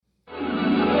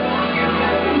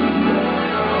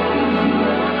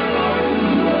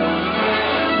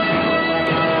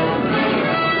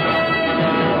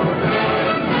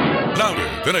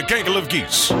than a gaggle of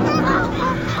geese.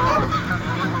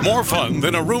 More fun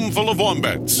than a room full of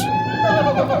wombats.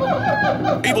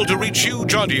 Able to reach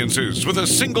huge audiences with a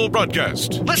single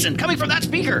broadcast. Listen, coming from that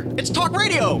speaker, it's talk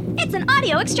radio. It's an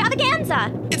audio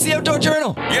extravaganza. It's the Outdoor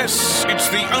Journal. Yes, it's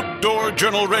the Outdoor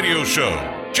Journal Radio Show.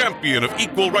 Champion of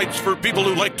equal rights for people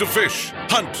who like to fish,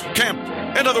 hunt, camp,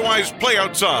 and otherwise play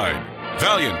outside.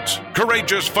 Valiant,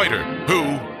 courageous fighter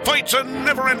who fights a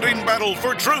never-ending battle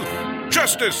for truth,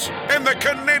 justice, and the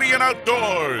Canadian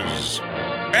outdoors.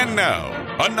 And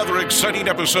now, another exciting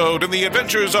episode in the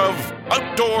adventures of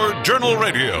Outdoor Journal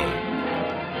Radio.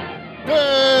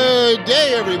 Good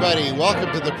day, everybody.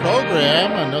 Welcome to the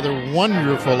program. Another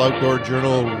wonderful Outdoor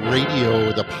Journal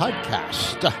Radio, the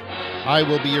podcast. I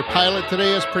will be your pilot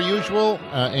today, as per usual.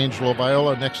 Angelo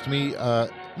Viola next to me.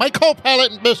 My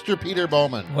co-pilot, Mr. Peter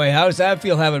Bowman. Wait, how does that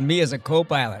feel having me as a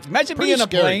co-pilot? Imagine Pretty being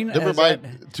scary. a plane. Never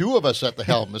mind, two of us at the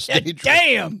helm. The stage.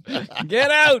 Damn!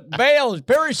 Get out, bail,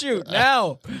 parachute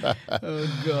now.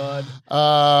 Oh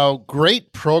God!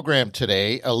 Great program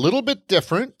today. A little bit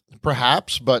different,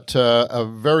 perhaps, but a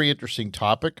very interesting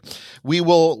topic. We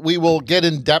will get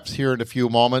in depth here in a few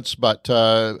moments, but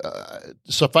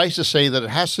suffice to say that it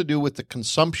has to do with the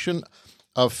consumption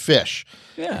of fish.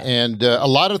 Yeah. And a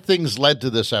lot of things led to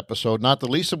this episode, not the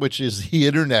least of which is the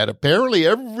internet. Apparently,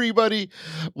 everybody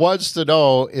wants to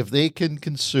know if they can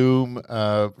consume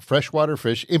freshwater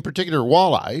fish, in particular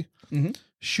walleye,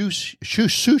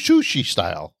 sushi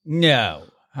style. No.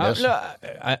 Yes.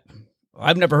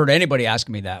 I've never heard anybody ask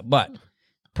me that, but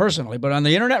personally, but on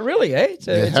the internet, really, eh? It's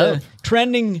a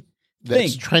trending thing.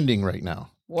 That's trending right now.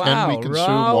 Wow, Can we consume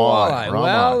raw walleye?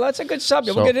 Well, that's a good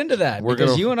subject. We'll get into that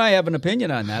because you and I have an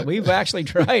opinion on that. We've actually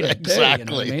tried it. Exactly. You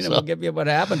know what I mean? And we'll give you what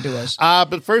happened to us.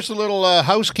 But first, a little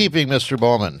housekeeping, Mr.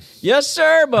 Bowman. Yes,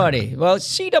 sir, buddy. Well,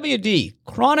 it's CWD,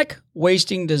 chronic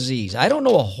wasting disease. I don't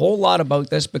know a whole lot about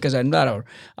this because I'm not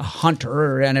a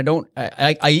hunter, and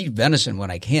I eat venison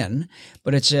when I can,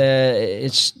 but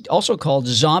it's also called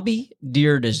zombie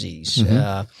deer disease,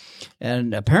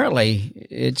 and apparently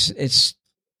it's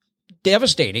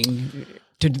devastating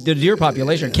to the deer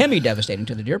population. It can be devastating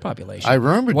to the deer population. I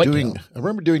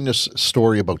remember doing this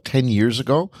story about 10 years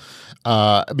ago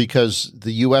because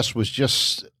the U.S. was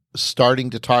just starting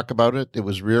to talk about it. It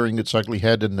was rearing its ugly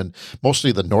head in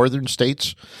mostly the northern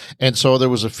states. And so there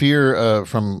was a fear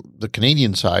from the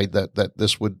Canadian side that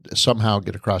this would somehow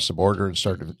get across the border and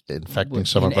start infecting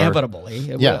some of our...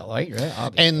 Inevitably, it will, right?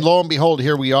 Obviously. And lo and behold,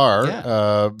 here we are.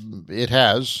 Yeah. It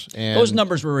has. And those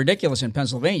numbers were ridiculous in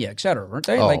Pennsylvania, et cetera, weren't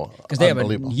they? Because they have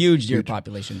a huge deer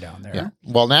population down there. Yeah.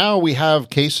 Well, now we have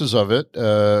cases of it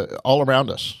all around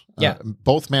us. Yeah.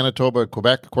 Both Manitoba,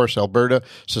 Quebec, of course, Alberta,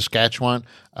 Saskatchewan,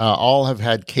 all have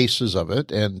had cases of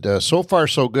it. And so far,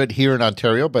 so good here in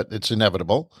Ontario, but it's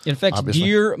inevitable. It affects obviously.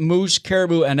 Deer, moose,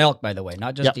 caribou, and elk, by the way,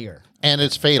 not just deer. And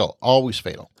it's fatal, always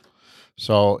fatal.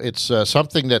 So it's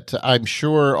something that I'm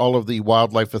sure all of the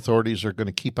wildlife authorities are going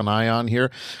to keep an eye on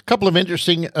here. A couple of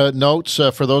interesting notes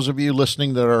for those of you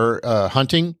listening that are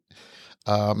hunting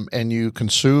and you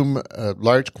consume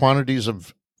large quantities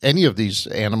of any of these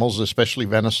animals, especially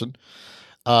venison.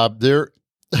 Although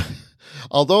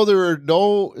there are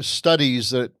no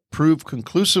studies that prove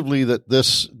conclusively that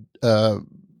this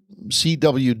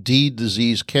CWD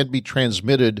disease can be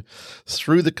transmitted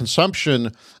through the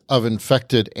consumption of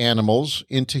infected animals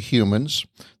into humans,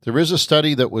 there is a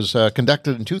study that was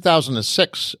conducted in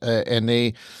 2006, and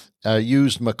they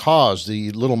used macaws, the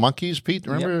little monkeys, Pete.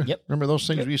 Remember? Yep. Remember those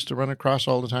things we used to run across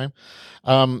all the time?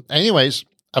 Anyways,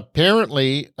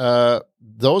 apparently,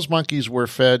 those monkeys were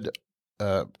fed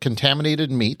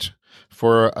contaminated meat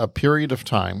for a period of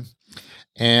time.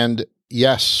 And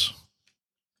yes,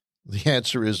 the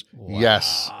answer is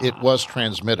yes, it was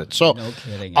transmitted. So, no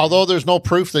kidding, although there's no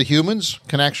proof that humans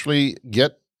can actually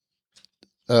get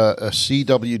a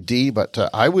CWD, but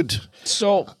I would...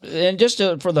 So, and just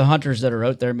for the hunters that are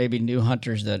out there, maybe new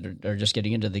hunters that are just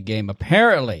getting into the game,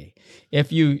 apparently,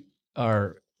 if you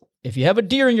have a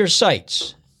deer in your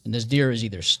sights, and this deer is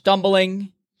either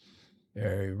stumbling,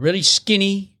 or really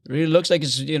skinny, really looks like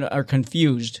it's are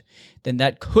confused, then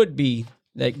that could be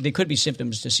they could be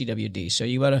symptoms to CWD. So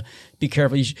you got to be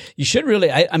careful. You should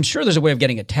really. I'm sure there's a way of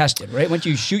getting it tested, right? Once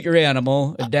you shoot your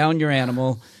animal, down your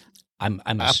animal, I'm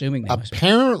assuming that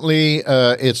apparently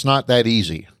it's not that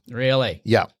easy. Really?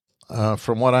 Yeah.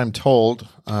 From what I'm told,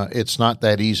 it's not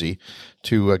that easy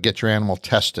to get your animal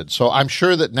tested. So I'm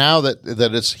sure that now that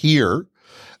it's here,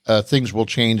 things will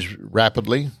change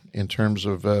rapidly in terms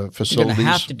of facilities. You're going to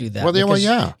have to do that. Well,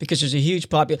 yeah. Because there's a huge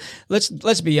population.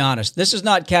 Let's be honest. This is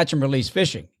not catch and release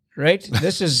fishing, right?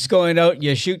 This is going out,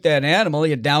 you shoot that animal,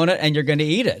 you down it, and you're going to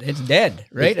eat it. It's dead,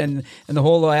 right? And the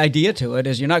whole idea to it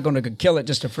is you're not going to kill it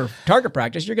just for target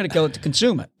practice. You're going to kill it to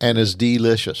consume it. And it's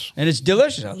delicious. And it's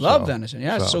delicious. I love venison.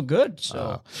 Yeah, it's so good.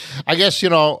 So I guess,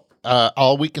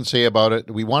 all we can say about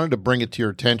it, we wanted to bring it to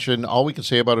your attention. All we can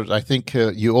say about it, I think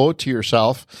you owe it to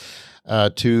yourself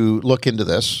to look into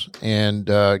this and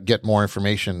get more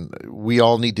information. We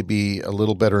all need to be a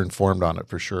little better informed on it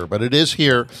for sure. But it is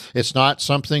here. It's not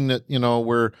something that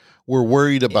we're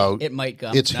worried about. It might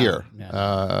come. It's here.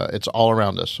 Yeah. It's all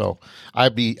around us. So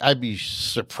I'd be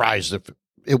surprised if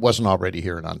it wasn't already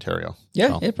here in Ontario.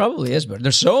 Yeah, it probably is. But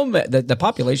there's so many, the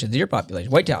population, the deer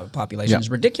population, whitetail population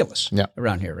is ridiculous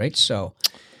around here, right? So,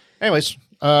 anyways.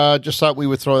 Just thought we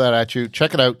would throw that at you.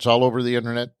 Check it out. It's all over the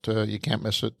internet. You can't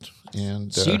miss it.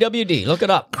 And CWD, look it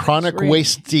up. Chronic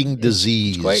wasting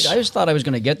disease. It's great. I just thought I was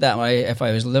going to get that if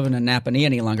I was living in Napanee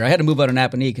any longer. I had to move out of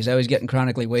Napanee because I was getting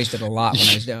chronically wasted a lot when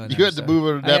I was down there. You had to move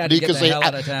out of Napanee because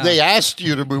they asked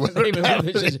you to move out of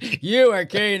Napanee. You are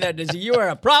carrying that disease. You are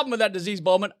a problem with that disease,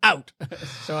 Bowman. Out.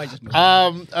 So I just moved.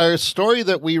 A story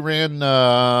that we ran,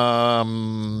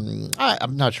 I'm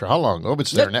not sure how long ago, but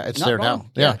it's there now. It's there now.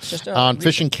 Yeah. It's just on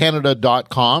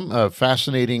fishingcanada.com. A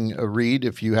fascinating read.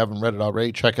 If you haven't read it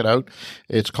already, check it out.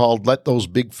 It's called Let Those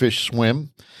Big Fish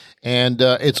Swim. And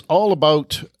it's all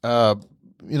about,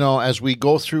 as we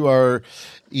go through our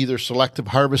either selective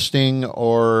harvesting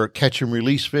or catch and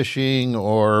release fishing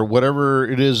or whatever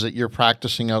it is that you're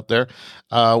practicing out there,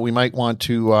 we might want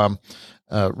to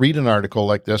read an article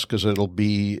like this because it'll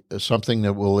be something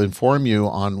that will inform you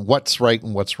on what's right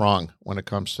and what's wrong when it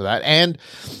comes to that. And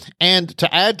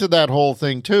to add to that whole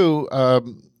thing too,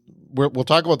 we'll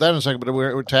talk about that in a second, but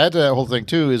to add to that whole thing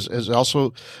too is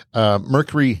also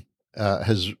mercury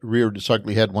has reared its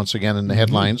ugly head once again in the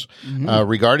headlines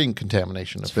regarding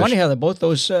contamination of fish. It's funny how both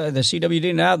those, the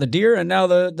CWD now, the deer, and now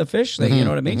the fish thing, you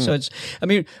know what I mean? So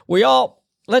we all,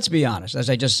 let's be honest, as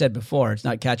I just said before, it's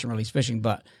not catch and release fishing,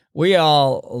 but we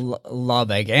all love,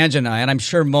 like Ange and I'm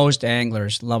sure most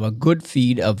anglers love a good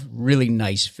feed of really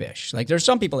nice fish. Like there's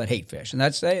some people that hate fish, and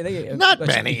that's not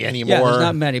many anymore. Yeah, there's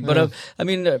not many. But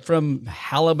from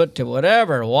halibut to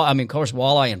whatever. Of course,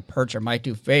 walleye and perch are my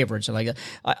two favorites. And like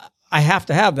I have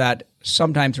to have that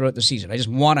sometime throughout the season. I just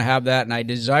want to have that, and I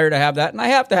desire to have that, and I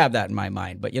have to have that in my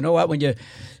mind. But you know what? When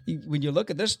you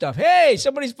look at this stuff, hey,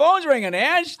 somebody's phone's ringing,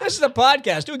 Ange. This is a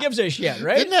podcast. Who gives a shit,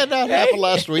 right? Didn't that not happen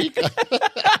last week?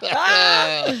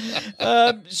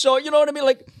 So you know what I mean?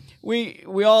 Like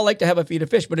we all like to have a feed of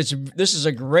fish, but this is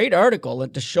a great article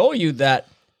to show you that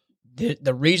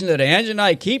the reason that Ange and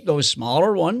I keep those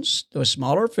smaller ones, those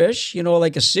smaller fish,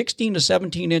 like a 16 to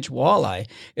 17 inch walleye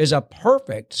is a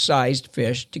perfect sized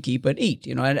fish to keep and eat,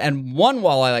 and one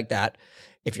walleye like that,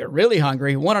 if you're really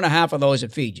hungry, 1.5 of those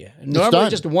would feed you. Normally,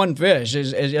 just one fish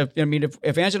is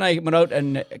if Ange and I went out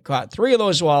and caught 3 of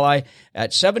those walleye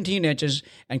at 17 inches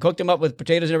and cooked them up with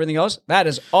potatoes and everything else, that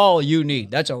is all you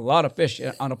need. That's a lot of fish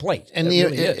on a plate. And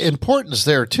the importance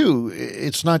there too,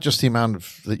 it's not just the amount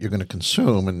that you're going to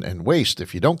consume and waste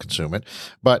if you don't consume it,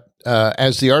 but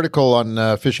as the article on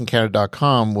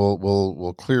fishingcanada.com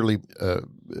will clearly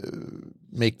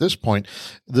make this point,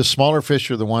 the smaller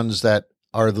fish are the ones that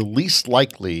are the least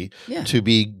likely to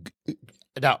be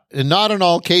now, not in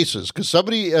all cases, because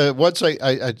somebody once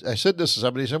I said this to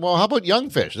somebody, said, "Well, how about young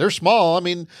fish? They're small. I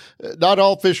mean, not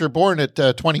all fish are born at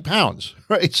 20 pounds,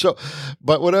 right?" So,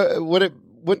 but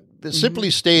what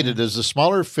simply stated is the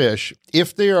smaller fish,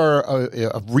 if they are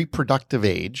of reproductive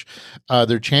age,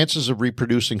 their chances of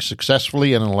reproducing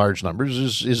successfully and in large numbers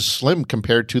is slim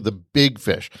compared to the big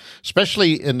fish,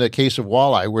 especially in the case of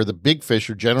walleye, where the big fish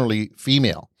are generally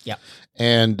female. Yeah.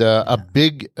 And a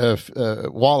big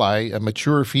walleye, a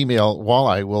mature female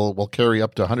walleye, will carry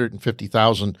up to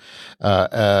 150,000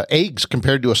 eggs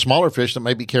compared to a smaller fish that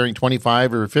might be carrying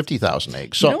 25 or 50,000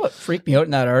 eggs. So, you know what freaked me out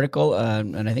in that article,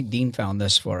 and I think Dean found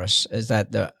this for us, is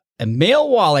that a male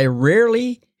walleye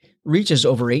rarely reaches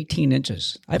over 18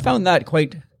 inches. I found that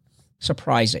quite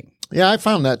surprising. Yeah, I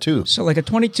found that too. So like a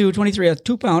 22, 23, a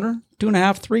 2-pounder,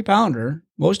 2.5, 3-pounder,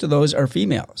 most of those are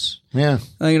females. Yeah.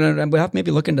 We'll have to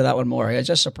maybe look into that one more. It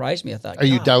just surprised me. I thought, are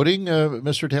you doubting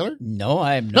Mr. Taylor? No,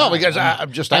 I'm not. No, because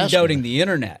I'm just asking. I'm doubting the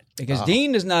internet because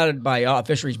Dean is not a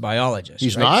fisheries biologist.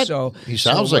 He's right? not? So he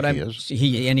sounds like he is.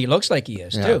 He looks like he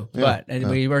is too. Yeah,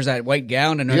 but he wears that white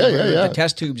gown and the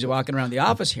test tubes walking around the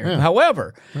office here. Yeah.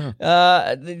 However,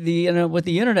 with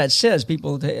the internet says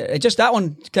people, just that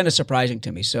one kind of surprising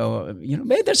to me. So,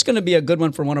 maybe that's going to be a good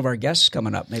one for one of our guests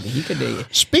coming up. Maybe he could be.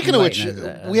 Speaking of which,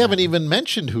 we haven't even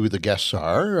mentioned who the guests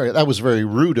are. That was very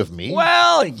rude of me.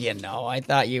 Well, I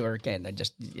thought you were kind of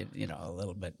just, a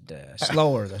little bit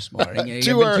slower this morning.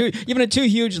 You've been to two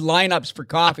huge lineups for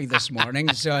coffee this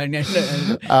morning. So,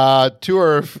 two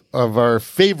of our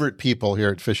favorite people here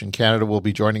at Fishing Canada will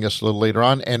be joining us a little later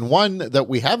on, and one that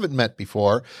we haven't met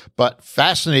before, but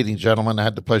fascinating gentleman I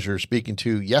had the pleasure of speaking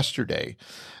to yesterday.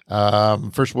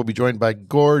 First, we'll be joined by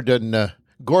Gordon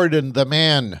the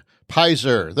Man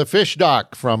Pizer, the fish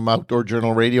doc from Outdoor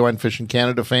Journal Radio and Fishing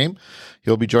Canada fame.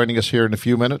 He'll be joining us here in a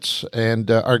few minutes.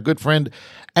 And our good friend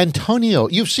Antonio,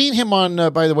 you've seen him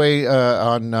on, by the way,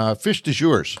 on Fish du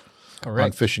Jours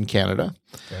on Fishing Canada.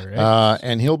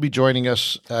 And he'll be joining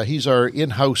us. He's our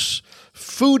in-house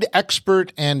food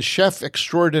expert and chef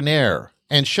extraordinaire.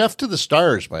 And chef to the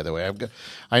stars, by the way.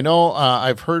 I know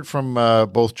I've heard from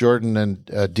both Jordan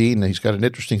and Dean. He's got an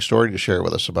interesting story to share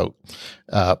with us about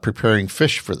preparing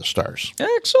fish for the stars.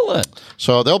 Excellent.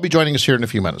 So they'll be joining us here in a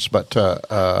few minutes, but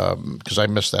because I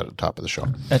missed that at the top of the show.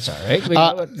 That's all right.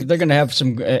 They're going to have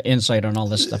some insight on all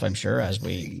this stuff, I'm sure, as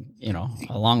we,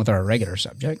 along with our regular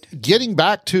subject. Getting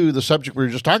back to the subject we were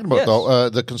just talking about, though,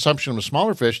 the consumption of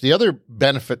smaller fish, the other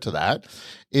benefit to that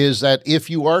is that if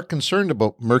you are concerned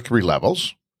about mercury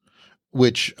levels,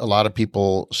 which a lot of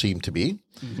people seem to be,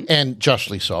 and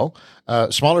justly so,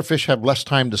 smaller fish have less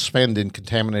time to spend in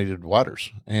contaminated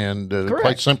waters. And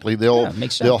quite simply,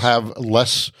 they'll have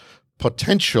less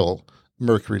potential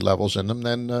mercury levels in them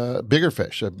than bigger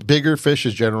fish. A bigger fish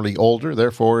is generally older,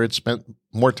 therefore it spent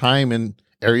more time in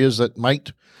areas that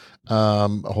might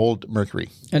hold mercury.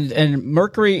 And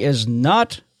mercury is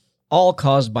not all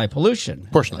caused by pollution.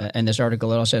 Of course not. And this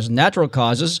article also says natural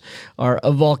causes are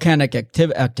a volcanic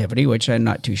activity, which I'm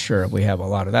not too sure if we have a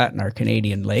lot of that in our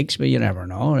Canadian lakes, but you never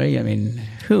know. Right? I mean,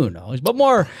 who knows? But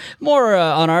more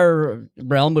on our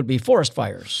realm would be forest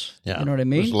fires. Yeah. You know what I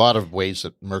mean? There's a lot of ways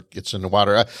that merc gets in the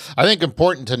water. I think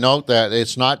important to note that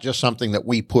it's not just something that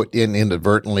we put in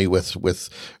inadvertently with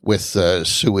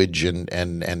sewage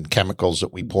and chemicals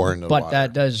that we pour into the water.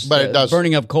 But it does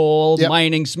burning of coal,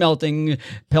 mining, smelting,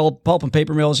 pulp and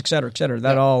paper mills, et cetera,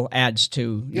 that all adds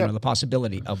to the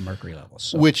possibility of mercury levels.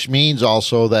 So. Which means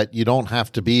also that you don't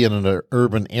have to be in an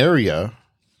urban area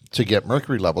to get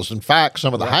mercury levels. In fact,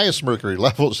 some of the highest mercury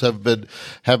levels have been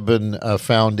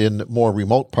found in more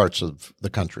remote parts of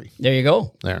the country. There you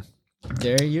go.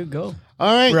 There you go.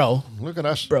 All right, bro. Look at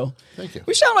us, bro. Thank you.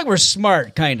 We sound like we're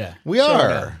smart, kind of. We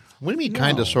are. What do you mean,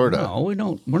 kind of, sort of? No, we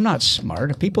don't. We're not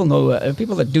smart. People know.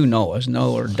 People that do know us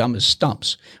know we're dumb as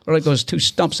stumps. We're like those two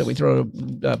stumps that we throw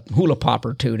a hula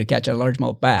popper to catch a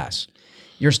largemouth bass.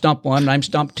 You're stump one, I'm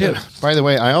stump two. By the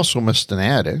way, I also missed an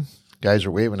ad. Guys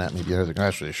are waving at me behind the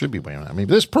glass. They should be waving at me.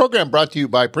 This program brought to you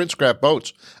by Princecraft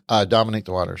Boats. Dominate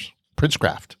the waters.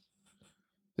 Princecraft.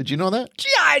 Did you know that?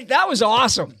 Yeah, that was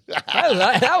awesome.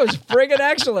 That was friggin'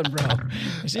 excellent, bro.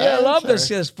 See, I love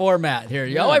this format here.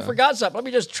 Oh, I forgot something. Let me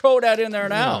just throw that in there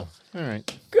now. All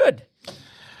right. Good.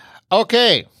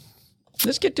 Okay.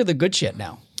 Let's get to the good shit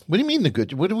now. What do you mean the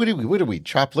good? What do we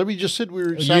chop liver? You just said we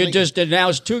were. You just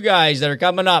announced two guys that are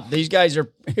coming up. These guys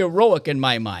are heroic in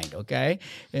my mind, okay,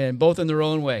 and both in their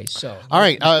own way. So, all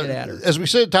right. As we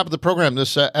said at the top of the program,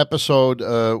 this episode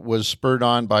was spurred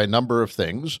on by a number of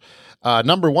things.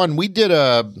 Number one, we did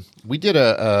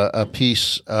a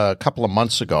piece a couple of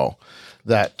months ago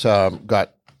that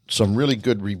got some really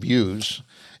good reviews,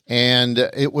 and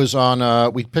it was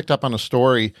on. We picked up on a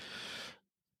story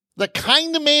that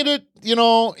kind of made it,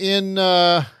 in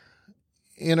our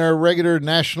regular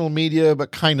national media,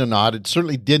 but kind of not. It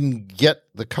certainly didn't get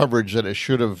the coverage that it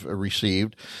should have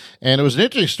received. And it was an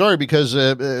interesting story because,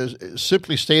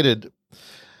 simply stated,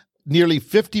 nearly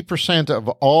 50% of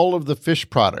all of the fish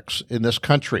products in this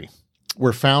country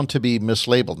were found to be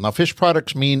mislabeled. Now, fish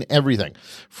products mean everything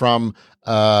from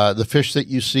the fish that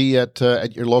you see at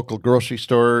your local grocery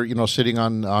store, sitting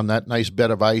on that nice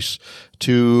bed of ice,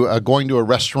 to going to a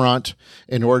restaurant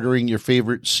and ordering your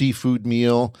favorite seafood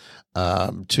meal,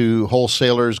 to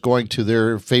wholesalers going to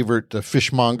their favorite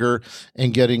fishmonger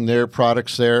and getting their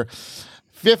products there.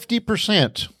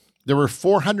 50%. There were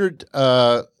 400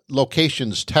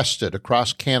 locations tested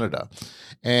across Canada,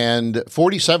 and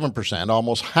 47%,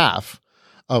 almost half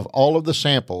of all of the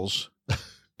samples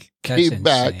came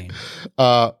back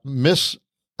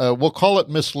we'll call it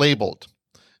mislabeled,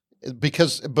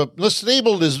 but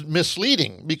mislabeled is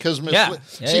misleading because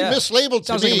mislabeled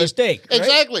sounds to me like a mistake, right?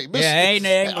 Exactly.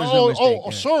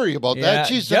 Sorry about that.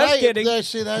 Jeez, did I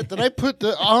say that? Did I put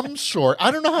the I'm sorry.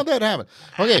 I don't know how that happened.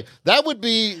 Okay, that would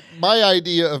be my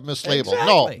idea of mislabeled. Exactly.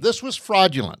 No, this was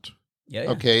fraudulent.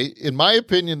 Yeah. Okay, in my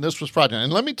opinion, this was fraudulent,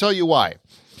 and let me tell you why.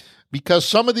 Because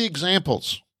some of the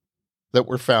examples that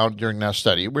were found during that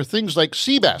study were things like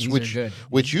sea bass, These are good.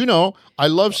 which you know, I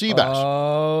love sea bass.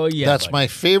 Oh, yeah. That's buddy. my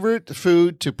favorite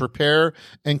food to prepare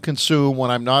and consume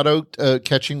when I'm not out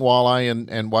catching walleye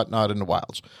and whatnot in the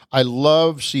wilds. I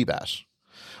love sea bass.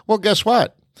 Well, guess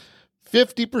what?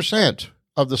 50%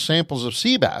 of the samples of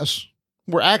sea bass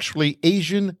were actually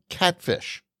Asian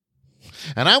catfish.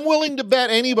 And I'm willing to bet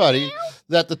anybody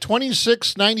that the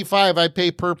 $26.95 I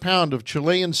pay per pound of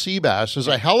Chilean sea bass is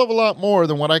a hell of a lot more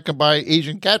than what I can buy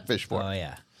Asian catfish for. Oh,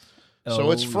 yeah.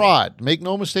 So it's fraud. Make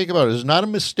no mistake about it. It's not a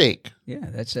mistake. Yeah,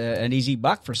 that's an easy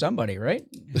buck for somebody, right?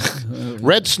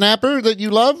 Red snapper that you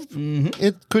love,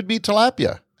 it could be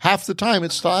tilapia. Half the time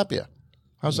it's tilapia.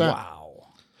 How's that?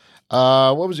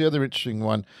 Wow. What was the other interesting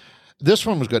one? This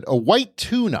one was good. A white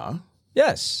tuna,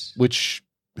 Yes. which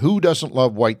who doesn't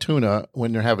love white tuna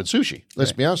when they're having sushi?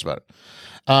 Let's be honest about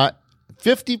it.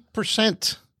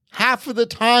 50%, half of the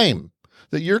time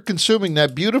that you're consuming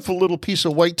that beautiful little piece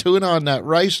of white tuna on that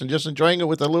rice and just enjoying it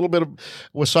with a little bit of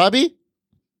wasabi,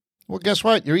 well, guess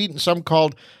what? You're eating something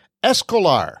called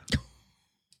escolar.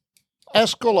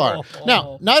 Escolar.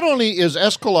 Now, not only is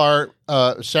escolar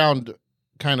sound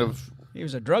kind of He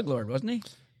was a drug lord, wasn't he?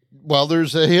 well,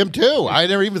 there's him too. I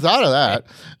never even thought of that.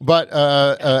 But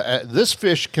this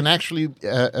fish can actually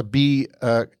be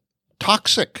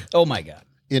toxic Oh, my God.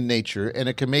 in nature, and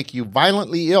it can make you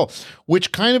violently ill,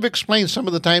 which kind of explains some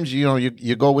of the times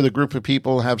you go with a group of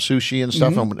people, have sushi and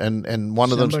stuff, and one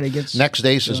Somebody of them gets next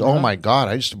day says, "Oh my God,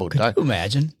 I just about died." Could you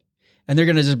imagine? And they're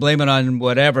going to just blame it on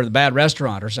whatever, the bad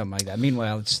restaurant or something like that.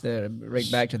 Meanwhile, it's right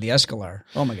back to the escalar.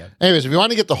 Oh, my God. Anyways, if you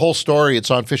want to get the whole story,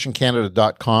 it's on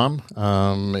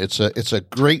fishingcanada.com. It's a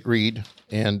great read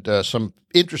and some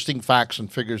interesting facts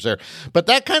and figures there. But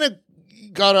that kind of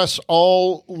got us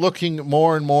all looking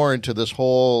more and more into this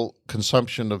whole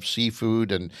consumption of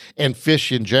seafood and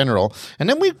fish in general. And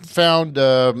then we found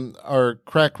our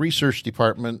crack research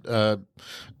department. I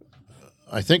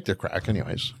think they're crack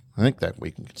anyways. I think that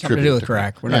we can contribute Something to do with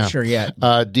crack. We're not sure yet.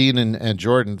 Dean and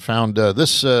Jordan found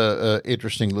this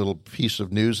interesting little piece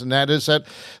of news, and that is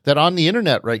that on the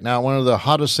internet right now, one of the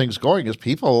hottest things going is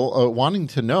people wanting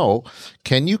to know,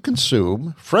 can you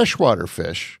consume freshwater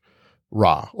fish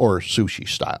raw or sushi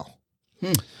style?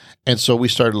 And so we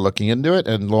started looking into it,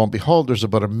 and lo and behold, there's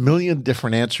about 1 million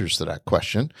different answers to that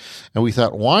question. And we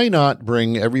thought, why not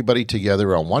bring everybody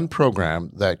together on one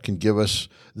program that can give us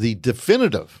the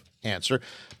definitive answer?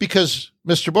 Because,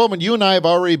 Mr. Bowman, you and I have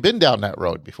already been down that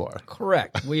road before.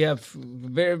 Correct. We have a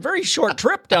very, very short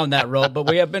trip down that road, but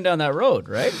we have been down that road,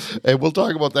 right? And we'll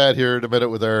talk about that here in a minute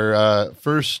with our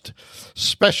first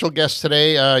special guest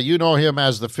today. You know him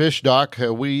as the Fish Doc.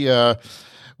 We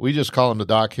just call him the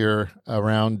Doc here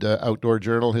around Outdoor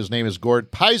Journal. His name is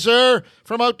Gord Pizer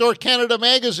from Outdoor Canada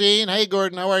Magazine. Hey,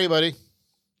 Gordon, how are you, buddy?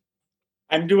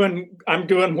 I'm doing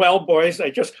well, boys.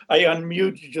 I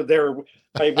unmuted you there.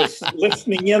 I was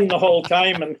listening in the whole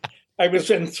time, and I was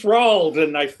enthralled,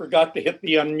 and I forgot to hit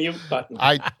the unmute button.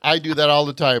 I do that all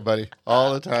the time, buddy,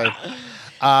 all the time.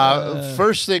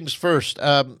 First things first,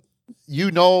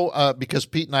 because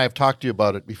Pete and I have talked to you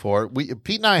about it before.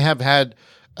 Pete and I have had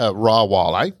raw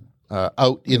walleye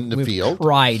out in the field.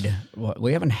 Tried.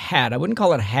 We haven't had. I wouldn't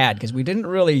call it had because we didn't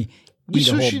really eat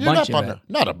a whole bunch of it.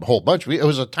 Not a whole bunch. It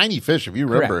was a tiny fish, if you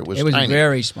remember. Correct. It was tiny.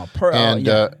 Very small.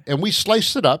 And we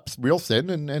sliced it up real thin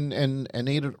and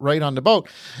ate it right on the boat,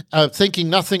 thinking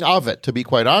nothing of it, to be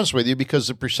quite honest with you, because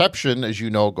the perception, as you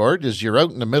know, Gord, is you're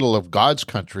out in the middle of God's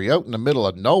country, out in the middle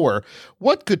of nowhere.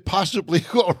 What could possibly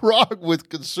go wrong with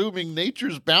consuming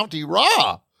nature's bounty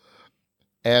raw?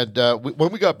 And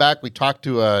when we got back, we talked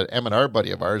to an M&R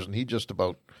buddy of ours, and he just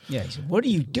about he said, "What are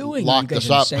you doing? Locked you guys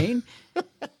us up." insane?"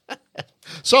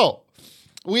 So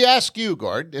we ask you,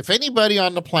 Gord, if anybody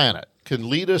on the planet can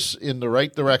lead us in the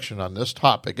right direction on this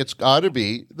topic, it's got to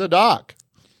be the Doc.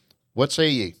 What say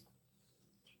ye?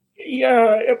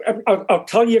 Yeah, I'll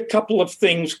tell you a couple of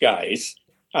things, guys.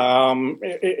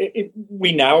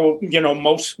 We now,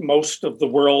 most of the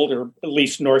world, or at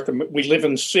least North America, we live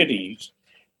in cities,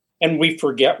 and we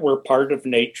forget we're part of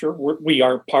nature. We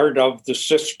are part of the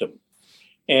system.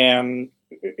 And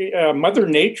Mother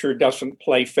Nature doesn't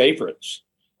play favorites.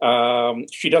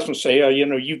 She doesn't say,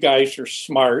 you guys are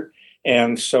smart,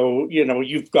 and so,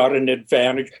 you've got an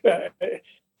advantage.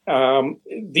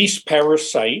 These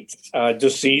parasites,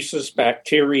 diseases,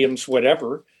 bacteriums,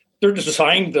 whatever, they're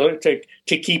designed to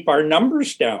keep our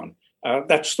numbers down.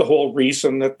 That's the whole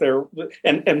reason that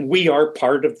and we are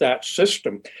part of that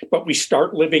system. But we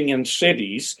start living in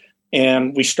cities,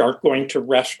 and we start going to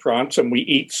restaurants, and we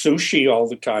eat sushi all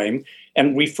the time,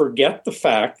 and we forget the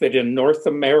fact that in North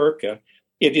America,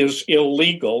 it is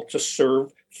illegal to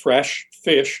serve fresh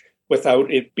fish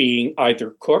without it being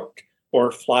either cooked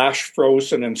or flash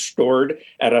frozen and stored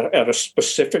at a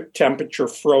specific temperature,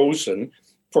 frozen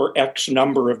for X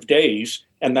number of days.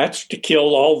 And that's to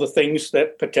kill all the things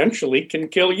that potentially can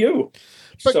kill you.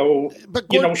 But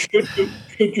should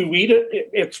you eat it?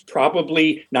 It's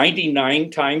probably 99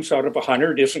 times out of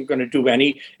 100 isn't going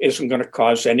to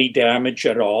cause any damage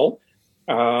at all.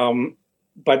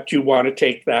 But you want to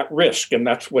take that risk, and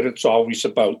that's what it's always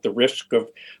about: the risk of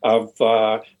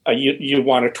you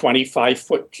want a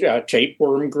 25-foot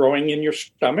tapeworm growing in your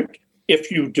stomach.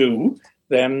 If you do,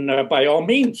 then by all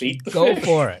means eat the fish. Go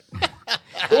for it.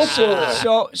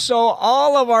 So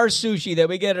all of our sushi that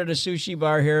we get at a sushi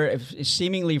bar here is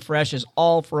seemingly fresh, is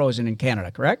all frozen in Canada,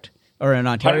 correct? Or in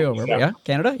Ontario, yeah.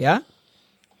 Canada, yeah.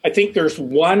 I think there's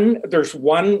one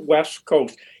West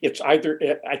Coast. It's I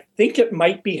think it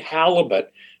might be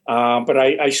halibut, but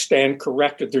I stand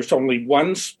corrected. There's only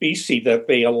one species that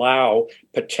they allow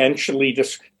potentially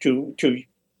to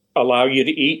allow you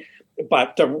to eat.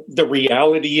 But the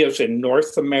reality is, in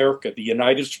North America, the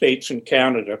United States and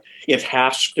Canada, it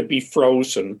has to be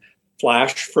frozen,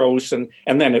 flash frozen,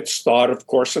 and then it's thawed, of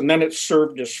course, and then it's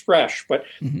served as fresh. But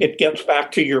it gets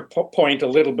back to your point a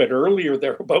little bit earlier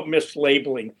there about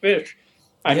mislabeling fish.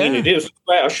 I mean, it is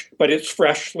fresh, but it's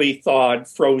freshly thawed,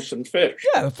 frozen fish.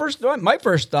 Yeah, my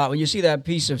first thought when you see that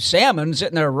piece of salmon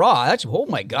sitting there raw, that's, oh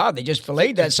my God, they just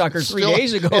filleted that sucker 3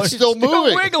 days ago. It's still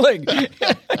moving. Wiggling.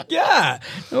 Yeah,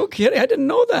 no kidding. I didn't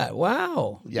know that.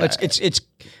 Wow. Yeah. It's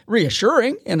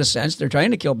reassuring in a sense. They're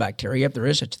trying to kill bacteria if there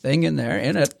is such a thing in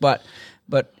it. But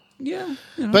yeah.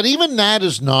 You know. But even that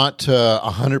is not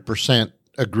 100%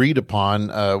 agreed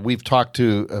upon. We've talked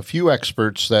to a few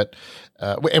experts that.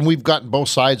 And we've gotten both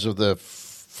sides of the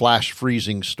flash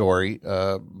freezing story.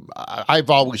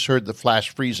 I've always heard that flash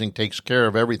freezing takes care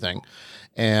of everything.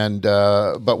 And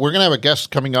but we're going to have a guest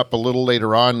coming up a little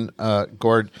later on,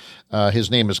 Gord.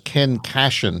 His name is Ken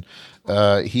Cashin.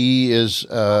 He is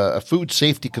a food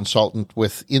safety consultant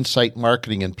with Insight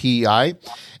Marketing and PEI.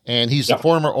 And he's the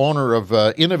former owner of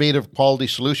Innovative Quality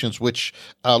Solutions, which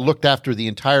looked after the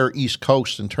entire East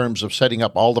Coast in terms of setting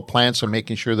up all the plants and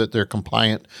making sure that they're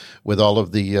compliant with all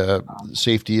of the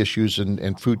safety issues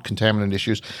and food contaminant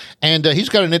issues. And he's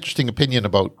got an interesting opinion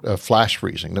about flash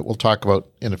freezing that we'll talk about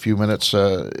in a few minutes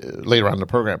later on in the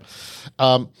program.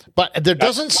 But there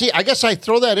doesn't seem, I guess I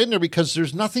throw that in there because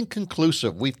there's nothing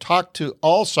conclusive. We've talked to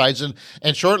all sides, and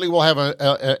shortly we'll have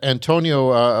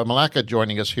Antonio Malacca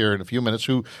joining us here in a few minutes,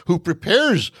 who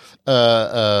prepares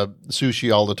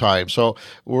sushi all the time. So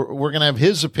we're going to have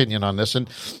his opinion on this. And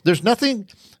there's nothing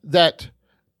that,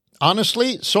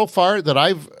 honestly, so far that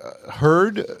I've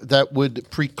heard that would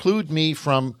preclude me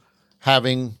from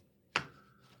having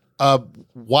a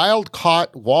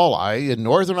wild-caught walleye in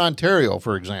northern Ontario,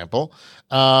 for example,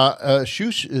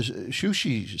 sushi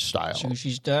style.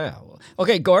 Sushi style.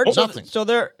 Okay, Gord. Nothing. So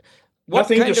there...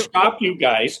 Nothing to stop you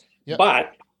guys,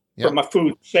 but... From a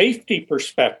food safety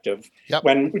perspective,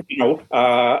 when you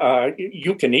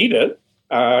can eat it,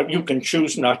 you can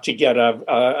choose not to get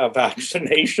a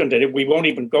vaccination. We won't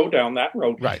even go down that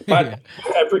road. Right. But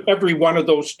every one of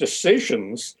those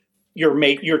decisions, you're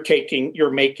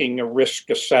making a risk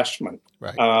assessment.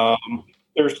 Right.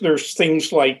 There's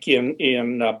things like in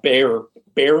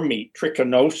bear meat,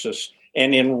 trichinosis,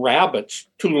 and in rabbits,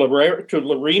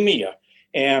 tularemia,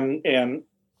 and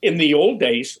in the old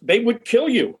days they would kill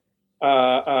you.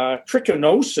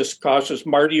 Trichinosis causes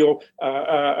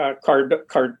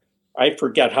I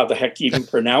forget how the heck you even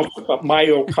pronounce it, but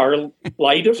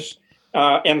myocarditis,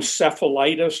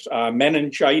 encephalitis,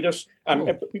 meningitis.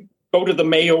 Go to the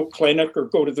Mayo Clinic or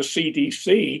go to the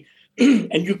CDC,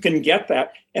 and you can get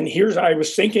that. And I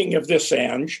was thinking of this,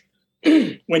 Ange,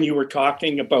 when you were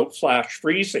talking about flash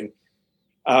freezing.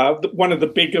 One of the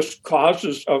biggest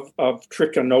causes of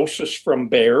trichinosis from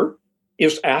bear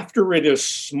is after it is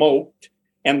smoked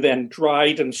and then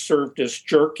dried and served as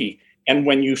jerky. And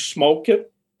when you smoke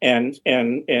it and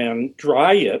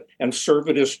dry it and serve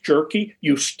it as jerky,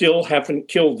 you still haven't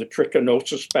killed the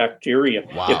trichinosis bacteria.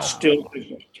 Wow. It's still...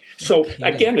 So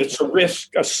again, it's a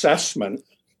risk assessment.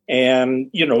 And,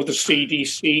 the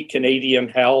CDC, Canadian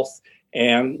Health,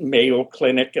 and Mayo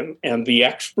Clinic, and the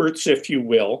experts, if you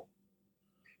will,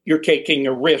 you're taking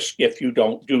a risk if you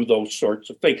don't do those sorts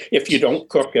of things, if you don't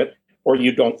cook it or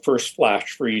you don't first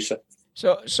flash freeze it.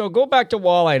 So go back to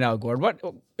walleye now, Gord. What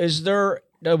is there?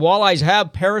 Do walleyes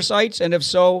have parasites, and if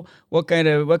so, what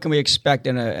can we expect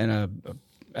in a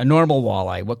normal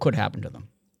walleye? What could happen to them?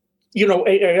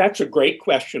 That's a great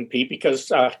question, Pete,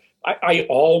 because I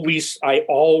always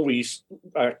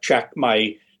check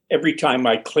my every time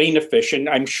I clean a fish, and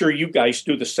I'm sure you guys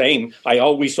do the same, I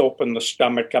always open the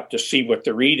stomach up to see what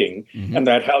they're eating. And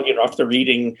that how, if they're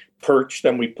eating perch,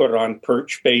 then we put on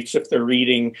perch baits. If they're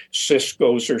eating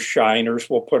Cisco's or shiners,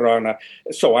 we'll put on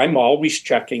so I'm always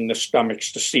checking the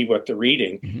stomachs to see what they're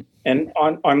eating. And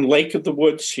on Lake of the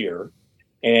Woods here,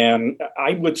 and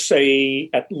I would say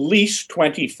at least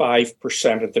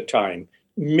 25% of the time,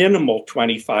 minimal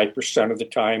 25% of the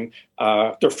time,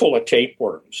 they're full of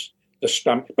tapeworms. The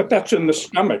stomach, but that's in the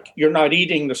stomach. You're not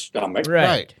eating the stomach.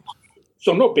 Right.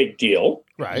 So no big deal.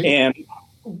 Right. And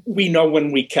we know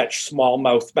when we catch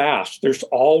smallmouth bass, there's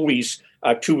always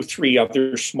 2 or 3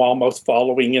 other smallmouth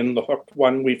following in the hooked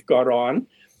one we've got on.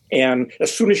 And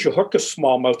as soon as you hook a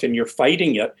smallmouth and you're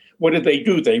fighting it, what do?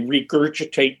 They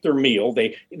regurgitate their meal.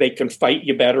 They can fight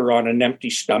you better on an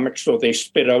empty stomach. So they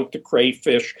spit out the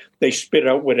crayfish. They spit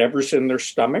out whatever's in their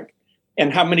stomach.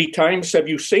 And how many times have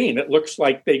you seen? It looks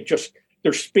like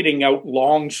they're spitting out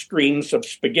long streams of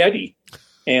spaghetti.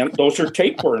 And those are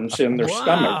tapeworms in their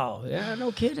stomach. Wow. Yeah,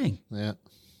 no kidding. Yeah.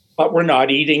 But we're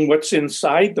not eating what's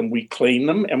inside them. We clean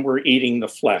them and we're eating the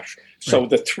flesh. So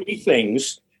the 3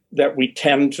 things that we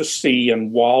tend to see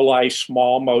in walleye,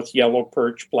 smallmouth, yellow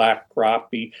perch, black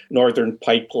crappie, northern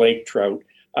pike lake trout,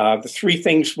 the 3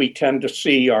 things we tend to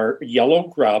see are yellow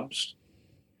grubs,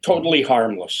 totally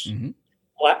harmless.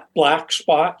 Black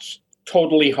spots,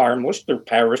 totally harmless. They're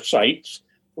parasites,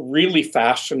 really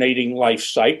fascinating life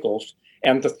cycles.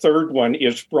 And the third one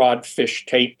is broadfish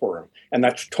tapeworm. And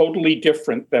that's totally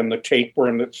different than the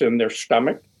tapeworm that's in their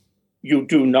stomach. You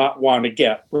do not want to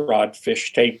get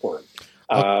broadfish tapeworm.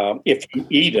 If you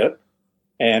eat it,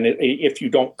 and if you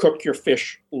don't cook your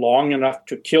fish long enough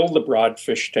to kill the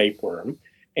broadfish tapeworm,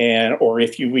 or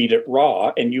if you eat it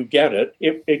raw and you get it,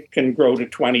 it can grow to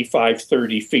 25,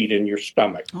 30 feet in your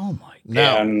stomach. Oh, my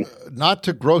God. Now, not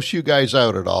to gross you guys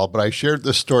out at all, but I shared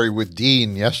this story with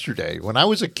Dean yesterday. When I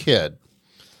was a kid,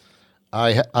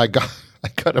 I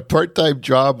got a part-time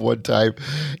job one time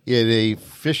in a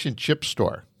fish and chip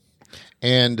store.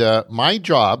 And my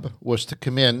job was to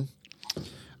come in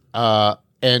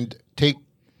and take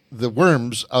the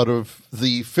worms out of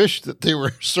the fish that they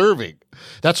were serving.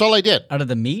 That's all I did. Out of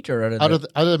the meat or out of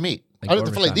the meat, Like out of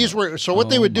the fillet. These were what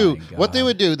they would do. What they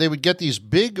would do, they would get these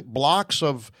big blocks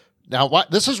of. Now,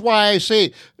 this is why I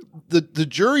say the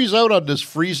jury's out on this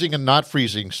freezing and not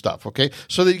freezing stuff. Okay,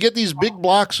 so they get these big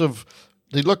blocks of.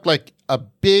 They look like a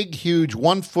big, huge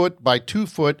 1 foot by 2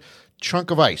 foot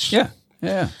chunk of ice. Yeah,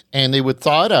 yeah. And they would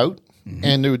thaw it out,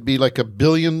 and there would be like 1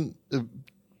 billion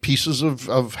pieces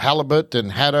of halibut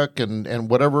and haddock and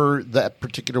whatever that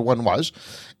particular one was.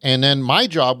 And then my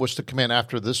job was to come in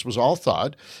after this was all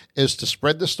thawed, is to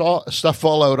spread the stuff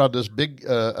all out on this big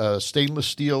stainless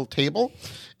steel table.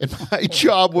 And my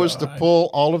job was to pull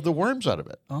all of the worms out of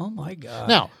it. Oh, my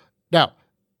God. Now,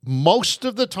 most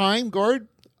of the time, Gord,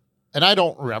 and I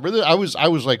don't remember, I was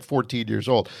like 14 years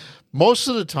old. Most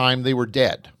of the time they were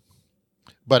dead.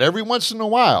 But every once in a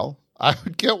while, I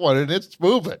would get one and it's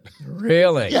moving.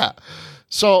 Really? Yeah.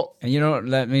 So, and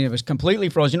it was completely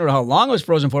frozen. You don't know how long it was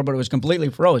frozen for, but it was completely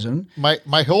frozen.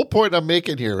 My whole point I'm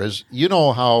making here is,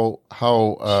 how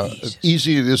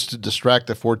easy it is to distract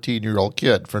a 14-year-old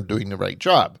kid from doing the right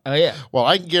job. Oh, yeah. Well,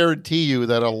 I can guarantee you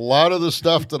that a lot of the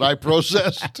stuff that I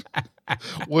processed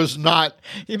was not.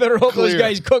 You better hope clear. those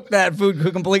guys cook that food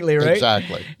completely, right?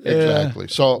 Exactly.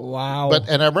 So wow.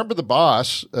 And I remember the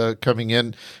boss coming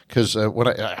in because when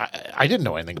I didn't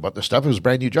know anything about this stuff. It was a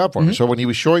brand new job for me. So when he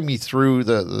was showing me through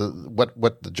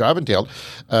what the job entailed,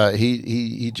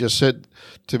 he just said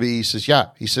to me, he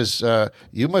says,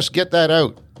 you must get that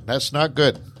out. That's not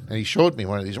good. And he showed me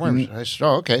one of these worms. I said,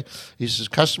 oh, okay. He says,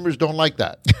 customers don't like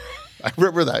that. I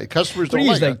remember that. Customers don't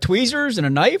like like tweezers and a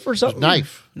knife or something?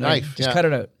 Knife. Just cut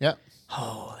it out. Yeah.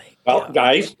 Holy Well,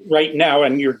 guys, right now,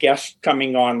 and your guest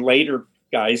coming on later,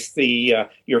 guys,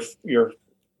 your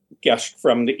guest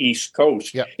from the East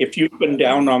Coast. Yeah. If you've been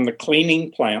down on the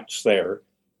cleaning plants there,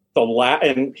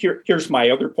 and here's my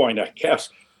other point, I guess.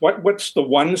 What's the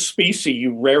one species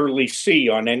you rarely see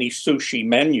on any sushi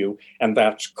menu, and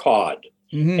that's cod.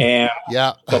 And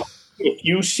if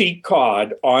you see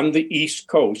cod on the East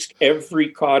Coast, every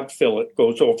cod fillet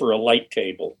goes over a light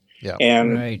table. Yeah.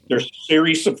 And there's a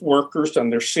series of workers,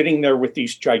 and they're sitting there with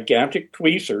these gigantic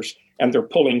tweezers, and they're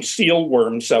pulling seal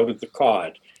worms out of the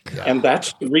cod. Yeah. And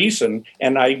that's the reason.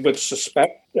 And I would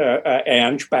suspect,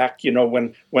 Ange, back,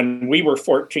 when we were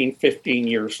 14, 15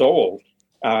 years old,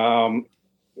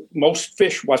 most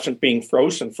fish wasn't being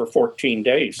frozen for 14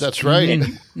 days. That's right.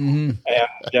 And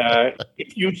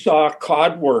if you saw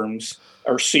cod worms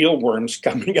or seal worms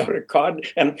coming out of cod,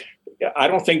 and I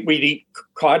don't think we'd eat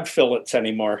cod fillets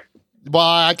anymore. Well,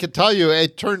 I can tell you,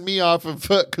 it turned me off of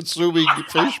consuming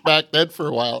fish back then for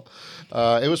a while.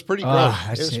 It was pretty gross.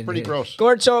 It was pretty gross.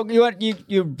 Gord, so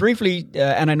you briefly,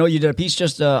 and I know you did a piece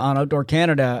just on Outdoor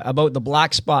Canada about the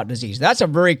black spot disease. That's a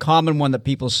very common one that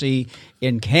people see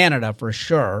in Canada for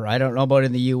sure. I don't know about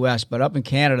in the U.S., but up in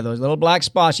Canada, those little black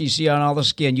spots you see on all the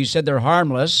skin, you said they're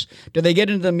harmless. Do they get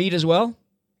into the meat as well?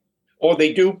 Oh,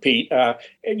 they do, Pete.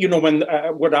 When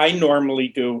what I normally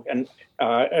do, and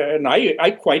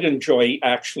I quite enjoy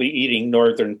actually eating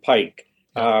northern pike.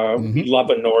 We love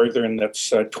a northern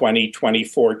that's 20,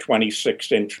 24,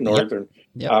 26-inch northern.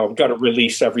 Yep. We've got to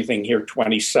release everything here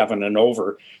 27 and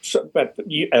over. So, but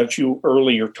as you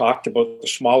earlier talked about, the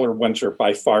smaller ones are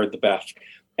by far the best.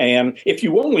 And if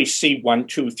you only see 1,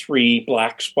 2, 3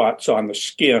 black spots on the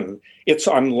skin, it's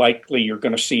unlikely you're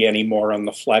going to see any more on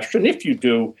the flesh. And if you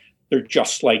do, they're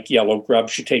just like yellow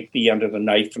grubs. You take the end of the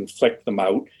knife and flick them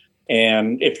out.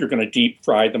 And if you're going to deep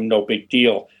fry them, no big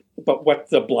deal. But what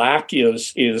the black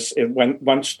is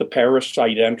once the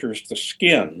parasite enters the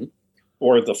skin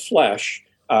or the flesh,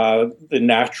 the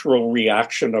natural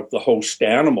reaction of the host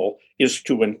animal is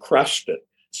to encrust it.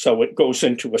 So it goes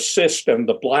into a cyst, and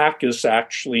the black is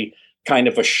actually kind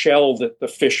of a shell that the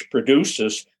fish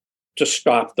produces to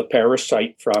stop the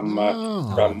parasite from.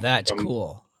 That's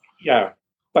cool. Yeah,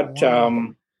 but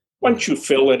once you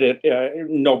fill it,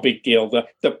 no big deal.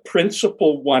 The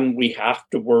principal one we have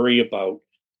to worry about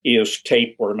is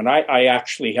tapeworm. And I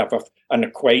actually have an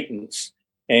acquaintance,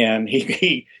 and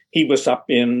he was up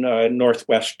in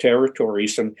Northwest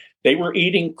Territories, and they were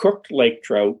eating cooked lake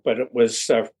trout, but it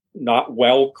was not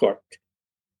well cooked.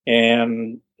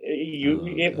 And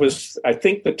I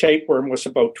think the tapeworm was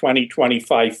about 20,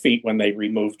 25 feet when they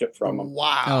removed it from them.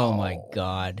 Wow. Oh, my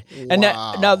God. And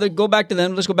now go back to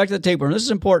them. Let's go back to the tapeworm. This is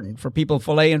important for people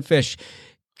filleting fish.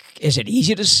 Is it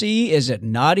easy to see? Is it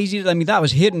not easy? I mean, that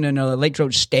was hidden in a lake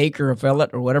trout steak or a fillet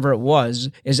or whatever it was.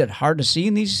 Is it hard to see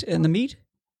in the meat?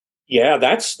 Yeah,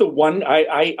 that's the one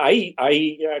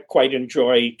I quite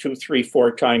enjoy 2, 3,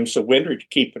 4 times a winter to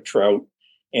keep a trout.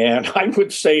 And I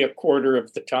would say a quarter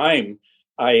of the time,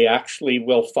 I actually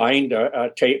will find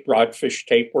a broadfish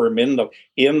tapeworm in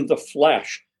the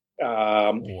flesh.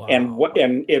 Wow.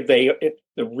 And if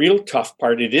the real tough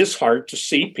part, it is hard to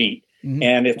see, Pete. Mm-hmm.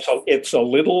 And it's a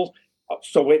little,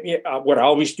 so what I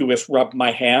always do is rub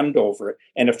my hand over it.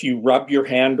 And if you rub your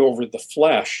hand over the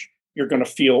flesh, you're going to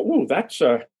feel,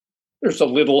 there's a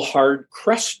little hard,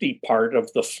 crusty part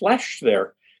of the flesh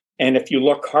there. And if you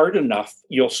look hard enough,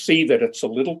 you'll see that it's a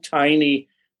little tiny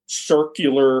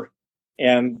circular,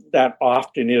 and that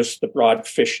often is the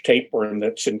broadfish tapeworm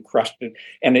that's encrusted.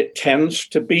 And it tends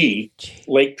to be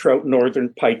lake trout,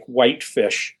 northern pike,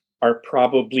 whitefish are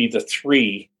probably the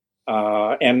 3.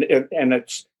 And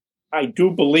it's, I do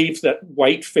believe that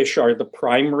whitefish are the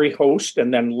primary host,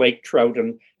 and then lake trout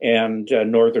and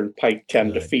northern pike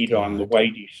tend to feed on the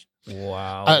whiteys.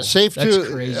 Wow. Safe That's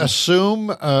to crazy. assume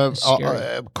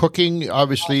cooking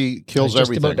obviously kills everything. I was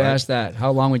just about to right? ask that.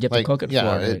 How long would you have to cook it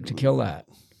for to kill that?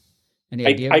 Any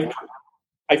idea?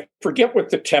 I forget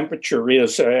what the temperature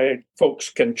is.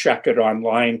 Folks can check it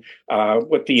online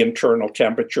with the internal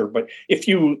temperature. But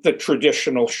the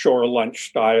traditional shore lunch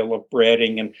style of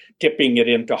breading and dipping it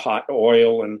into hot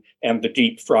oil and the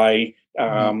deep fry,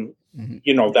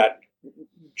 that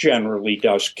generally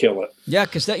does kill it. Yeah,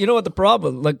 because you know what the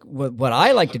problem, like what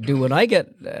I like to do when I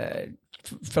get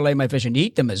fillet my fish and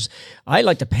eat them is I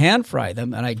like to pan fry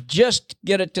them, and I just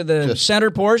get it to the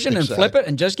center portion and flip it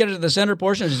and just get it to the center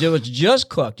portion as though it's just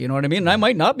cooked. You know what I mean? And I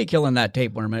might not be killing that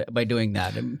tapeworm by doing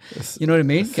that. And, you know what I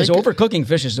mean? Because overcooking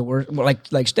fish is the worst,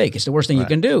 like steak. It's the worst thing you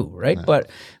can do, right? But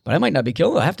I might not be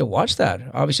killing it. I have to watch that,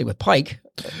 obviously, with pike.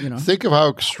 Think of how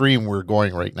extreme we're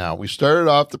going right now. We started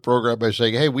off the program by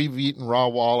saying, hey, we've eaten raw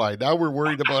walleye. Now we're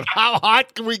worried about how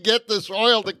hot can we get this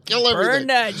oil to kill everything. Burn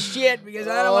that shit because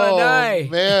I don't want to die.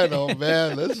 Oh,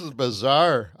 man, this is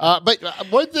bizarre. But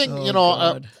one thing,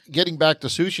 getting back to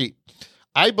sushi,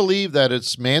 I believe that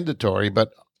it's mandatory,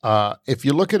 but if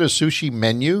you look at a sushi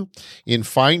menu in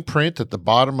fine print at the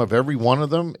bottom of every one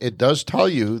of them, it does tell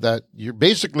you that you're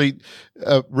basically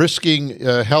risking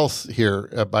health here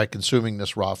by consuming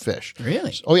this raw fish.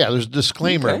 Really? Oh, yeah, there's a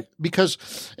disclaimer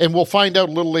and we'll find out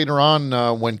a little later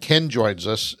on when Ken joins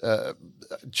us,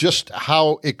 just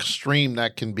how extreme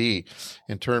that can be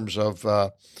in terms of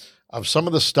some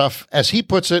of the stuff. As he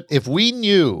puts it, if we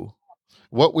knew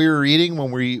what we were eating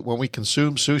when we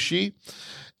consume sushi,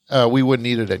 we wouldn't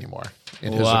eat it anymore.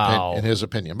 In his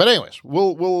opinion. But anyways,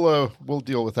 we'll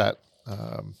deal with that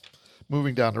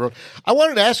moving down the road. I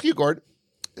wanted to ask you, Gord.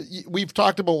 We've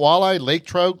talked about walleye, lake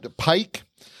trout, pike.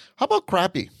 How about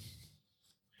crappie?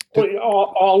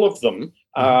 All of them.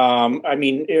 I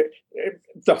mean,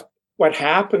 what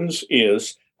happens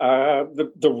is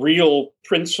the real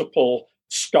principal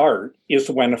start is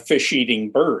when a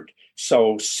fish-eating bird.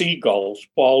 So seagulls,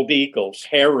 bald eagles,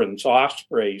 herons,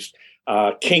 ospreys,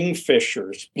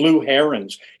 kingfishers, blue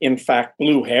herons. In fact,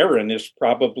 blue heron is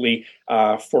probably,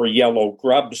 for yellow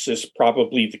grubs, is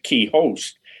probably the key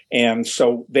host. And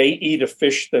so they eat a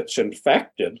fish that's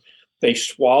infected. They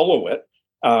swallow it.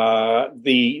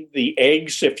 The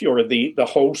eggs, if you're the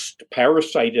host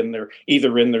parasite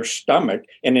either in their stomach,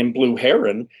 and in blue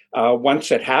heron,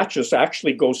 once it hatches,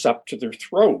 actually goes up to their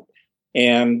throat.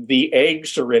 And the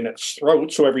eggs are in its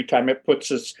throat, so every time it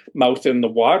puts its mouth in the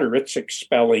water, it's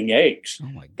expelling eggs. Oh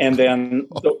my God. And then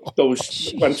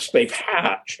those, once they've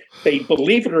hatched, they,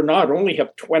 believe it or not, only have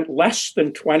less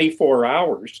than 24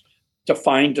 hours to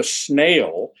find a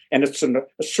snail, and it's in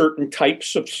a certain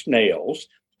types of snails.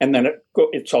 And then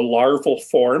it's a larval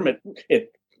form.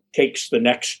 It takes the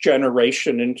next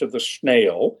generation into the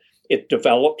snail. It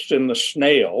develops in the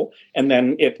snail, and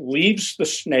then it leaves the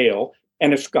snail.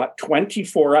 And it's got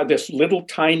 24, this little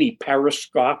tiny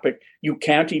periscopic, you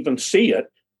can't even see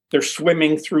it. They're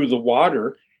swimming through the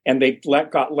water, and they've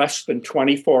got less than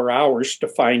 24 hours to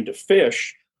find a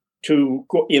fish to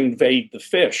invade the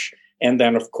fish. And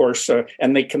then, of course,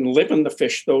 and they can live in the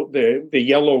fish, though the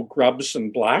yellow grubs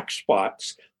and black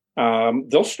spots,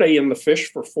 they'll stay in the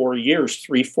fish for 4 years,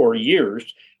 3-4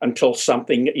 years, until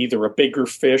something, either a bigger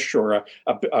fish or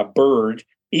a bird,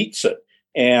 eats it.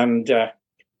 And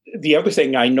the other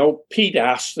thing, I know Pete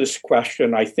asked this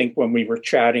question, I think, when we were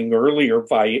chatting earlier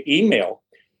via email.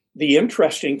 The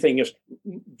interesting thing is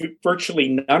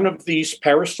virtually none of these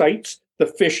parasites, the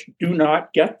fish do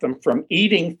not get them from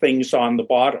eating things on the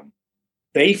bottom.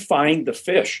 They find the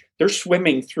fish. They're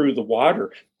swimming through the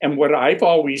water. And what I've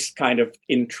always kind of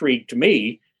intrigued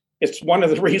me, it's one of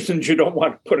the reasons you don't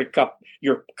want to put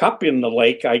your cup in the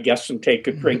lake, I guess, and take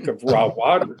a drink of raw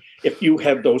water. If you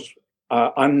had those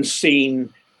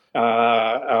unseen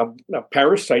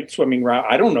parasites swimming around,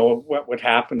 I don't know what would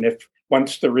happen if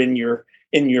once they're in your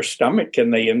stomach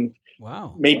and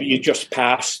maybe you just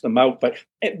pass them out. But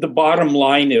the bottom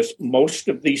line is most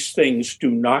of these things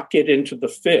do not get into the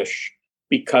fish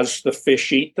because the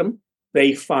fish eat them.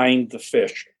 They find the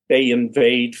fish. They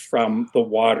invade from the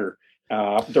water.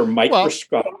 They're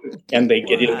microscopic, and they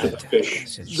get into the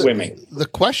fish swimming. The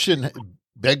question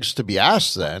begs to be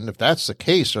asked then, if that's the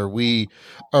case, are we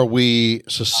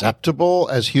susceptible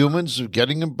as humans of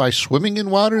getting them by swimming in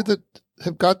water that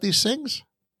have got these things?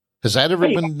 Has that ever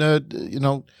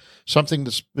been, something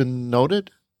that's been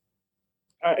noted?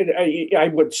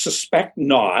 I would suspect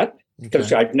not,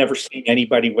 because I've never seen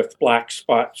anybody with black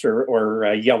spots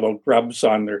or yellow grubs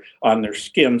on their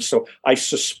skin. So I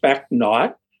suspect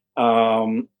not.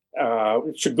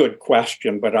 It's a good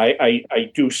question, but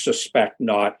I do suspect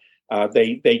not.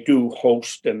 They do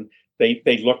host, and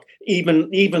they look,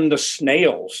 even the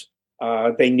snails,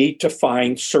 they need to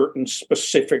find certain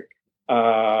specific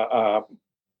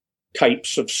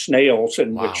types of snails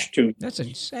in which to. That's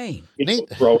insane.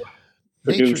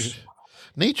 Nature's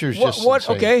just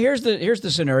insane. Okay, here's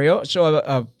the scenario. So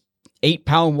a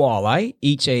 8-pound walleye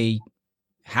eats a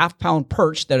half-pound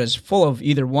perch that is full of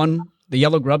either the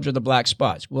yellow grubs or the black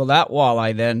spots. Will that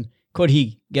walleye then, could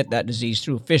he get that disease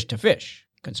through fish-to-fish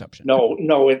consumption?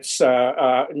 No, it's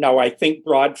no. I think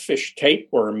broadfish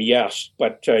tapeworm, yes,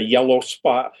 but yellow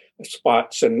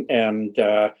spots and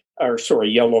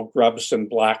yellow grubs and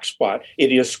black spot,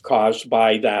 it is caused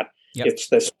by that. Yep. It's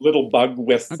this little bug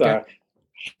with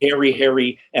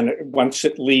hairy, and once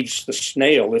it leaves the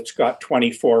snail, it's got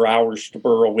 24 hours to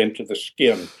burrow into the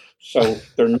skin. So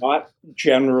they're not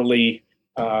generally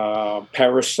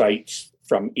parasites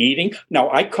from eating.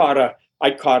 Now, I caught a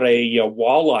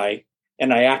walleye,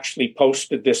 and I actually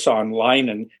posted this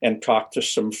online and talked to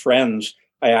some friends.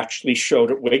 I actually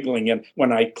showed it wiggling, and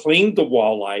when I cleaned the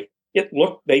walleye,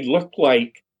 they looked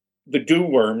like the dew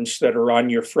worms that are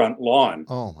on your front lawn.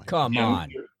 Oh my! Come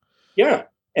on! Yeah,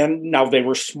 and now they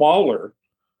were smaller.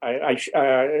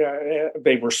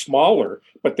 They were smaller,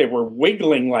 but they were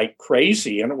wiggling like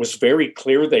crazy, and it was very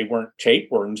clear they weren't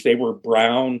tapeworms. They were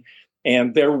brown,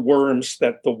 and they're worms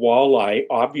that the walleye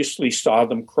obviously saw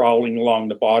them crawling along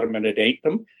the bottom, and it ate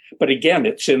them. But again,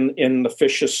 it's in the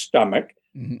fish's stomach,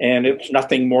 and it's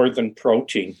nothing more than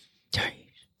protein.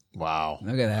 Wow.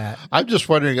 Look at that. I'm just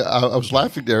wondering, I was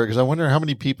laughing there because I wonder how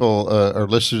many people are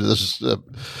listening to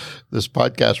this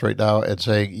podcast right now and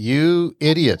saying, "You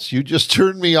idiots, you just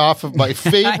turned me off of my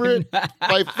favorite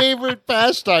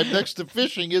pastime next to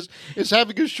fishing is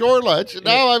having a shore lunch." And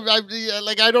now I'm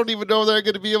like, I don't even know that I'm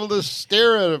going to be able to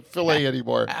stare at a fillet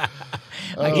anymore.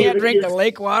 I can't drink the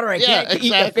lake water. I can't eat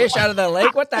the fish out of the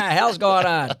lake. What the hell's going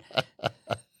on?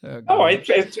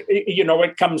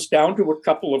 It comes down to a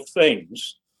couple of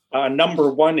things. Number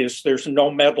one is there's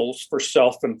no medals for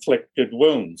self-inflicted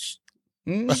wounds.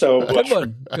 So good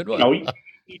one.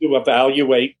 You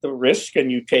evaluate the risk and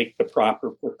you take the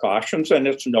proper precautions, and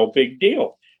it's no big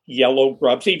deal. Yellow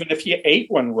grubs, even if you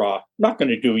ate one raw, not going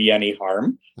to do you any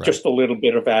harm. Right. Just a little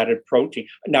bit of added protein.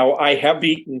 Now, I have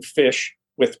eaten fish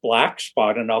with black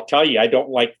spot, and I'll tell you, I don't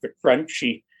like the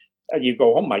crunchy. You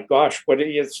go, oh my gosh,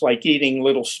 it's like eating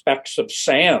little specks of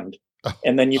sand,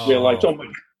 and then you realize, oh my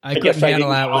God. I couldn't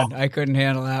handle that one. I couldn't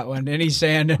handle that one. Any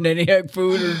sand and any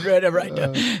food or whatever.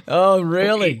 Oh,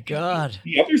 really? God.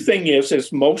 The other thing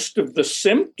is most of the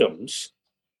symptoms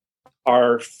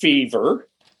are fever,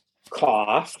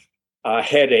 cough,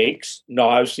 headaches,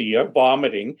 nausea,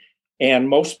 vomiting, and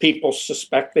most people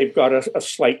suspect they've got a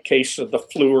slight case of the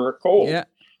flu or a cold. Yeah.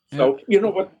 So you know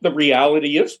what the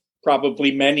reality is? Probably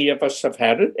many of us have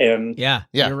had it, and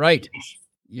you're right.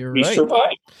 We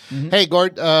survived. Mm-hmm. Hey,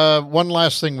 Gord, one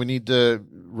last thing we need to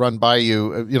run by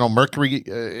you. Mercury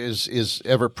is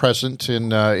ever present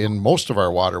in most of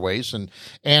our waterways, and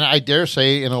I dare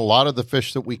say in a lot of the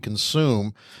fish that we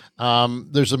consume.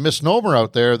 There's a misnomer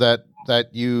out there that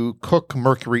you cook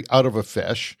mercury out of a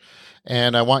fish,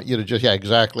 and I want you to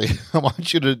exactly. I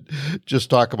want you to just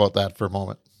talk about that for a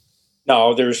moment.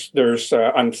 No, there's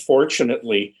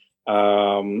unfortunately.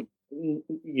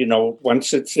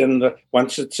 Once it's in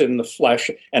the flesh,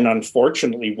 and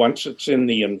unfortunately, once it's in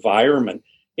the environment,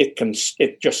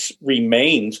 it just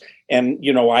remains. And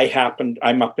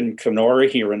I'm up in Kenora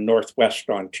here in Northwest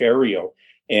Ontario,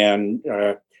 and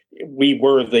we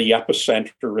were the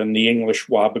epicenter in the English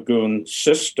Wabigoon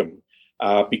system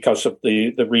because of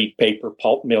the reed paper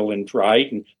pulp mill in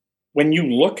Dryden. When you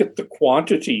look at the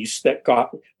quantities that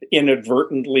got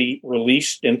inadvertently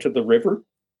released into the river,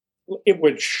 it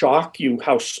would shock you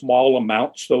how small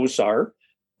amounts those are,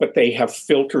 but they have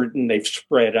filtered and they've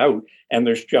spread out, and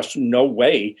there's just no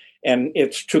way. And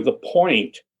it's to the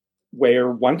point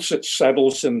where once it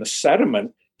settles in the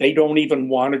sediment, they don't even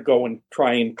want to go and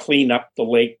try and clean up the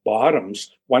lake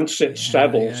bottoms. Once it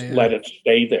settles, let it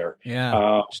stay there.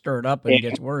 Yeah, stir it up and it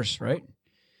gets worse, right?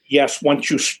 Yes, once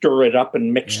you stir it up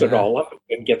and mix it all up,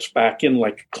 it gets back in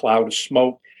like a cloud of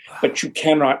smoke. But you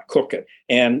cannot cook it.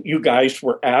 And you guys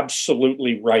were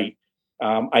absolutely right.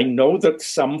 I know that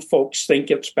some folks think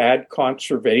it's bad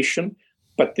conservation,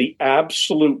 but the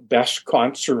absolute best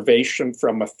conservation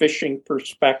from a fishing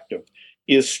perspective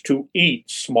is to eat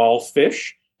small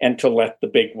fish and to let the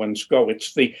big ones go.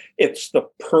 It's the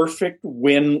perfect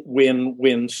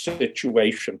win-win-win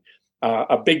situation.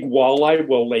 A big walleye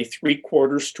will lay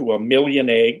 3/4 to 1 million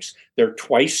eggs. They're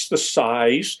twice the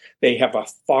size. They have a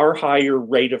far higher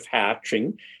rate of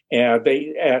hatching.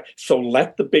 So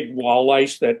let the big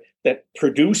walleyes that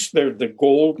produce the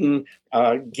golden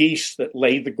geese that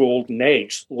lay the golden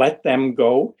eggs, let them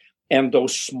go. And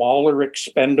those smaller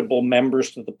expendable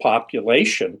members of the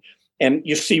population. And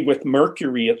you see with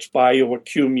mercury, it's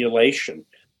bioaccumulation.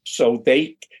 So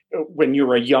when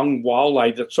you're a young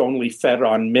walleye that's only fed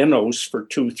on minnows for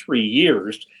 2-3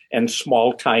 years and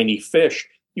small, tiny fish,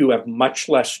 you have much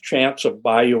less chance of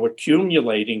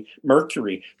bioaccumulating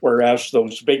mercury. Whereas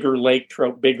those bigger lake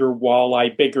trout, bigger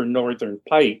walleye, bigger northern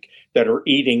pike that are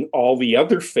eating all the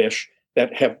other fish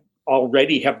that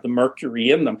already have the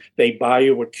mercury in them, they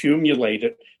bioaccumulate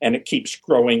it and it keeps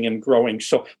growing and growing.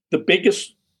 So the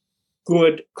biggest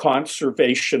good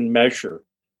conservation measure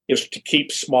is to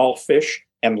keep small fish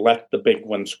and let the big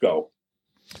ones go.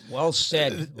 Well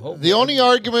said. The only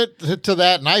argument to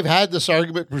that, and I've had this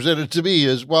argument presented to me,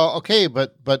 is, well, okay,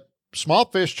 but small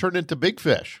fish turn into big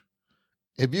fish.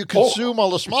 If you consume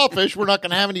all the small fish, we're not going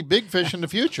to have any big fish in the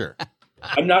future.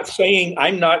 I'm not saying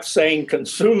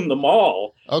consume them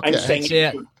all. Okay. I'm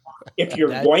saying if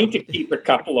you're going to keep a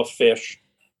couple of fish,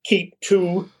 keep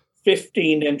 2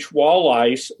 15-inch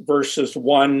walleyes versus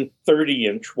 1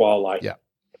 30-inch walleye. Yeah.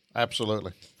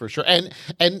 Absolutely, for sure, and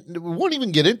we won't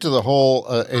even get into the whole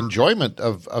enjoyment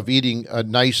of eating a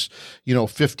nice,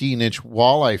 15-inch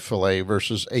walleye fillet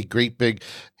versus a great big.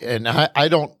 And I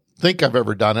don't think I've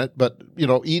ever done it, but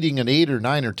eating an 8 or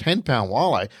 9 or 10 pound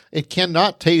walleye, it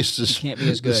cannot taste can't be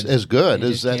as good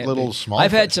as that little small.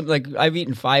 I've fish. had I've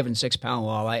eaten 5 and 6 pound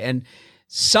walleye, and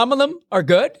some of them are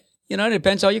good. You know, it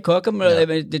depends how you cook them to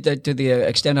the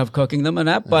extent of cooking them and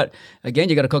that. But again,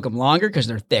 you got to cook them longer because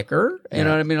they're thicker. You know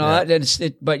what I mean? All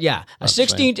that. But yeah, a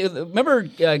 16. Remember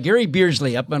Gary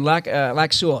Beersley up in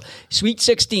Lac Sewell? Sweet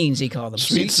 16s, he called them.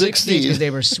 Sweet 16s because they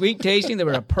were sweet tasting. They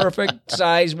were a perfect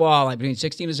size walleye between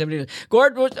 16 to 17.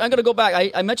 Gord, I'm going to go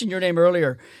back. I mentioned your name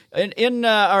earlier. In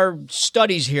our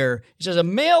studies here, it says a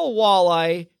male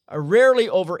walleye are rarely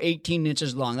over 18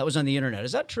 inches long. That was on the internet.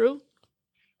 Is that true?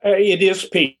 It is,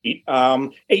 Pete.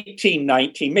 18,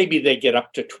 19, maybe they get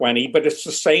up to 20, but it's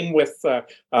the same with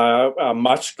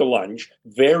muskellunge.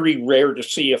 Very rare to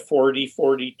see a 40,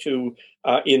 42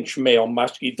 inch male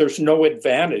muskie. There's no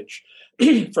advantage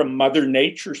from Mother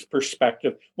Nature's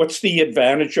perspective. What's the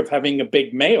advantage of having a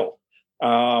big male?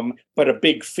 But a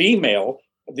big female,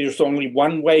 there's only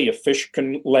one way a fish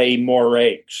can lay more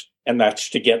eggs, and that's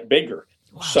to get bigger.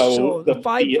 Wow. So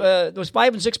those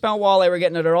 5 and 6 pound walleye we're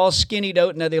getting, they're all skinnied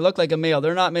out and they look like a male.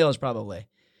 They're not males, probably.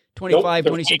 25,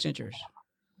 26 inches.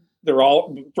 They're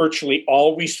all virtually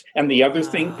always. And the other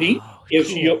thing, Pete,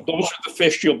 is those are the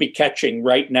fish you'll be catching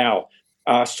right now.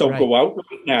 Go out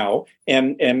right now,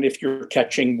 and if you're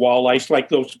catching walleyes like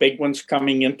those big ones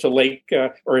coming into Lake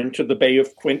or into the Bay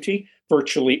of Quinte,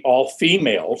 virtually all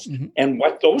females. Mm-hmm. And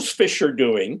what those fish are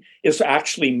doing is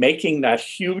actually making that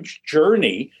huge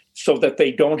journey so that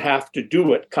they don't have to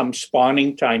do it come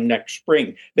spawning time next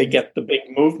spring. They get the big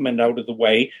movement out of the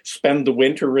way, spend the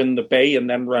winter in the bay, and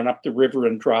then run up the river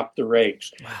and drop their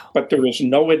eggs. Wow. But there is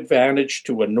no advantage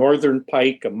to a northern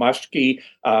pike, a muskie,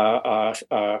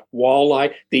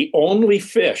 walleye. The only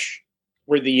fish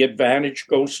where the advantage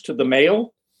goes to the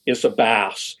male is a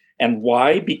bass. And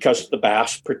why? Because the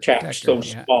bass protects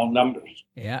those small numbers.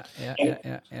 Yeah.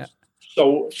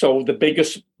 So the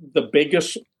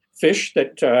biggest fish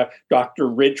that Dr.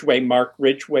 Mark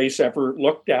Ridgway's ever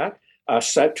looked at,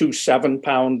 set to 7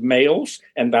 pound males,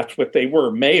 and that's what they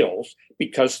were, males,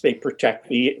 because they protect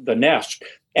the nest.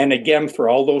 And again, for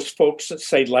all those folks that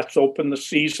say, let's open the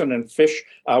season and fish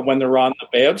when they're on the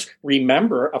beds,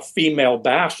 remember a female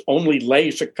bass only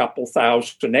lays a couple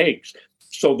thousand eggs.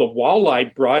 So the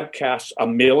walleye broadcasts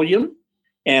 1 million,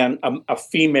 and a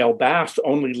female bass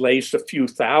only lays a few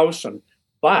thousand,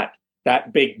 but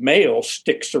that big male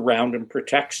sticks around and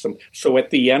protects them. So at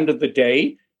the end of the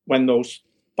day, when those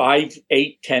 5,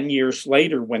 8, 10 years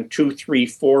later, when 2, 3,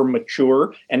 4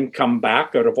 mature and come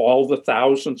back out of all the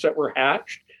thousands that were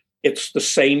hatched, it's the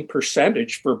same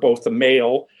percentage for both a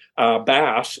male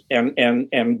bass and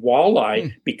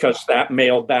walleye because that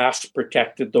male bass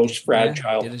protected those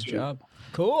fragile. Did his job.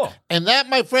 Cool. And that,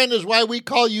 my friend, is why we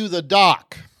call you the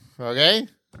Doc. Okay?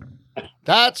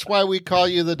 That's why we call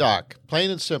you the Doc.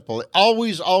 Plain and simple.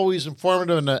 Always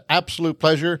informative and an absolute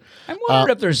pleasure. I'm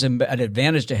wondering if there's an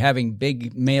advantage to having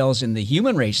big males in the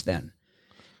human race then.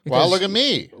 Because, well, look at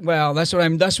me. Well, that's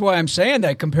why I'm saying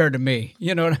that compared to me.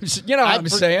 You know what I'm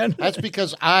saying? That's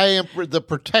because I am the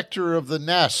protector of the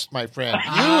nest, my friend.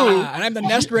 And I'm the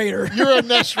nest raider. You're a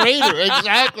nest raider,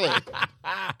 exactly.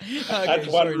 That's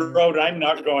one road I'm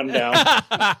not going down.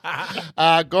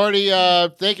 Gordy,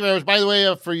 thank you very much. By the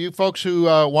way, for you folks who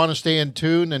want to stay in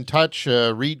tune and touch,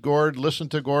 read Gord, listen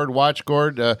to Gord, watch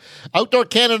Gord, Outdoor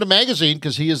Canada magazine,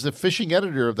 because he is the fishing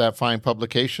editor of that fine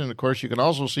publication. Of course, you can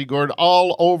also see Gord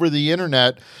all over the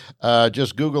internet.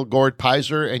 Just Google Gord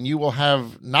Pizer, and you will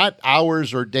have not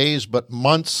hours or days, but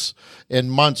months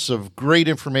and months of great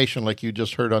information like you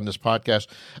just heard on this podcast.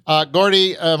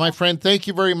 Gordy, my friend, thank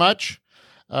you very much.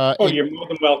 You're more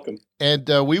than welcome. And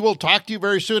we will talk to you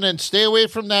very soon. And stay away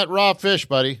from that raw fish,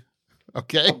 buddy.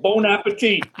 Okay? Bon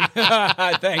appetit.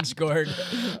 Thanks, Gord.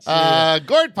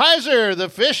 Gord Pizer, the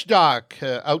fish doc,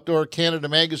 Outdoor Canada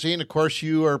magazine. Of course,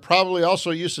 you are probably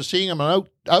also used to seeing him on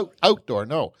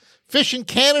Fishing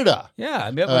Canada. Yeah,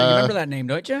 you remember that name,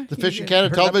 don't you? The Fishing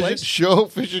Canada television show,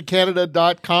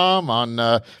 fishingcanada.com,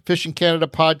 on Fishing Canada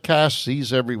podcasts.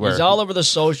 He's everywhere. He's all over the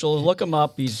socials. Look him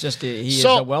up. He's just is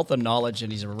a wealth of knowledge,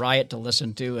 and he's a riot to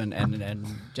listen to, and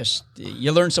just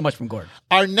you learn so much from Gord.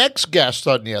 Our next guest,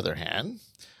 on the other hand,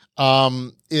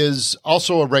 is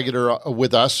also a regular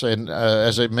with us. And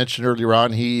as I mentioned earlier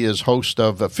on, he is host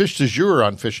of Fish du Jour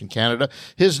on Fishing Canada.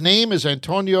 His name is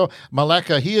Antonio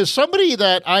Maleka. He is somebody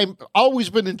that I've always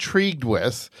been intrigued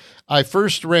with. I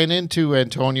first ran into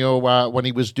Antonio when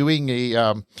he was doing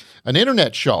an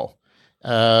internet show.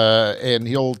 And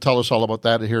he'll tell us all about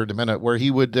that here in a minute, where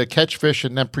he would catch fish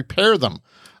and then prepare them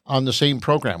on the same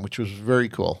program, which was very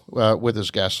cool with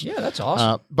his guests. Yeah, that's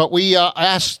awesome. But we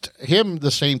asked him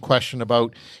the same question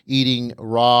about eating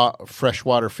raw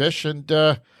freshwater fish. And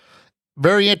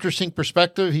Very interesting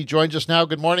perspective. He joins us now.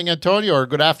 Good morning, Antonio, or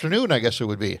good afternoon, I guess it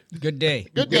would be. Good day.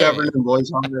 Good afternoon,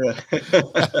 boys.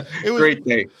 Great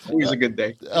day. Always a good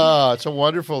day. It's a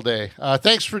wonderful day.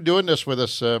 Thanks for doing this with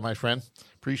us, my friend.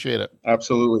 Appreciate it.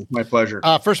 Absolutely. My pleasure.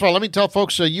 First of all, let me tell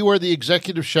folks, you are the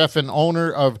executive chef and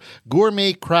owner of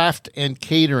Gourmet Craft and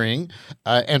Catering.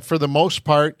 And for the most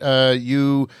part,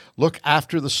 you look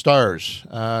after the stars.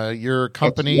 Your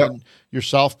company and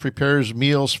yourself prepares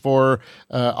meals for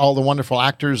all the wonderful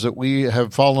actors that we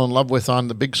have fallen in love with on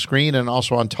the big screen and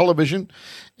also on television.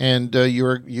 And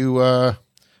you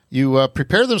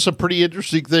prepare them some pretty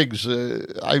interesting things.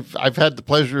 I've had the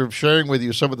pleasure of sharing with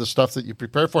you some of the stuff that you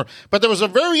prepare for. But there was a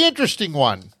very interesting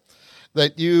one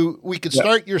that we could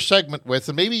start your segment with,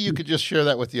 and maybe you could just share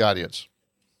that with the audience.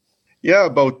 Yeah,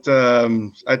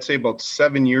 I'd say about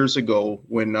 7 years ago,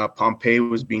 when Pompeii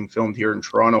was being filmed here in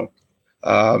Toronto,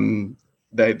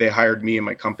 they hired me and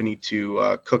my company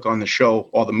to cook on the show,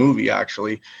 the movie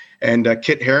actually. And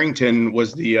Kit Harington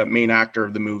was the main actor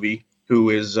of the movie, who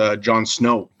is Jon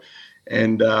Snow.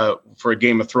 And for a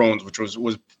Game of Thrones, which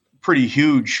was pretty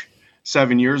huge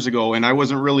 7 years ago. And I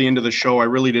wasn't really into the show. I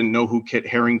really didn't know who Kit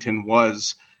Harington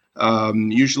was.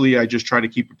 Usually I just try to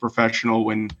keep it professional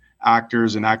when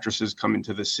actors and actresses come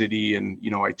into the city, and,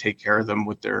 I take care of them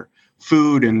with their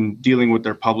food and dealing with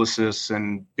their publicists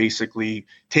and basically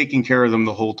taking care of them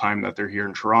the whole time that they're here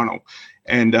in Toronto.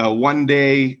 And one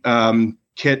day,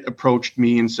 Kit approached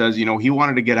me and says, he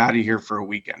wanted to get out of here for a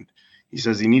weekend. He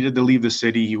says he needed to leave the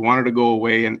city. He wanted to go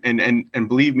away. And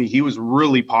believe me, he was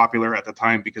really popular at the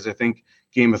time, because I think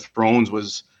Game of Thrones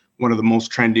was one of the most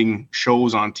trending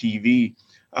shows on TV.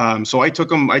 So I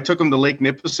took him to Lake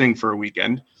Nipissing for a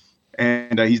weekend,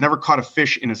 and he's never caught a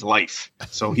fish in his life.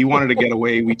 So he wanted to get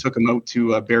away. We took him out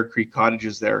to Bear Creek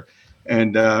Cottages there.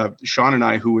 And Sean and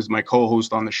I, who was my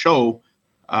co-host on the show,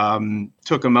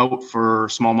 took him out for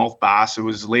smallmouth bass. It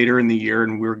was later in the year,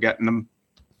 and we were getting them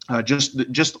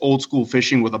just old school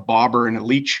fishing with a bobber and a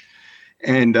leech.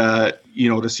 And,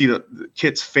 to see the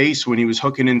Kit's face when he was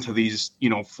hooking into these,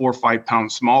 4 or 5 pound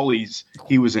smallies,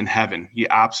 he was in heaven. He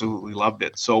absolutely loved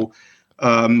it. So,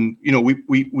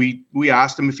 we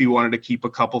asked him if he wanted to keep a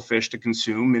couple fish to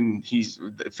consume, and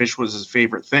the fish was his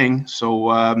favorite thing.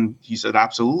 So he said,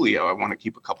 absolutely, I want to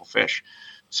keep a couple fish.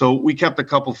 So we kept a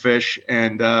couple fish,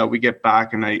 and we get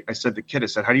back, and I said to Kit, I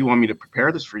said, how do you want me to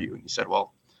prepare this for you? And he said,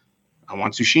 well, I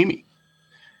want sashimi.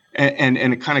 And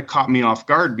it kind of caught me off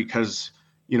guard, because,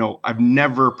 I've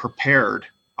never prepared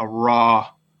a raw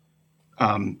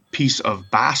piece of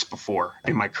bass before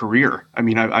in my career. I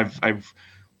mean, I've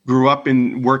grew up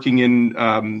working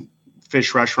in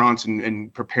fish restaurants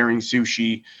and preparing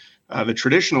sushi the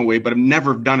traditional way, but I've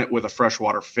never done it with a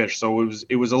freshwater fish. So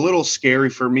it was a little scary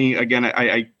for me. Again,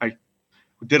 I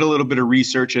did a little bit of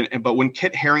research, but when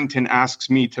Kit Harington asks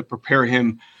me to prepare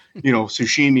him,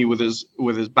 sashimi with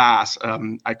his bass,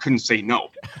 I couldn't say no,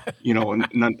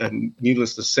 and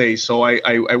needless to say. So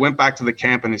I went back to the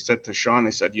camp, and I said to Sean,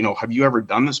 I said, have you ever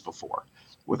done this before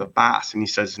with a bass? And he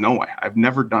says, no, I've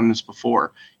never done this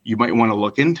before. You might want to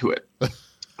look into it.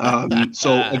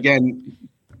 So again,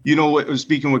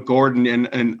 speaking with Gordon,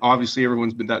 and obviously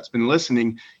everyone's that's been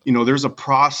listening, there's a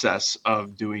process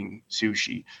of doing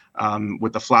sushi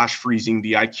with the flash freezing,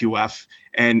 the IQF,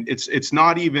 and it's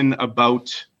not even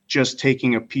about just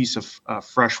taking a piece of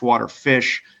freshwater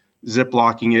fish,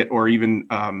 ziplocking it, or even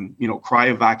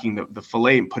cryovacking the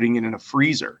fillet and putting it in a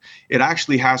freezer. It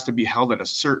actually has to be held at a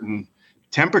certain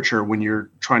temperature when you're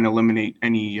trying to eliminate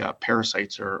any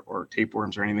parasites or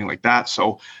tapeworms or anything like that.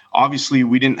 So obviously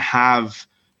we didn't have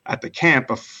at the camp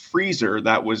a freezer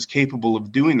that was capable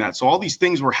of doing that. So all these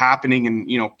things were happening, and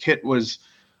Kit was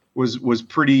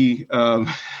pretty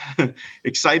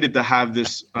excited to have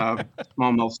this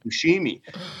smallmouth sashimi.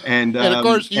 And of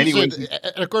course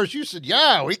you said,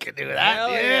 yeah, we can do that.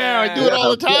 Hell yeah, I do it all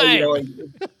the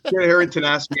time. Kit Harington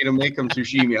asked me to make him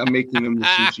sashimi. I'm making him the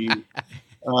sushi.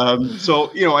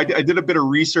 So I did a bit of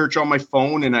research on my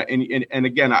phone, and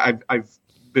again, I've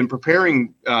been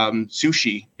preparing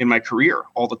sushi in my career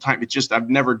all the time. It's just I've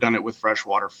never done it with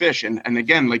freshwater fish, and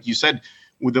again, like you said,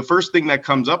 with the first thing that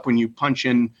comes up when you punch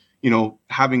in,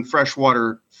 having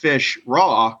freshwater fish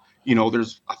raw,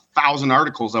 there's 1,000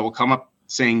 articles that will come up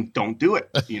saying don't do it,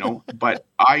 But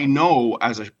I know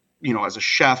as a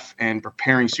chef and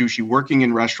preparing sushi, working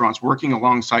in restaurants, working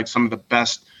alongside some of the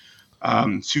best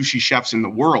sushi chefs in the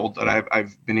world that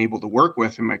I've been able to work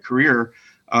with in my career,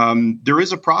 there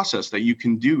is a process that you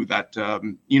can do that,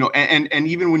 and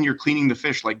even when you're cleaning the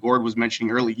fish, like Gord was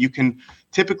mentioning earlier, you can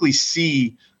typically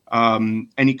see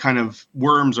any kind of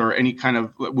worms or any kind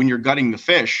of, when you're gutting the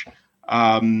fish,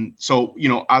 So,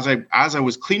 as I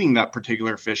was cleaning that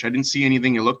particular fish, I didn't see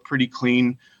anything. It looked pretty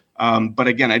clean. But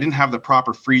again, I didn't have the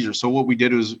proper freezer. So what we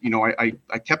did was,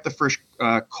 I kept the fish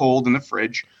cold in the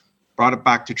fridge, brought it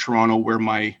back to Toronto where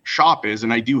my shop is.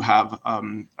 And I do have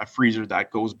a freezer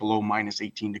that goes below minus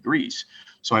 18 degrees.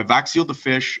 So I vac sealed the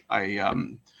fish. I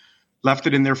left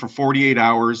it in there for 48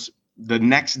 hours. The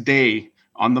next day,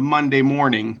 on the Monday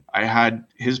morning, I had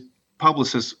his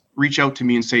publicist reach out to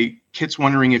me and say, Kit's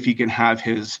wondering if he can have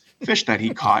his fish that he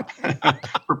caught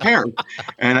prepared.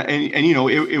 And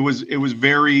it was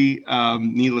very,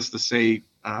 needless to say,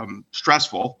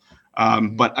 stressful.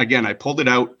 But again, I pulled it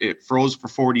out. It froze for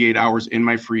 48 hours in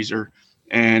my freezer,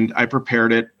 and I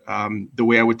prepared it the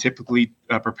way I would typically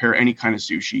prepare any kind of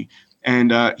sushi.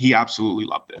 And he absolutely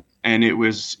loved it. And it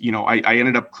was, I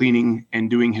ended up cleaning and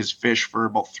doing his fish for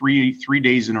about three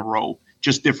days in a row,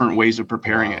 just different ways of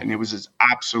preparing it. And it was his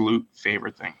absolute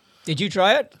favorite thing. Did you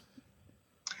try it?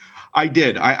 I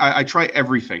did. I try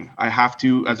everything. I have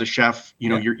to, as a chef,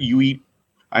 you eat.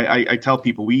 I tell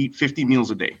people we eat 50 meals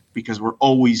a day because we're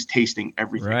always tasting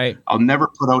everything. Right. I'll never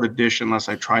put out a dish unless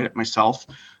I tried it myself.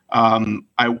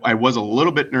 I was a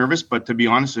little bit nervous, but to be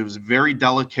honest, it was very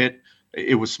delicate.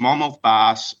 It was smallmouth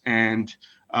bass. And,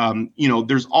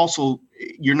 there's also,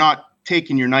 you're not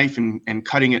taking your knife and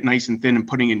cutting it nice and thin and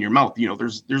putting it in your mouth.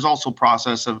 There's also a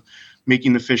process of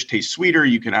making the fish taste sweeter.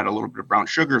 You can add a little bit of brown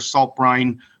sugar, salt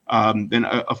brine. Then,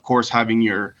 of course, having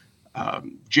your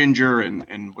ginger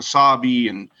and wasabi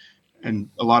and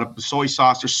a lot of soy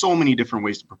sauce. There's so many different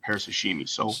ways to prepare sashimi.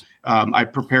 So I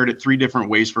prepared it 3 different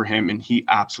ways for him, and he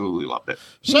absolutely loved it.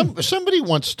 Somebody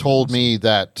once told me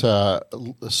that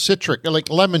citric, like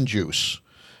lemon juice,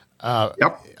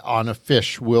 on a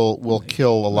fish will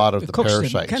kill a lot of the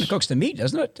parasites. It kind of cooks the meat,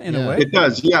 doesn't it? In a way, it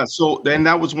does. Yeah. So, and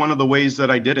that was one of the ways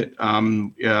that I did it.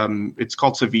 It's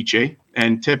called ceviche,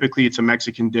 and typically it's a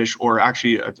Mexican dish, or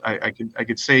actually, I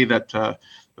could say that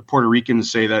the Puerto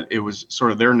Ricans say that it was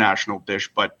sort of their national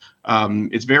dish, but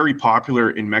it's very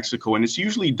popular in Mexico, and it's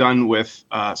usually done with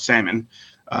salmon.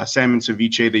 Salmon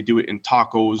ceviche. They do it in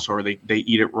tacos, or they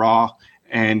eat it raw.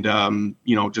 And,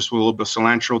 just with a little bit of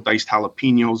cilantro, diced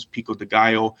jalapenos, pico de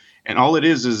gallo. And all it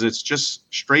is it's just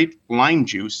straight lime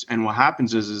juice. And what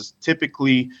happens is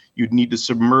typically you'd need to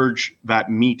submerge that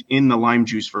meat in the lime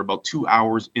juice for about 2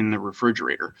 hours in the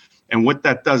refrigerator. And what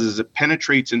that does is it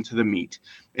penetrates into the meat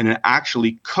and it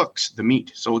actually cooks the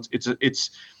meat. So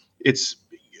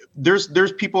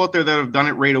there's people out there that have done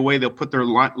it right away. They'll put their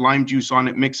lime juice on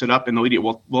it, mix it up, and they'll eat it.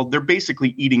 Well, they're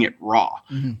basically eating it raw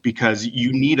because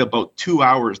you need about 2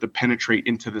 hours to penetrate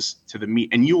to the meat.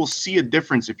 And you will see a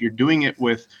difference if you're doing it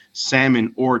with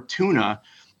salmon or tuna.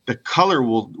 The color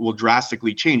will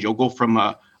drastically change. You'll go from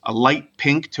a light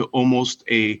pink to almost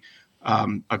a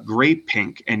gray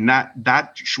pink, and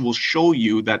that will show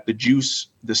you that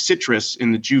the citrus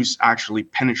in the juice actually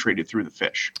penetrated through the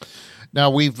fish. Now,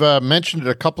 we've mentioned it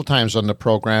a couple times on the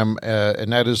program,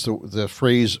 and that is the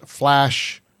phrase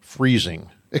flash freezing.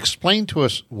 Explain to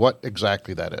us what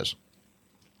exactly that is.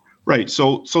 Right.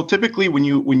 So typically when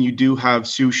you do have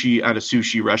sushi at a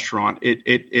sushi restaurant,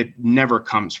 it never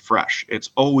comes fresh. It's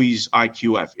always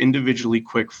IQF, individually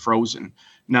quick frozen.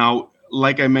 Now,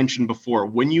 like I mentioned before,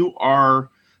 when you are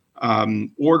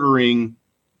ordering,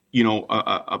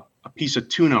 a piece of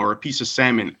tuna or a piece of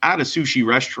salmon at a sushi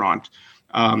restaurant,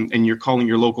 and you're calling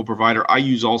your local provider, I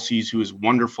use All Seas, who is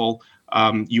wonderful.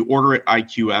 You order it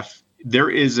IQF.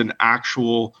 There is an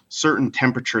actual certain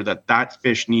temperature that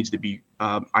fish needs to be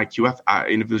IQF,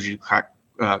 individually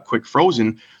quick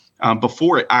frozen,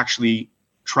 before it actually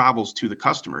travels to the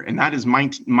customer, and that is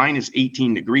minus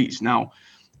 18 degrees. Now,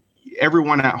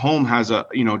 everyone at home has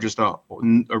just a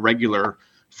regular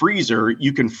freezer.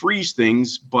 You can freeze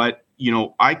things, but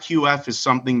IQF is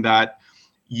something that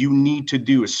you need to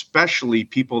do, especially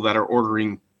people that are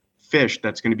ordering fish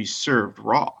that's going to be served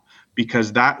raw,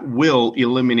 because that will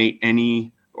eliminate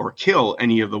any or kill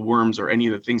any of the worms or any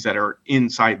of the things that are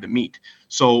inside the meat.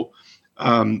 So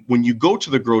when you go to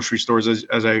the grocery stores,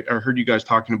 as I heard you guys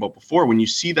talking about before, when you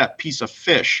see that piece of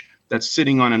fish that's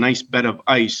sitting on a nice bed of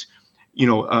ice,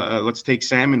 let's take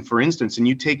salmon, for instance, and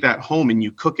you take that home and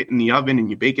you cook it in the oven and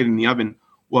you bake it in the oven.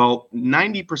 Well,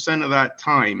 90% of that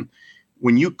time,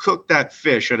 when you cook that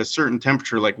fish at a certain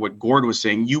temperature, like what Gord was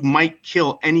saying, you might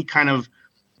kill any kind of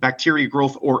bacteria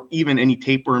growth or even any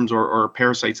tapeworms or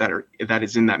parasites that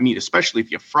is in that meat, especially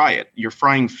if you fry it. You're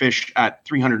frying fish at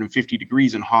 350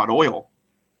 degrees in hot oil.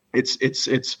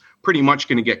 It's pretty much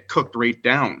going to get cooked right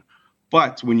down.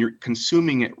 But when you're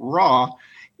consuming it raw,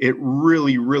 it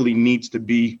really, really needs to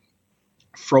be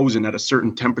frozen at a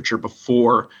certain temperature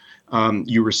before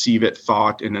you receive it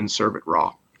thawed and then serve it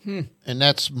raw. And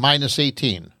that's minus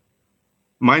 18.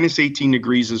 Minus 18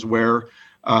 degrees is where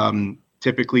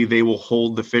typically they will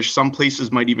hold the fish. Some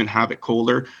places might even have it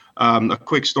colder. A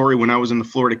quick story, when I was in the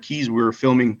Florida Keys, we were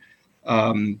filming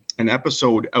an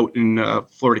episode out in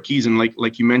Florida Keys. And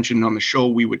like you mentioned on the show,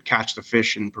 we would catch the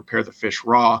fish and prepare the fish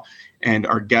raw. And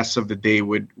our guests of the day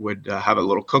would have a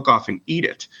little cook-off and eat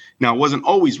it. Now, it wasn't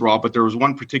always raw, but there was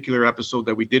one particular episode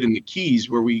that we did in the Keys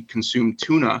where we consumed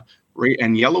tuna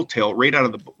and yellowtail right out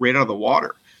of the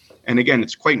water. And again,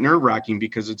 it's quite nerve-wracking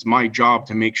because it's my job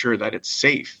to make sure that it's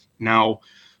safe. Now,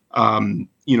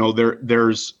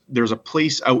 there's a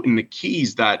place out in the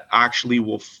Keys that actually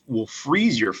will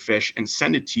freeze your fish and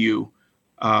send it to you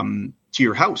to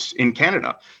your house in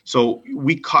Canada. So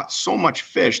we caught so much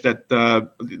fish that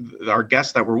our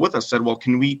guests that were with us said, well,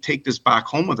 can we take this back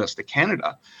home with us to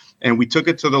Canada? And we took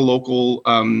it to the local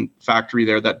factory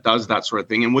there that does that sort of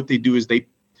thing. And what they do is they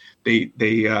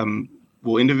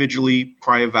will individually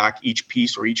cryovac each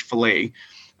piece or each fillet,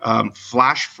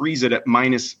 flash freeze it at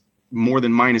more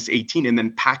than minus 18, and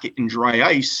then pack it in dry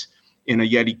ice in a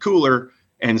Yeti cooler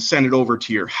and send it over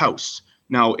to your house.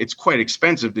 Now, it's quite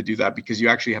expensive to do that because you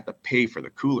actually have to pay for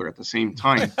the cooler at the same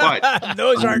time. But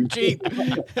those aren't cheap.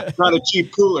 Not a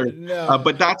cheap cooler. No.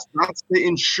 But that's to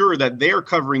ensure that they're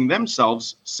covering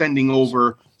themselves, sending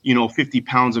over 50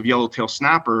 pounds of yellowtail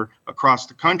snapper across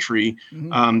the country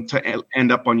to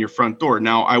end up on your front door.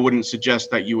 Now, I wouldn't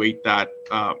suggest that you ate that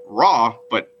raw,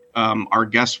 but our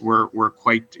guests were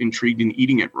quite intrigued in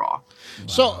eating it raw. Wow.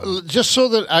 So just so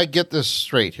that I get this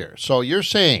straight here. So you're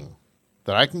saying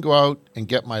that I can go out and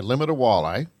get my limit of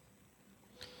walleye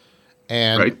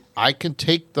and I can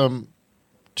take them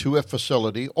to a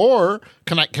facility, or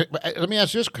let me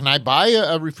ask you this, can I buy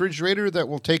a refrigerator that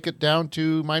will take it down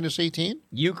to minus 18?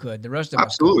 You could. The rest of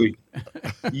Absolutely.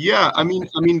 Yeah. I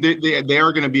mean, they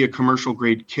are going to be a commercial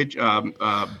grade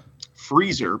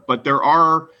freezer, but there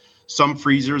are some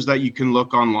freezers that you can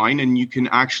look online and you can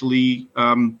actually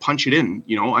punch it in.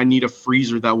 I need a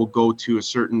freezer that will go to a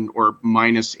certain or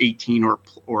minus 18 or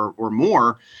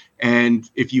more. And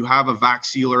if you have a vac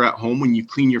sealer at home, when you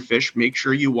clean your fish, make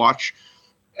sure you watch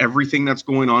everything that's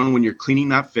going on when you're cleaning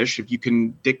that fish. If you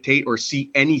can dictate or see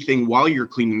anything while you're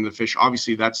cleaning the fish,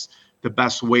 obviously that's the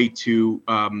best way to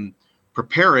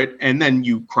prepare it. And then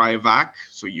you cryovac.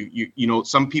 So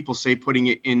some people say putting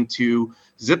it into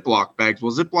Ziploc bags.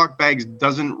 Well, Ziploc bags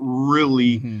doesn't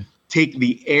really take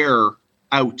the air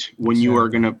out when you are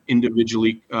going to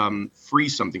individually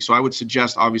freeze something. So I would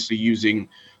suggest obviously using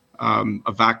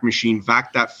a vac machine,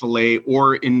 vac that fillet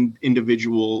or in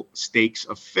individual steaks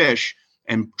of fish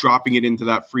and dropping it into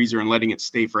that freezer and letting it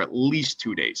stay for at least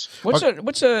 2 days.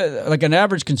 What's like an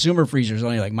average consumer freezer is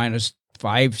only like minus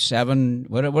 5, 7.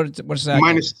 What's that?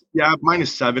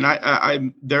 Minus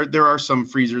 7. There are some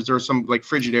freezers. There are some like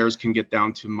Frigidairs can get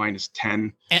down to minus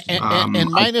 10.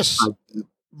 And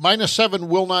minus 7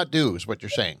 will not do, is what you're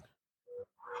saying.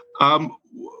 I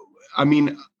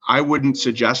mean, I wouldn't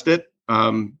suggest it.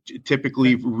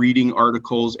 Typically, reading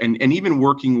articles and even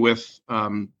working with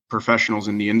professionals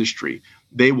in the industry,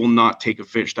 they will not take a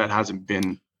fish that hasn't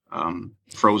been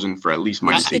frozen for at least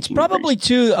minus 18 It's probably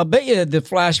degrees. I bet you the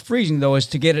flash freezing though is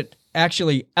to get it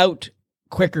actually out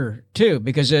quicker too,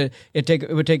 because it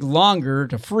would take longer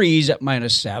to freeze at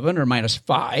minus 7 or minus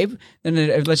 5.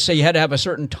 Then let's say you had to have a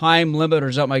certain time limit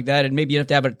or something like that, and maybe you have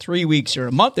to have it 3 weeks or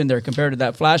a month in there compared to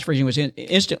that flash freezing was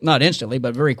not instantly,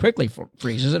 but very quickly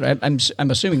freezes it.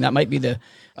 I'm assuming that might be the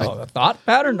thought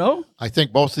pattern. No, I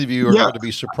think both of you are going to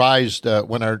be surprised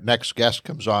when our next guest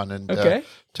comes on and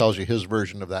tells you his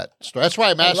version of that story. That's why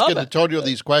I'm asking Antonio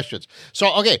these questions.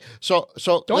 So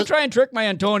don't try and trick my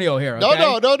Antonio here. Okay?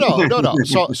 No.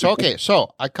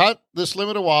 So I caught this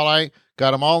limit of walleye,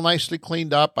 got them all nicely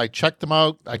cleaned up. I checked them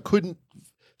out. I couldn't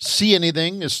see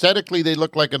anything. Aesthetically, they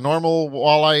look like a normal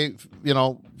walleye,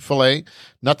 fillet.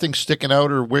 Nothing sticking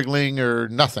out or wiggling or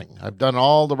nothing. I've done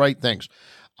all the right things.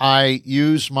 I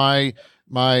use my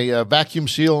vacuum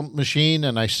seal machine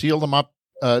and I seal them up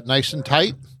nice and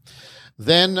tight.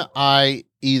 Then I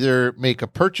either make a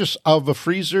purchase of a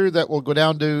freezer that will go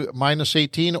down to minus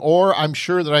 18, or I'm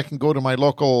sure that I can go to my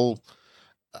local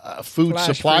food Flash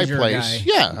supply freezer place. guy.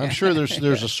 Yeah, I'm sure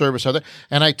there's a service out there.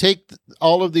 And I take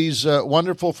all of these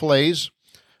wonderful fillets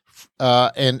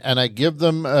and I give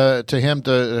them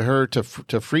to her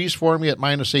to freeze for me at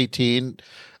minus 18.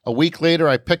 A week later,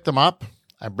 I pick them up.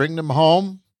 I bring them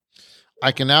home.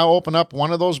 I can now open up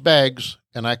one of those bags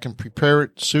and I can prepare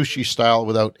it sushi style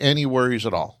without any worries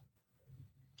at all.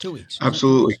 2 weeks.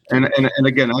 Absolutely. And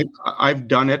again, I've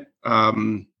done it.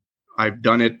 I've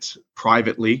done it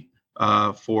privately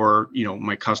for,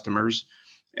 my customers.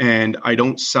 And I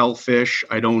don't sell fish.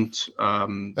 I don't.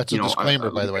 That's a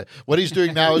disclaimer, by the way. What he's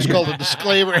doing now is called a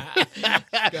disclaimer.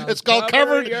 It's called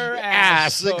covered your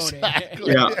ass.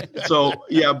 Exactly. Yeah. So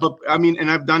but I mean, and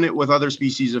I've done it with other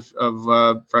species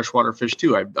of freshwater fish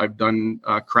too. I've done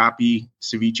crappie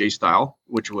ceviche style,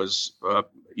 which was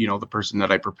the person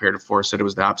that I prepared it for said it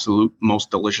was the absolute most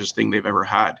delicious thing they've ever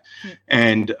had.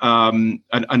 And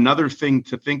another thing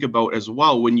to think about as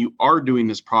well, when you are doing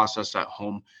this process at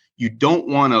home, you don't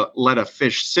want to let a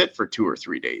fish sit for 2 or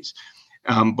 3 days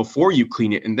before you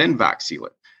clean it and then vac seal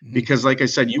it. Because like I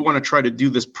said, you want to try to do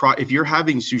this. If you're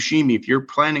having sashimi, if you're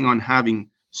planning on having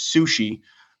sushi,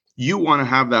 you want to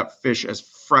have that fish as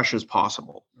fresh as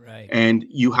possible. Right. And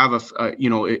you have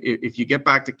if you get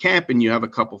back to camp and you have a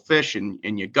couple fish and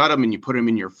you gut them and you put them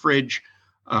in your fridge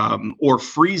or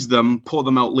freeze them, pull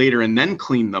them out later and then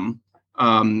clean them.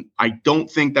 I don't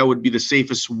think that would be the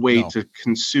safest way to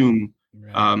consume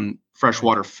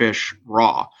freshwater fish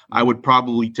raw. I would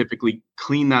probably typically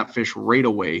clean that fish right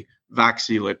away, vac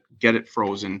seal it, get it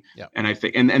frozen. And I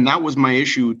think, and that was my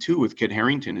issue too with Kit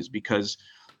Harington, is because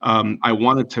I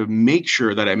wanted to make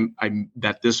sure that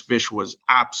that this fish was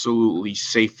absolutely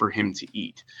safe for him to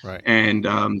eat. Right. And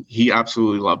he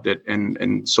absolutely loved it,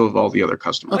 and so have all the other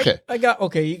customers. Okay. I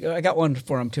got one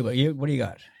for him too. But what do you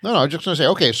got? No, I'm just going to say,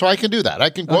 okay, so I can do that. I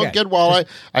can go and get walleye.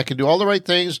 I can do all the right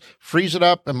things, freeze it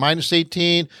up at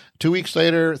 -18, 2 weeks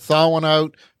later, thaw one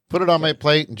out, put it on my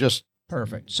plate, and just...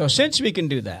 Perfect. So since we can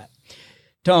do that,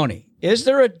 Tony, is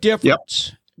there a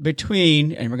difference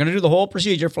between, and we're going to do the whole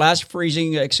procedure, flash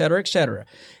freezing, et cetera,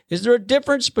 is there a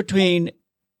difference between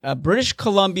a British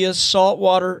Columbia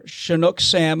saltwater Chinook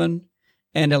salmon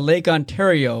and a Lake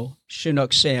Ontario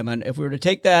Chinook salmon? If we were to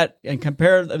take that and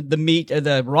compare the meat,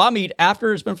 the raw meat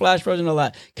after it's been flash frozen and all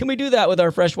that, can we do that with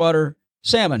our freshwater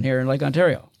salmon here in Lake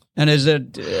Ontario? And is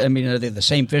it, are they the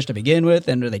same fish to begin with,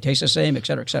 and do they taste the same, et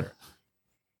cetera, et cetera?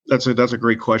 That's a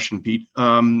great question, Pete.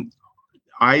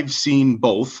 I've seen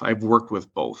both. I've worked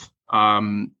with both.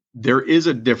 There is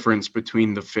a difference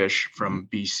between the fish from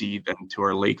BC than to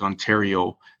our Lake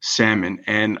Ontario salmon.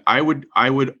 And I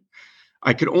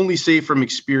could only say from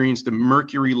experience, the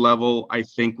mercury level, I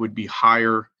think, would be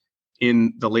higher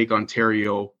in the Lake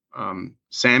Ontario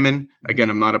salmon. Again,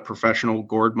 I'm not a professional.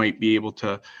 Gord might be able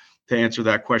to answer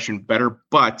that question better.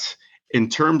 But in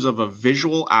terms of a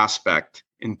visual aspect,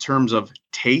 in terms of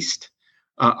taste,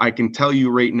 I can tell you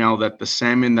right now that the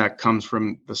salmon that comes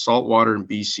from the saltwater in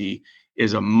BC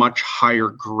is a much higher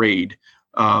grade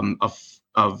of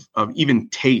even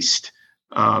taste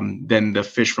than the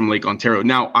fish from Lake Ontario.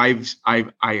 Now, I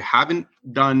haven't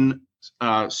done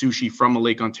sushi from a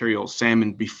Lake Ontario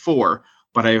salmon before,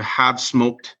 but I have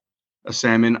smoked a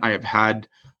salmon. I have had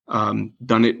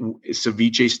done it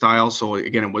ceviche style. So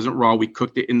again, it wasn't raw. We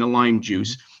cooked it in the lime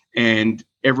juice, and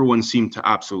everyone seemed to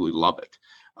absolutely love it.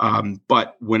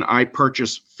 But when I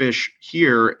purchase fish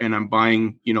here and I'm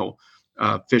buying,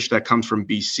 fish that comes from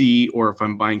BC, or if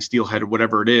I'm buying steelhead or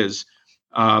whatever it is,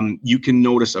 you can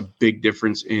notice a big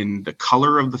difference in the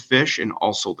color of the fish and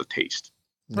also the taste.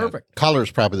 Perfect. Yeah. Color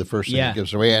is probably the first thing it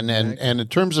gives away. And in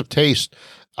terms of taste,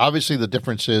 obviously the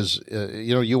difference is,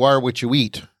 you are what you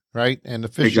eat, right? And the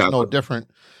fish is no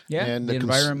different. Yeah, and the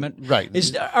environment. Right.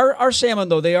 Is our salmon,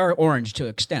 though, they are orange to an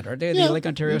extent, aren't they? The Lake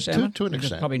Ontario salmon? To an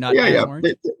extent. Probably not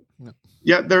orange.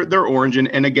 They're orange.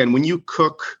 And again, when you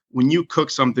cook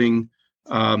something,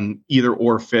 either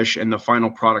or fish, and the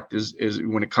final product is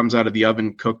when it comes out of the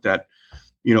oven cooked at,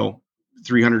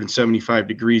 375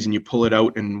 degrees, and you pull it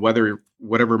out, and whatever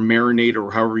marinade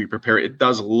or however you prepare it, it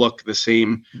does look the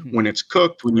same when it's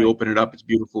cooked. When you open it up, it's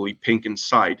beautifully pink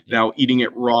inside. Now, eating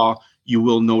it raw, you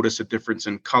will notice a difference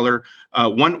in color.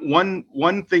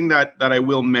 One thing that I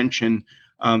will mention,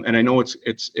 and I know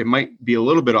it might be a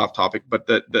little bit off topic, but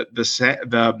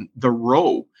the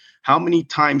roe. How many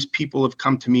times people have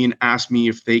come to me and asked me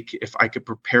if I could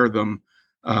prepare them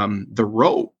the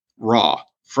roe raw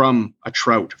from a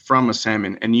trout, from a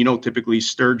salmon, and typically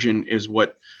sturgeon is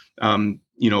what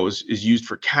is used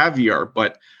for caviar,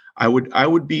 but I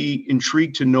would be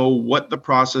intrigued to know what the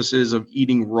process is of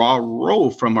eating raw roe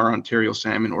from our Ontario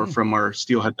salmon or from our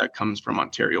steelhead that comes from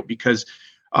Ontario, because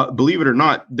believe it or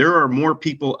not, there are more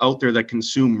people out there that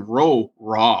consume roe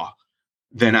raw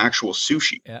than actual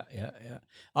sushi. Yeah.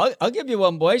 I'll give you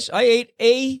one, boys. I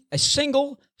ate a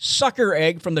single sucker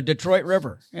egg from the Detroit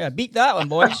River. Yeah, beat that one,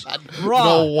 boys. Raw.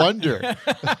 No wonder.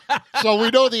 So we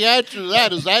know the answer to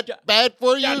that. Is that bad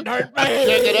for you? Check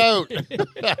it out.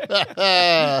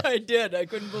 I did. I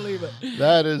couldn't believe it.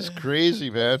 That is crazy,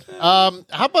 man. How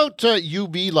about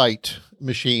UV light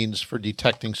machines for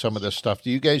detecting some of this stuff? Do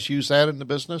you guys use that in the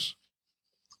business?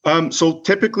 So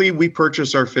typically we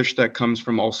purchase our fish that comes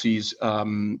from Allseas.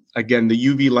 Again, the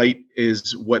UV light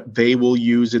is what they will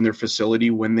use in their facility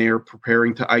when they're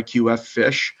preparing to IQF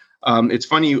fish. It's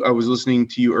funny, I was listening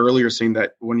to you earlier saying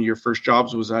that one of your first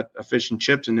jobs was at a fish and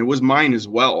chips, and it was mine as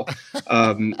well.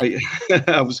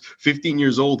 I was 15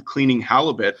 years old cleaning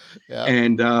halibut,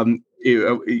 and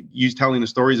you was telling the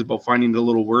stories about finding the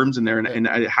little worms in there, and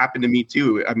it happened to me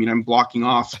too. I mean, I'm blocking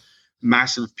off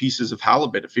massive pieces of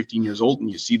halibut at 15 years old,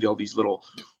 and you see all these little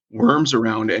worms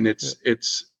around, and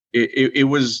it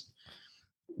was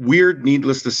weird,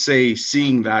 needless to say,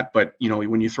 seeing that. But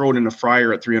when you throw it in a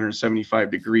fryer at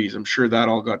 375 degrees, I'm sure that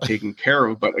all got taken care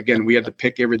of. But again, we had to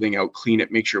pick everything out, clean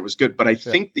it, make sure it was good. But I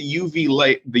think the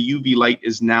UV light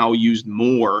is now used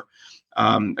more.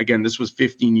 Again, this was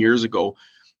 15 years ago.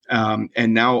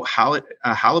 And now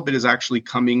halibut is actually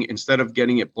coming, instead of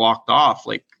getting it blocked off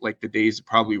like the days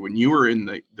probably when you were in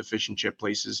the fish and chip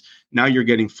places. Now you're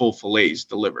getting full fillets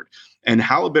delivered, and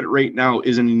halibut right now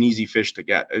isn't an easy fish to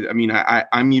get. I mean,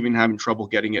 I'm even having trouble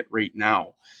getting it right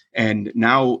now, and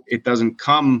now it doesn't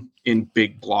come in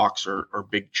big blocks or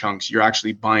big chunks. You're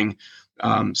actually buying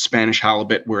Spanish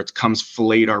halibut where it comes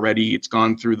filleted already. It's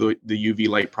gone through the UV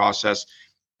light process,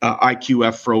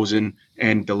 IQF frozen,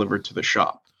 and delivered to the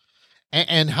shop.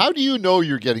 And how do you know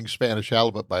you're getting Spanish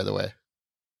halibut, by the way?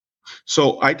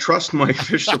 So I trust my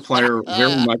fish supplier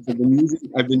very much.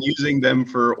 I've been using them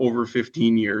for over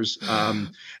 15 years. And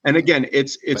again,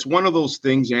 it's one of those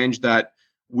things, Ange, that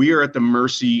we are at the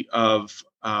mercy of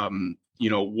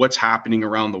what's happening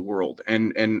around the world,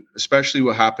 and especially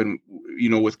what happened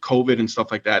with COVID and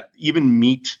stuff like that. Even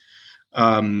meat,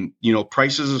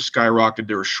 prices have skyrocketed.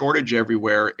 There was shortage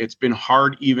everywhere. It's been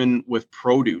hard even with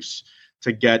produce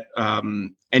to get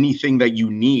anything that you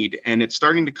need. And it's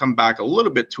starting to come back a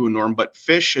little bit to a norm, but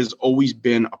fish has always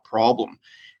been a problem.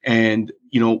 And,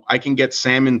 I can get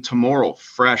salmon tomorrow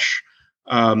fresh,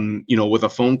 with a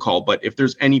phone call. But if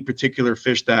there's any particular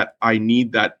fish that I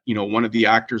need that, one of the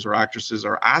actors or actresses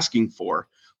are asking for,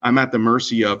 I'm at the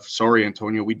mercy of, sorry,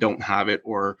 Antonio, we don't have it,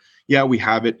 or yeah, we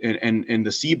have it. And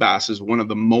the sea bass is one of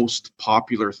the most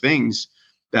popular things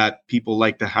that people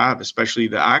like to have, especially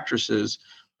the actresses.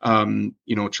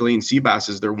 Chilean sea bass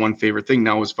is their one favorite thing.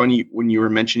 Now, it was funny when you were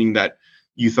mentioning that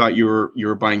you thought you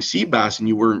were buying sea bass and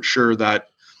you weren't sure that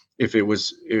if it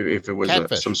was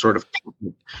some sort of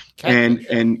catfish.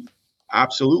 And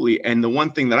absolutely. And the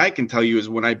one thing that I can tell you is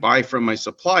when I buy from my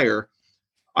supplier,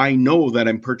 I know that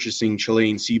I'm purchasing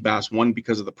Chilean sea bass, one,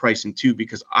 because of the price, and two,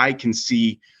 because I can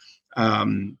see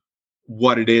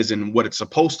what it is and what it's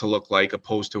supposed to look like,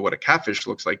 opposed to what a catfish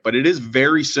looks like. But it is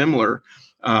very similar.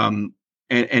 And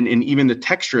even the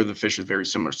texture of the fish is very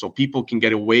similar. So people can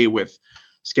get away with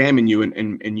scamming you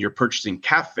and you're purchasing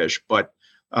catfish, but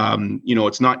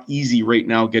it's not easy right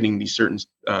now getting these certain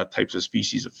types of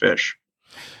species of fish.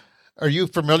 Are you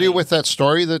familiar with that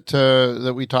story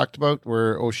that we talked about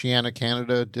where Oceana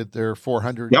Canada did their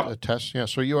 400 tests? Yeah,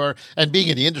 so you are, and being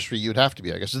in the industry, you'd have to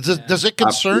be, I guess. Does it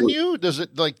concern you? Does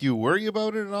it, do you worry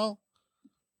about it at all?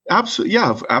 Absolutely.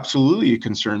 Yeah, absolutely. It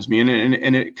concerns me.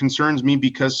 And it concerns me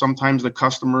because sometimes the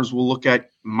customers will look at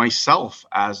myself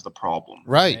as the problem.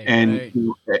 Right. And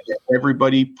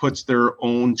everybody puts their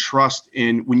own trust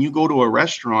in. When you go to a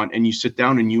restaurant and you sit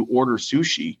down and you order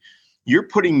sushi, you're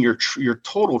putting your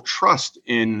total trust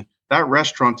in that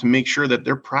restaurant to make sure that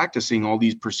they're practicing all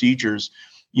these procedures,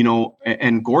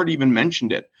 and Gord even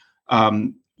mentioned it.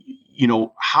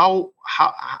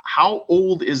 How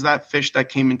old is that fish that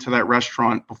came into that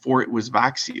restaurant before it was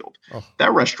vac sealed? Oh.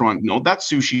 That restaurant, that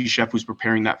sushi chef who's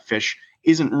preparing that fish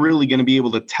isn't really going to be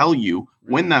able to tell you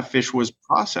when that fish was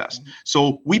processed. Mm-hmm.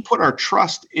 So we put our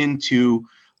trust into,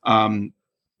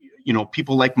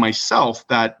 people like myself,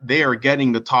 that they are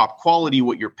getting the top quality,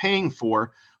 what you're paying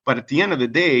for. But at the end of the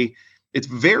day, it's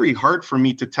very hard for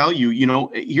me to tell you,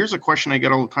 here's a question I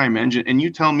get all the time, and you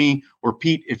tell me, or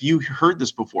Pete, if you heard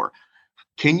this before.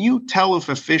 Can you tell if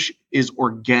a fish is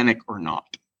organic or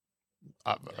not?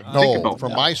 No,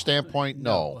 from my standpoint,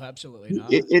 no. Absolutely not.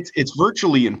 It's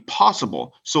virtually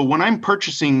impossible. So when I'm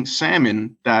purchasing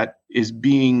salmon that is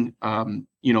being,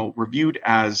 reviewed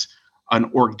as an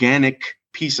organic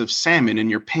piece of salmon, and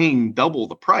you're paying double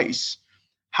the price,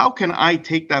 how can I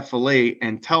take that fillet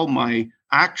and tell my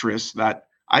actress that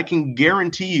I can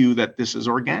guarantee you that this is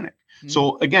organic? Mm-hmm.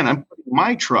 So again, I'm putting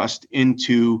my trust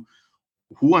into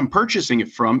who I'm purchasing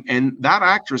it from, and that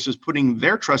actress is putting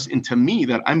their trust into me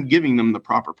that I'm giving them the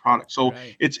proper product. So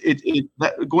right. It's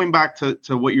going back to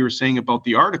what you were saying about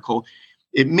the article,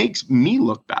 it makes me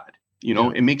look bad.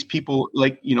 It makes people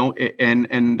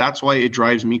and that's why it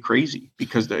drives me crazy,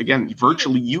 because again,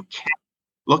 virtually you can't,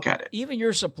 look at it. Even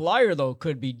your supplier, though,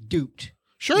 could be duped.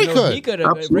 Sure, he could. He could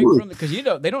have Absolutely. because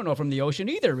they don't know from the ocean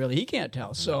either. Really, he can't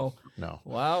tell. So No.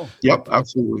 wow. Yep,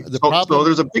 absolutely. The So problem-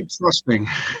 there's a big trust thing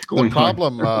going The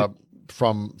problem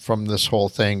from this whole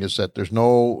thing is that there's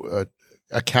no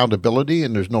accountability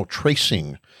and there's no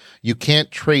tracing. You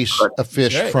can't trace a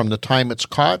fish That's right. from the time it's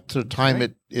caught to the time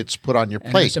right. it's put on your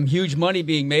And plate. there's some huge money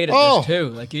being made at Oh. this too.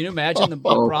 Like, can you imagine the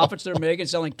profits they're making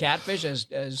selling catfish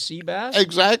as sea bass?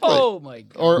 Exactly. Oh my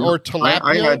god. Or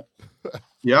tilapia.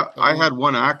 I had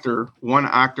one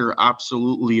actor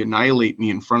absolutely annihilate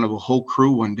me in front of a whole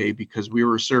crew one day because we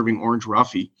were serving orange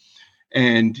roughy,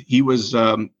 and he was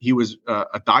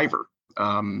a diver,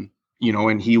 and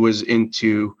he was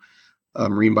into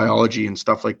marine biology and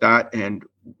stuff like that. And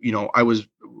I was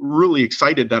really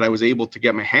excited that I was able to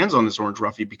get my hands on this orange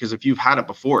roughy, because if you've had it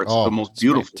before, it's the most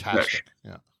beautiful fantastic. fish.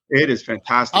 Yeah. It is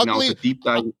fantastic. Now Ugly, it's a deep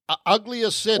dive. Ugly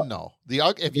as sin, though.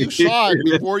 If you saw it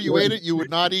before you ate it, you would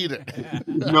not eat it.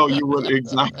 No, you would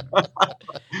exactly.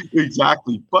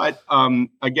 Exactly. But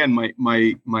again,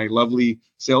 my lovely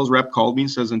sales rep called me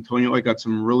and says, Antonio, I got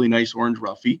some really nice orange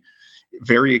roughy,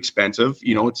 very expensive.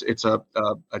 It's a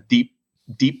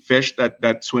deep fish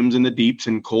that swims in the deeps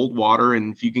in cold water,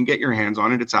 and if you can get your hands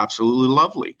on it, it's absolutely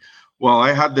lovely. Well,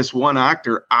 I had this one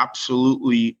actor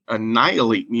absolutely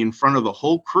annihilate me in front of the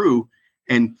whole crew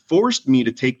and forced me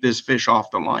to take this fish off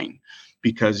the line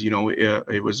because,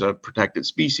 it was a protected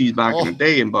species back in the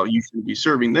day, and you shouldn't be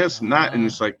serving this and that. And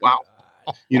it's like, wow.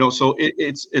 So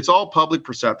it's all public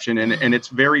perception, and it's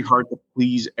very hard to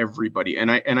please everybody. And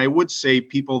I would say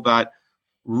people that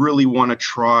really want to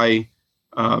try,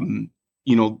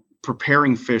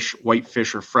 preparing fish, white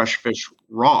fish or fresh fish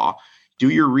raw, do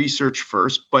your research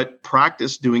first, but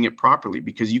practice doing it properly,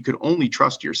 because you could only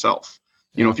trust yourself.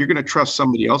 If you're going to trust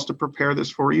somebody else to prepare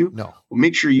this for you, well,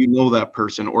 make sure you know that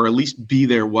person, or at least be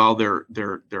there while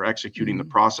they're executing the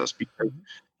process, because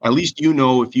at least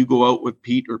if you go out with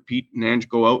Pete and Ange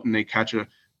go out and they catch a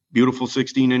beautiful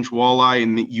 16-inch walleye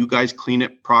and you guys clean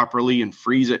it properly and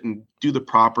freeze it and do the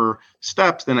proper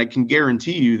steps, then I can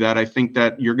guarantee you that I think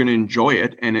that you're going to enjoy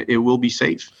it and it will be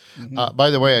safe. By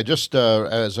the way, I just,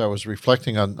 as I was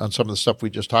reflecting on some of the stuff we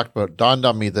just talked about, dawned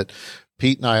on me that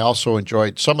Pete and I also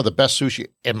enjoyed some of the best sushi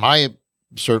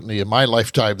certainly in my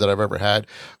lifetime that I've ever had,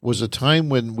 was a time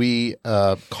when we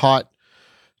caught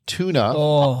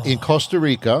tuna in Costa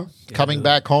Rica, coming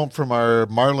back home from our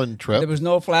marlin trip. There was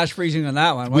no flash freezing on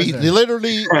that one, was We there?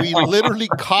 literally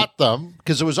caught them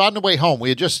because it was on the way home. We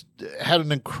had just had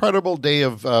an incredible day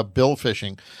of bill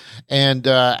fishing, and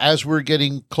as we're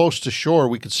getting close to shore,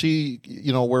 we could see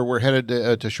where we're headed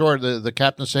to shore. The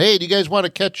captain said, "Hey, do you guys want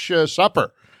to catch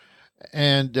supper?"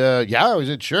 And I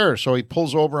said, sure. So he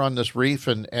pulls over on this reef,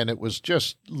 and it was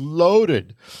just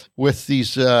loaded with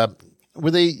these. Were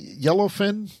they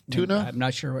yellowfin tuna? I'm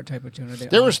not sure what type of tuna they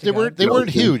are. They weren't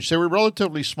huge. They were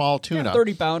relatively small tuna.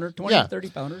 30-pounder, 20, 30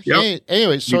 pounders. Yep.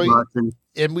 Anyway, so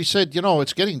and we said,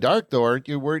 it's getting dark though. Aren't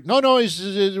you worried? No.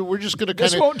 We're just going to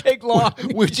This won't take long.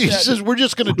 He says we're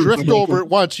just going to drift over it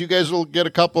once. You guys will get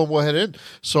a couple and we'll head in.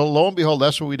 So lo and behold,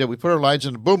 that's what we did. We put our lines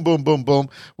in. Boom, boom, boom, boom.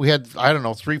 We had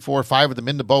 3, 4, 5 of them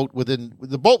in the boat.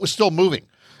 The boat was still moving,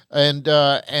 and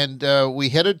we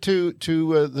headed to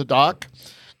the dock.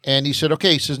 And he said,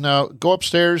 okay, he says, now go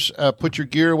upstairs, put your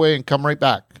gear away and come right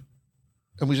back.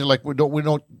 And we said, we don't we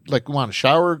want to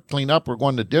shower, clean up, we're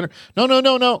going to dinner.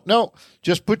 No.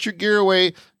 Just put your gear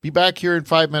away. Be back here in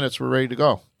 5 minutes. We're ready to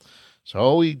go.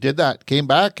 So he did that, came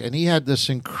back, and he had this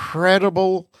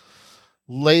incredible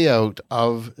layout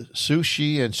of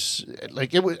sushi. And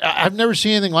it was, I've never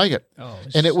seen anything like it.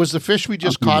 And it was the fish we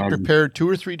just caught prepared 2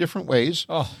 or 3 different ways.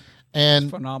 Oh. And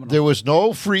phenomenal. There was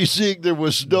no freezing. There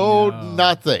was no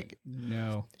nothing.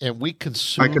 No. And we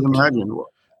consumed. I can imagine.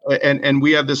 And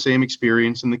we had the same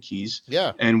experience in the Keys.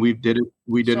 Yeah. And we did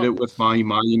it with mahi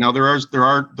mahi. Now there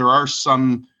are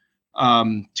some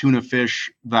tuna fish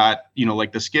that,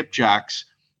 like the skipjacks,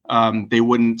 they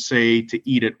wouldn't say to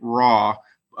eat it raw.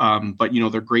 But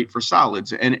they're great for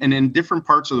salads. And in different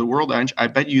parts of the world, I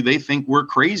bet you they think we're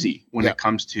crazy when it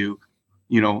comes to,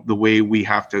 the way we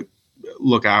have to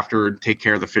look after and take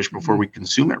care of the fish before we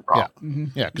consume it raw.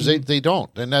 Yeah, because they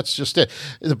don't. And that's just it.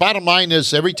 The bottom line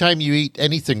is every time you eat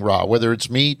anything raw, whether it's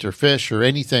meat or fish or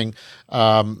anything,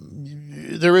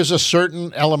 there is a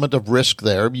certain element of risk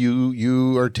there.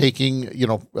 You are taking,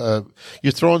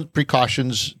 you're throwing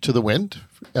precautions to the wind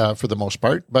for the most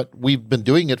part, but we've been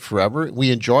doing it forever. We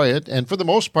enjoy it. And for the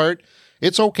most part,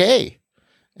 it's okay.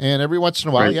 And every once in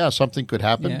a while, something could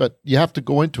happen, but you have to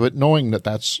go into it knowing that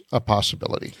that's a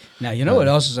possibility. Now, what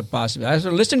else is a possibility? I was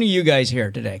listening to you guys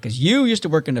here today because you used to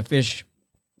work in the fish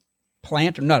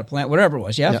plant, or not a plant, whatever it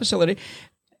was. Yeah, facility.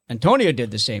 Antonio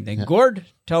did the same thing. Gord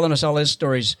telling us all his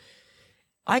stories.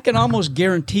 I can almost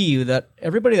guarantee you that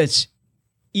everybody that's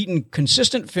eaten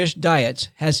consistent fish diets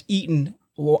has eaten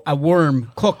a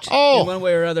worm cooked in one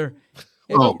way or other.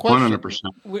 100%.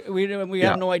 We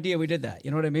have no idea we did that.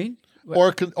 You know what I mean?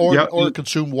 Or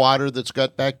consume water that's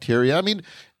got bacteria. I mean,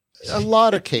 a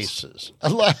lot of cases.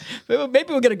 Maybe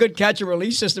we'll get a good catch and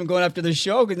release system going after this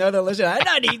show because now they'll listen. I'm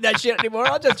not eating that shit anymore.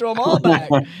 I'll just throw them all back.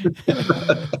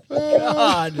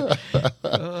 God.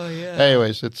 Oh yeah.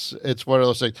 Anyways, it's one of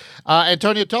those things.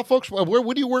 Antonio, tell folks what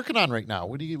are you working on right now?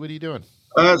 What are you doing?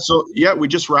 We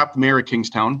just wrapped Mayor of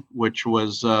Kingstown, which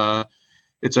was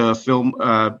it's a film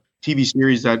TV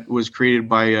series that was created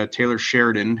by Taylor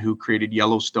Sheridan, who created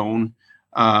Yellowstone.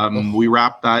 We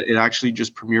wrapped that. It actually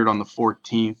just premiered on the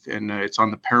 14th, and it's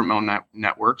on the Paramount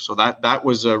Network. So that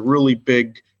was a really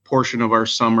big portion of our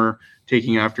summer,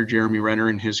 taking after Jeremy Renner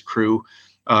and his crew.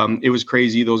 It was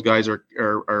crazy. Those guys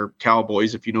are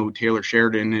cowboys, if you know who Taylor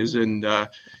Sheridan is, and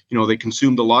they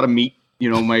consumed a lot of meat.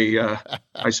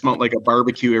 I smelled like a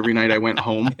barbecue every night I went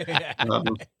home.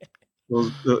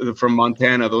 From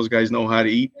Montana, those guys know how to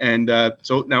eat. And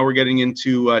so now we're getting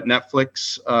into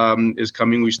Netflix is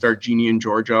coming. We start Genie in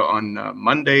Georgia on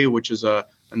Monday, which is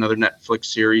another Netflix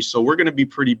series. So we're going to be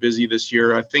pretty busy this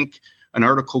year. I think an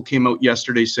article came out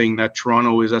yesterday saying that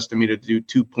Toronto is estimated to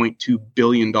do $2.2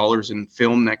 billion in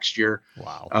film next year.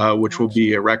 Wow. Which will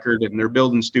be a record. And they're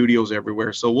building studios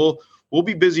everywhere. So we'll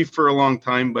be busy for a long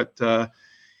time, but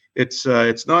it's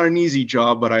not an easy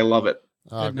job, but I love it.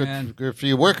 Good for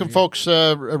you. Where can folks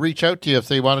reach out to you if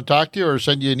they want to talk to you or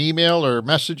send you an email or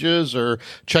messages or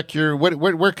check your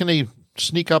where can they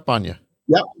sneak up on you?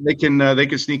 Yeah, they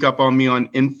can sneak up on me on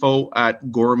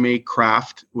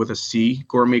info@gourmetcraft with a C,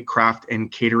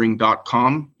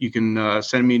 gourmetcraftandcatering.com. You can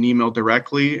send me an email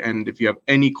directly, and if you have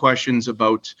any questions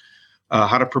about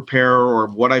how to prepare or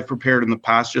what I've prepared in the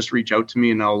past, just reach out to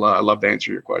me, and I'll love to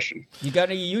answer your question. You got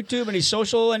any YouTube, any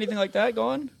social, anything like that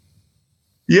going?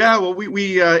 Yeah, well,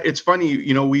 we it's funny,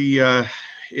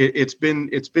 it's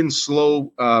been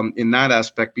slow in that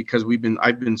aspect because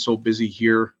I've been so busy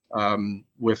here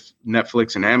with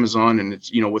Netflix and Amazon, and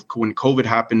it's when COVID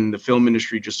happened, the film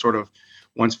industry just sort of,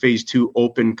 once phase 2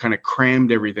 opened, kind of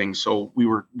crammed everything. So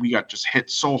we got just hit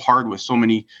so hard with so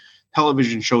many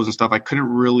television shows and stuff. I couldn't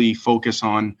really focus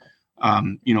on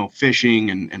fishing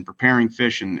and preparing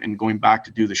fish and going back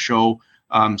to do the show.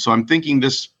 So I'm thinking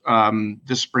this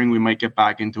spring we might get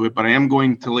back into it, but I am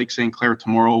going to Lake St. Clair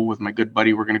tomorrow with my good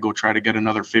buddy. We're going to go try to get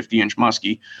another 50-inch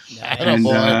muskie. And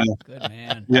good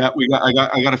man. Yeah,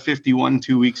 I got a 51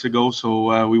 2 weeks ago,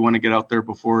 so we want to get out there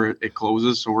before it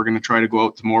closes. So we're going to try to go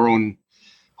out tomorrow and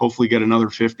hopefully get another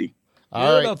 50.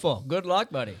 Beautiful. Right. Good luck,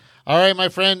 buddy. All right, my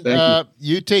friend.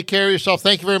 You take care of yourself.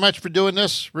 Thank you very much for doing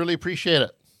this. Really appreciate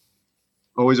it.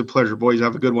 Always a pleasure, boys.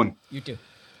 Have a good one. You too.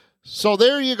 So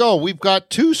there you go. We've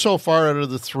got 2 so far out of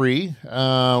the 3.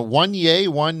 1 yay,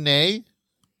 1 nay,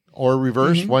 or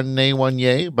reverse, 1 nay, 1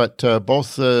 yay. But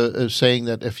both saying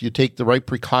that if you take the right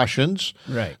precautions,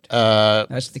 right,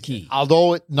 that's the key.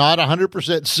 Although it's not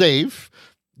 100% safe,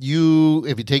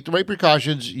 if you take the right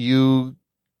precautions, you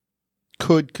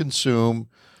could consume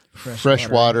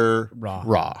freshwater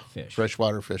raw fish.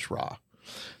 Freshwater fish raw.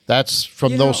 That's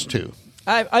from those 2.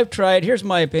 I've tried. Here's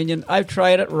my opinion. I've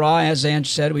tried it raw, as Ange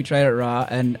said. We tried it raw,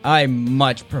 and I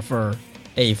much prefer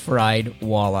a fried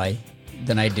walleye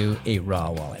than I do a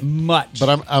raw walleye. Much.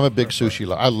 But I'm a big sushi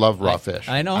lover. I love raw fish.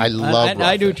 I know. I love raw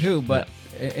I do fish. too. But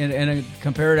in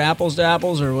compared apples to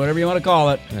apples or whatever you want to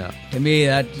call it, to me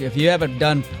that if you have it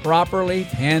done properly,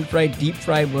 pan fried, deep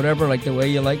fried, whatever, like the way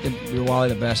you like your walleye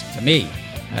the best, to me,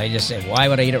 I just say, why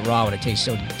would I eat it raw when it tastes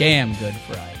so damn good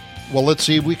fried? Well, let's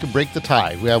see if we can break the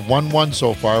tie. We have 1-1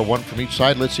 so far, 1 from each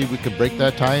side. Let's see if we can break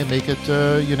that tie and make it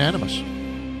unanimous.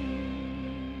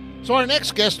 So our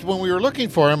next guest, when we were looking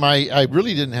for him, I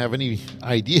really didn't have any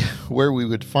idea where we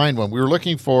would find one. We were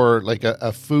looking for like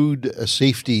a food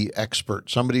safety expert,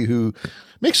 somebody who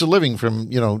makes a living from,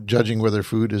 judging whether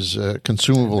food is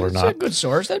consumable or not. That's a good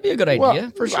source. That'd be a good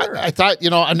idea, for sure. I thought,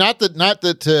 not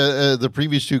that the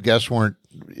previous 2 guests weren't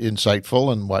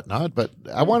insightful and whatnot, but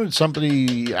I wanted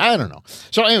somebody, I don't know.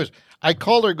 So anyways, I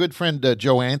called our good friend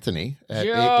Joe Anthony.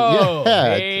 Joe!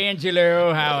 Hey,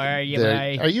 Angelo, how are you,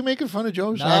 buddy? Are you making fun of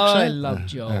Joe's accent? I love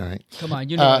Joe. All right. Come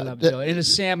on, I love Joe. In a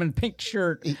salmon pink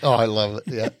shirt. Oh, I love it,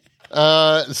 yeah.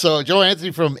 So Joe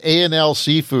Anthony from A&L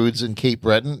Seafoods in Cape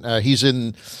Breton. He's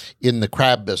in the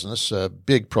crab business, a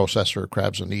big processor of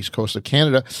crabs on the east coast of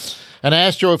Canada. And I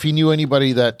asked Joe if he knew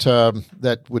anybody that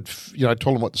would, I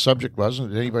told him what the subject was,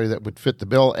 and anybody that would fit the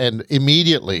bill. And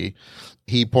immediately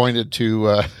he pointed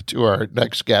to our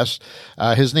next guest.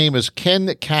 His name is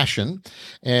Ken Cashin,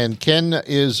 and Ken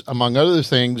is, among other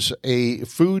things, a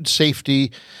food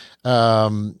safety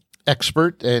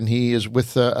expert, and he is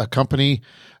with a company,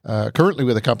 currently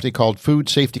with a company called Food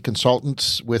Safety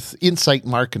Consultants with Insight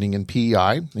Marketing and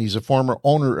PEI. He's a former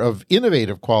owner of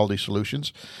Innovative Quality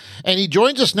Solutions, and he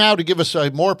joins us now to give us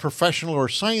a more professional or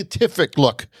scientific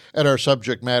look at our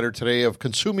subject matter today of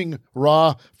consuming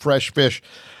raw, fresh fish.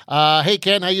 Hey,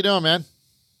 Ken, how you doing, man?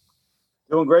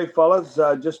 Doing great, fellas.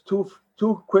 Just two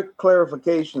quick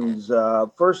clarifications.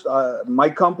 First, my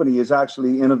company is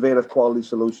actually Innovative Quality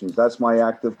Solutions. That's my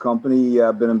active company.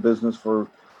 I've been in business for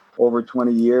over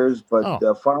 20 years, but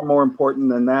far more important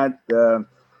than that,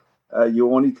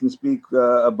 you only can speak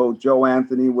about Joe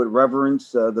Anthony with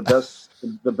reverence.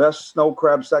 The best snow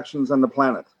crab sections on the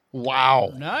planet.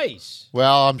 Wow. Nice.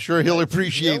 Well, I'm sure he'll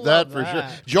appreciate that for sure.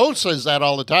 Joe says that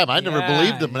all the time. I never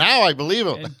believed him. Now I believe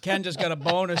him. And Ken just got a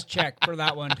bonus check for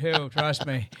that one, too. Trust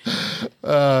me.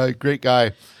 Great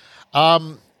guy.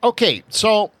 Okay,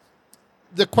 so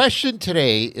the question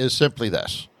today is simply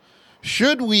this.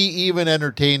 Should we even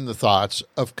entertain the thoughts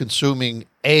of consuming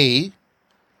A,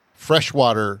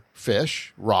 freshwater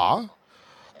fish, raw,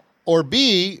 or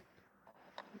B,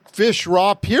 fish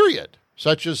raw, period,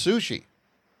 such as sushi?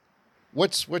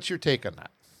 What's your take on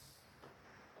that?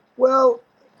 Well,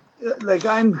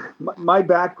 my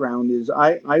background is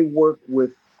I work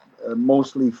with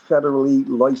mostly federally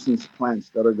licensed plants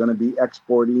that are going to be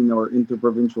exporting or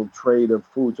interprovincial trade of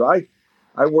food. So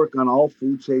I work on all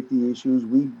food safety issues.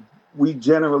 We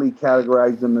generally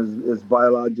categorize them as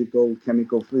biological,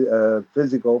 chemical,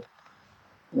 physical.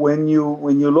 When you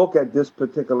look at this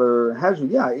particular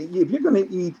hazard, if you're going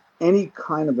to eat any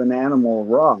kind of an animal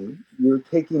raw, you're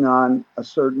taking on a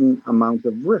certain amount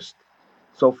of risk.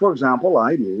 So, for example,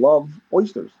 I love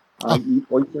oysters. I eat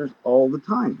oysters all the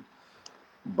time.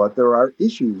 But there are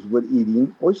issues with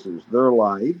eating oysters. They're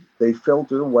alive. They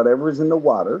filter whatever is in the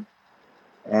water.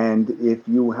 And if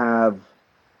you have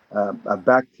a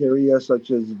bacteria such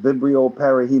as Vibrio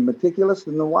parahematiculus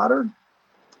in the water,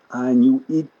 and you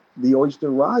eat the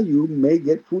oyster raw, you may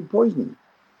get food poisoning.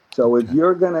 So if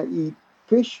you're going to eat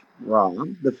fish raw,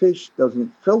 the fish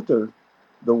doesn't filter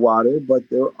the water, but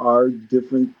there are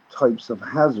different types of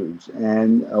hazards,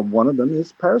 and one of them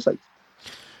is parasites.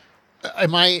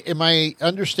 Am I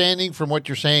understanding from what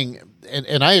you're saying,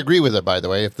 and I agree with it, by the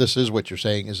way, if this is what you're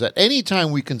saying, is that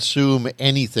anytime we consume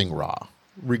anything raw,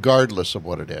 regardless of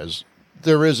what it is,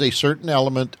 there is a certain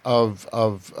element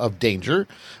of danger,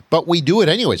 but we do it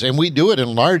anyways, and we do it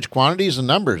in large quantities and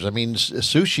numbers. I mean,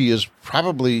 sushi is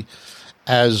probably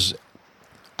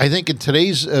I think in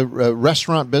today's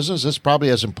restaurant business, it's probably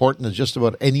as important as just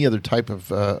about any other type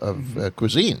of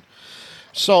cuisine.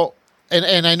 So,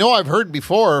 and I know I've heard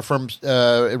before from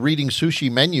reading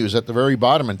sushi menus at the very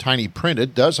bottom in tiny print,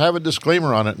 it does have a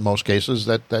disclaimer on it in most cases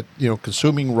that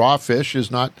consuming raw fish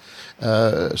is not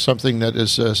something that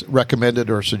is recommended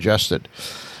or suggested.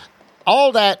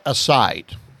 All that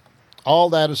aside,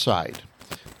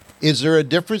 is there a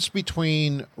difference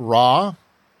between raw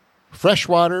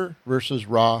freshwater versus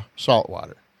raw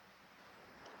saltwater?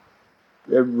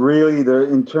 Really,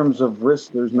 in terms of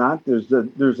risk, there's not. There's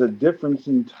a difference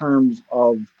in terms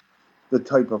of the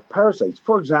type of parasites.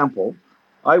 For example,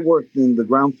 I worked in the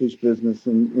groundfish business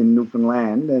in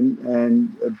Newfoundland,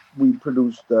 and we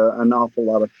produced an awful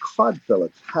lot of cod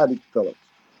fillets, haddock fillets.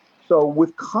 So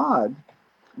with cod,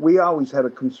 we always had a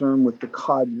concern with the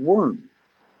cod worm.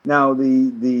 Now,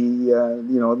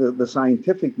 the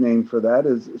scientific name for that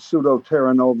is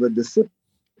Pseudoterranova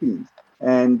decipiens,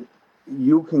 and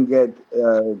you can get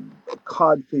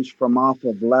codfish from off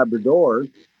of Labrador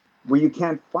where you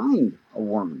can't find a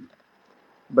worm.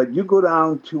 But you go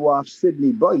down to off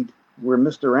Sydney Bight where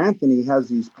Mr. Anthony has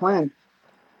these plants,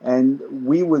 and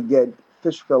we would get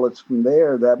fish fillets from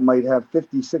there that might have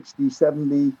 50, 60,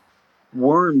 70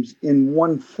 worms in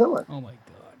one fillet. Oh, my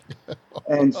God.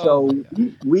 And so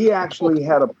we actually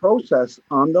had a process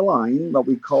on the line that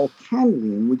we call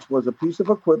candling, which was a piece of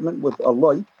equipment with a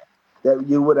light that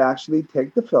you would actually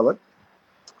take the fillet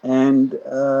and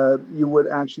you would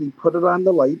actually put it on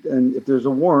the light. And if there's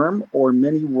a worm or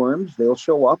many worms, they'll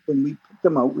show up and we pick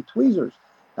them out with tweezers.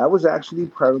 That was actually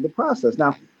part of the process.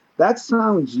 Now, that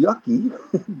sounds yucky,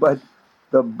 but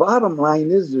the bottom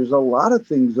line is there's a lot of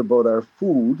things about our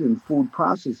food and food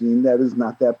processing that is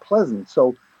not that pleasant.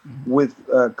 So with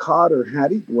cod or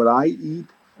haddock. What I eat,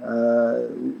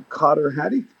 cod or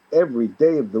haddock every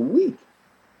day of the week.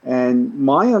 And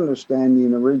my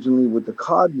understanding originally with the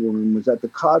codworm was that the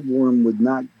codworm would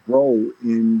not grow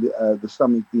in the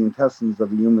stomach, the intestines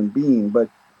of a human being. But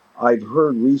I've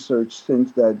heard research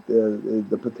since that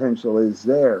the potential is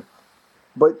there.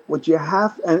 But what you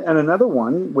have, and another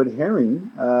one with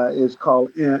herring is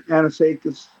called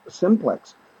Anisakis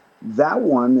simplex. That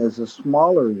one is a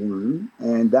smaller worm,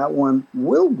 and that one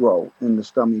will grow in the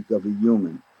stomach of a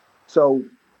human. So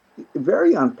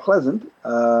very unpleasant.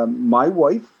 My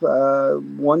wife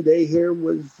one day here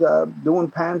was doing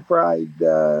pan-fried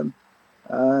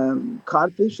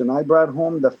codfish, and I brought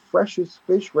home the freshest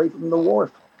fish right from the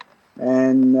wharf,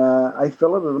 and I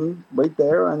filleted them right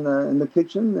there in the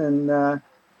kitchen. And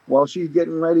while she's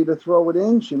getting ready to throw it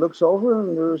in, she looks over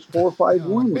and there's 4 or 5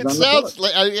 worms It on the sounds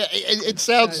fillet. like it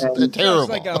sounds And- terrible. It's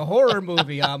like a horror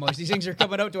movie almost. These things are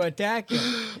coming out to attack you.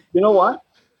 You know what?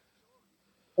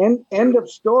 End of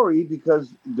story,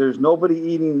 because there's nobody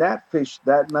eating that fish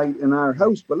that night in our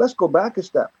house. But let's go back a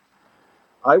step.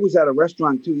 I was at a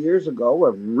restaurant 2 years ago,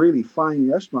 a really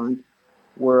fine restaurant,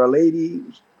 where a lady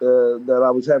that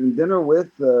I was having dinner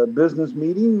with, business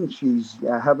meeting, she's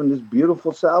having this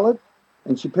beautiful salad,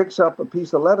 and she picks up a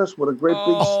piece of lettuce with a great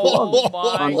big slug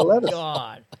on the lettuce.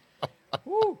 God.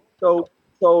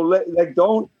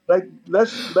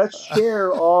 Let's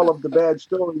share all of the bad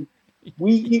stories.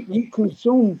 We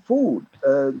consume food.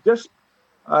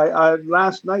 I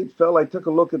last night, Phil, I took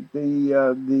a look at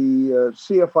the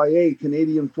CFIA,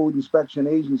 Canadian Food Inspection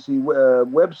Agency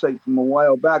website from a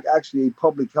while back. Actually,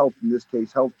 public health in this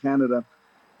case, Health Canada,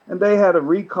 and they had a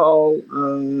recall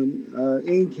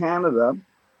in Canada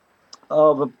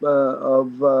of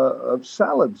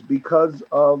salads because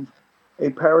of a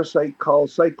parasite called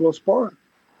Cyclospora.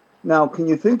 Now, can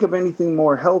you think of anything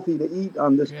more healthy to eat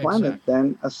on this planet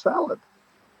than a salad?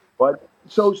 But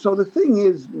so the thing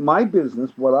is, my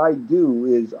business, what I do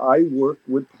is I work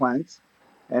with plants.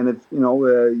 And if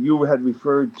you had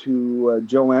referred to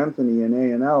Joe Anthony in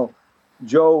A&L,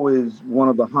 Joe is one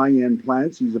of the high-end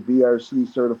plants. He's a BRC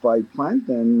certified plant,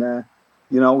 and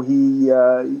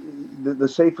the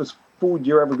safest food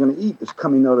you're ever going to eat is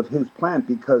coming out of his plant,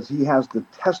 because he has to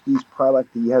test these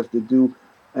products. He has to do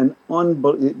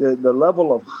the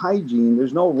level of hygiene.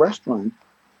 There's no restaurant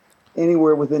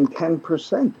anywhere within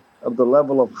 10% of the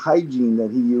level of hygiene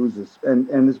that he uses, and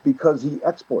it's because he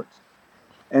exports.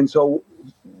 And so,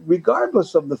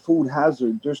 regardless of the food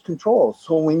hazard, there's control.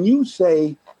 So when you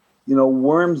say,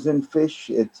 worms in fish,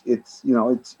 it's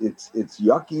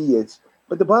yucky.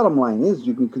 But the bottom line is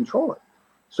you can control it.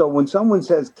 So when someone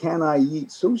says, "Can I eat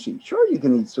sushi?" Sure, you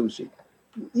can eat sushi.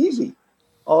 Easy.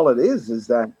 All it is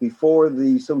that before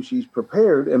the sushi is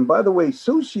prepared, and by the way,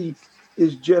 sushi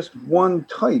is just one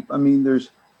type. I mean, there's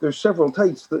several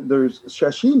types. There's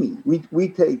sashimi. We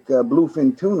take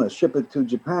bluefin tuna, ship it to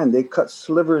Japan. They cut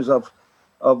slivers of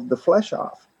the flesh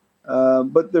off.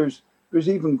 But there's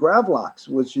even gravlax,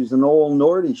 which is an old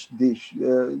Nordish dish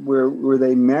where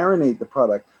they marinate the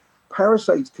product.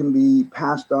 Parasites can be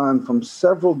passed on from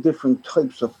several different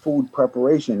types of food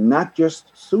preparation, not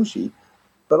just sushi.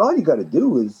 But all you got to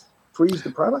do is freeze the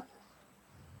product.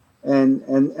 And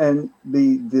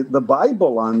the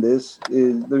Bible on this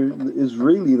is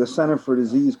really the Center for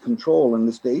Disease Control in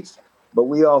the States, but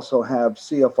we also have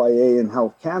CFIA and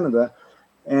Health Canada,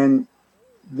 and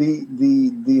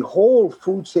the whole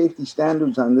food safety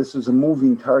standards on this is a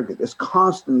moving target. It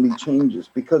constantly changes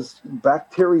because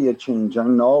bacteria change, our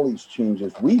knowledge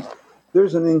changes.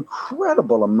 There's an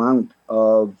incredible amount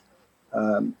of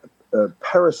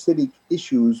parasitic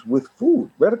issues with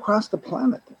food right across the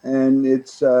planet, and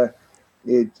the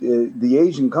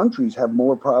Asian countries have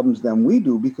more problems than we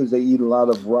do because they eat a lot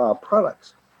of raw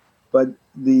products. But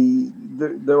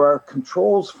there are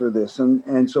controls for this,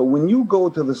 and so when you go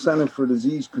to the Center for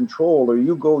Disease Control or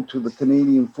you go to the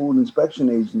Canadian Food Inspection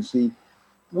Agency,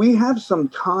 we have some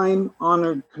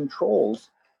time-honored controls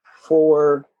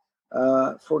for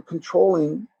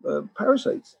controlling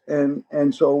parasites.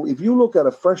 And so if you look at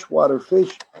a freshwater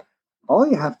fish, all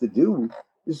you have to do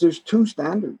is there's 2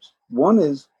 standards. One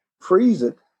is freeze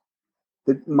it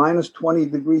at minus 20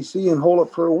 degrees C and hold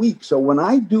it for a week. So when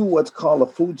I do what's called a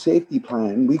food safety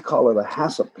plan, we call it a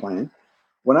HACCP plan.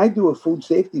 When I do a food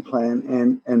safety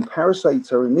plan and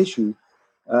parasites are an issue,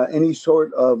 any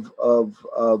sort of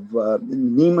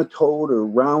nematode or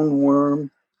roundworm,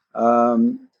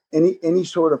 any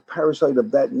sort of parasite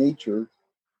of that nature,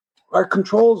 our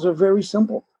controls are very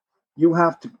simple. You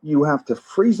have to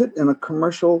freeze it in a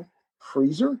commercial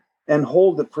freezer and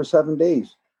hold it for 7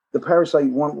 days. The parasite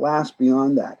won't last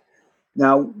beyond that.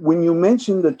 Now, when you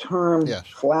mention the term Yes.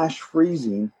 flash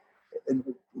freezing,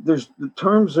 the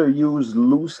terms are used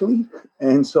loosely,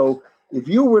 and so if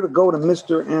you were to go to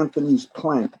Mr. Anthony's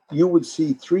plant, you would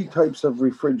see three types of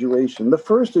refrigeration. The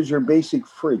first is your basic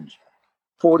fridge,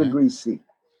 4 degrees C.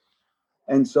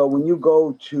 And so when you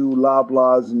go to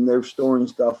Loblaws and they're storing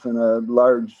stuff in a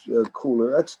large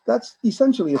cooler, that's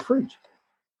essentially a fridge.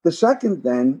 The second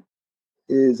then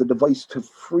is a device to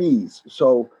freeze.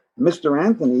 So Mr.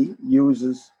 Anthony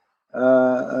uses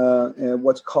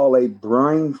what's called a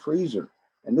brine freezer.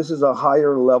 And this is a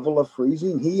higher level of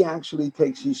freezing. He actually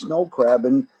takes his snow crab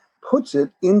and puts it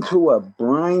into a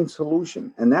brine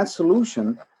solution. And that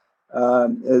solution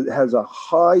it has a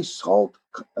high salt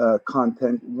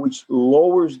content, which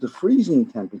lowers the freezing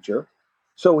temperature.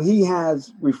 So he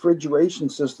has refrigeration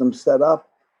systems set up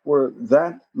where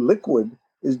that liquid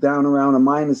is down around a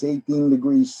minus 18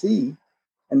 degrees C,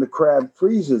 and the crab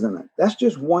freezes in it. That's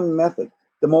just one method.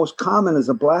 The most common is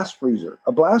a blast freezer.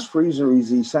 A blast freezer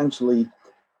is essentially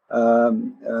a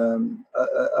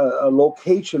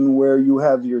location where you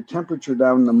have your temperature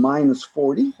down to minus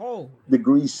 40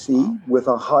 degrees C with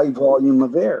a high volume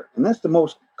of air. And that's the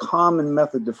most common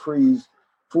method to freeze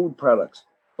food products.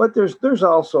 But there's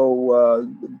also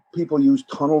people use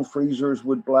tunnel freezers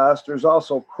with blast. There's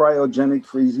also cryogenic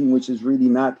freezing, which is really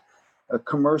not a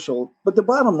commercial. But the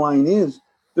bottom line is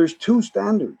there's two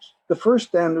standards. The first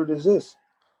standard is this: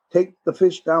 take the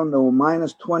fish down to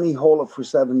minus 20, hold it for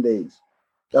 7 days.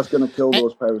 That's going to kill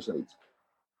those parasites.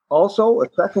 Also, a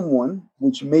second one,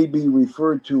 which may be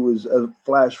referred to as a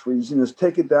flash freezing, is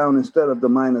take it down instead of the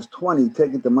minus 20,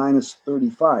 take it to minus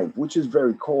 35, which is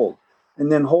very cold, and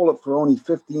then hold it for only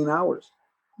 15 hours.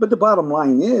 But the bottom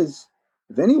line is,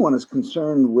 if anyone is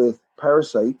concerned with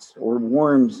parasites or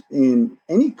worms in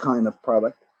any kind of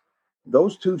product,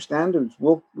 those two standards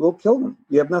will kill them.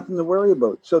 You have nothing to worry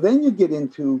about. So then you get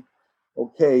into,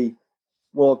 okay,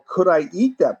 well, could I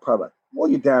eat that product? Well,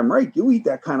 you're damn right. You eat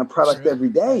that kind of product every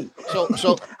day. So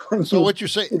what you're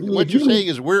saying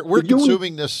is we're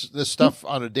consuming this stuff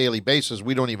on a daily basis.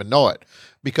 We don't even know it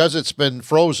because it's been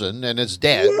frozen and it's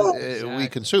dead. Yeah, exactly. We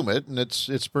consume it and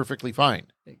it's perfectly fine.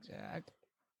 Exactly.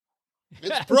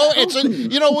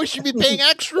 We should be paying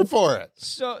extra for it.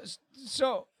 So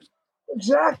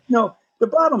exactly. No, the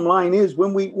bottom line is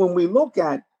when we look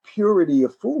at purity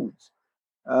of foods.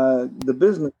 The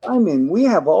business I'm in, we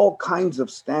have all kinds of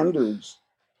standards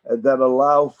that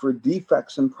allow for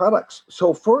defects in products.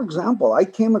 So, for example, I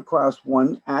came across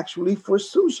one actually for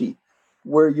sushi,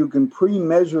 where you can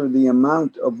pre-measure the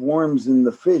amount of worms in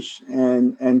the fish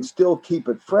and still keep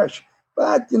it fresh.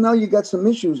 But, you got some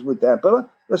issues with that. But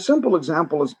a simple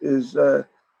example is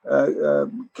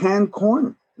canned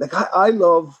corn. Like I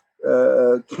love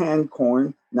canned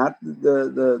corn, not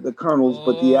the kernels,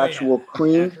 but the actual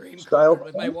cream style.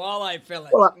 With my walleye fillet.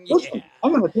 Well, listen,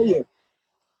 I'm going to tell you,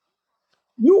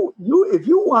 if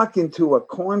you walk into a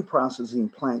corn processing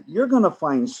plant, you're going to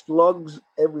find slugs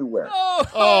everywhere.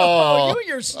 Oh, you and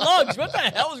your slugs! What the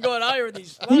hell is going on here with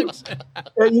these slugs?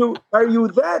 Are you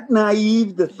that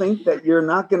naive to think that you're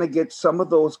not going to get some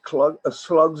of those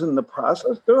slugs in the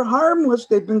process? They're harmless.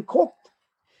 They've been cooked.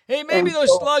 Hey, maybe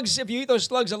slugs, if you eat those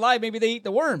slugs alive, maybe they eat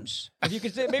the worms. If you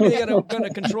could say, maybe they're going to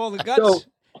control the guts.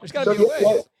 There's got to be a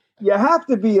way. You have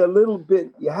to be a little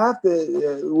bit, you have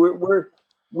to,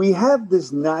 we have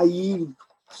this naive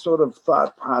sort of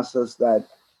thought process that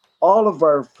all of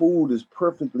our food is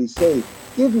perfectly safe.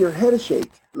 Give your head a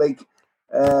shake. Like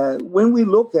when we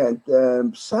look at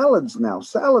salads now,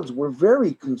 we're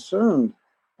very concerned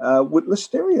with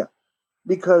listeria.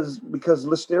 Because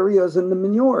listeria is in the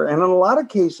manure. And in a lot of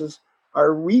cases,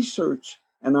 our research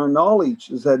and our knowledge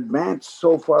is advanced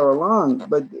so far along.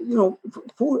 But,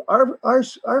 food, our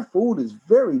food is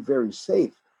very, very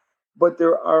safe. But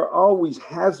there are always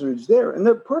hazards there. And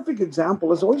the perfect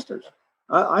example is oysters.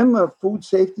 I'm a food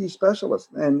safety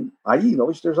specialist, and I eat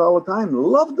oysters all the time.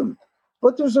 Love them.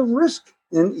 But there's a risk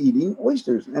in eating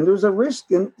oysters, and there's a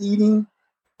risk in eating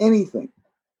anything.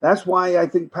 That's why I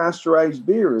think pasteurized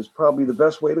beer is probably the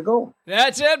best way to go.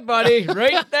 That's it, buddy.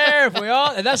 Right there.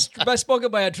 And that's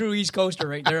spoken by a true East Coaster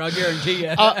right there, I'll guarantee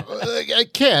you.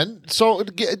 Ken, so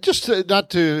just not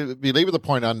to belabor the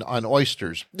point on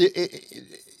oysters,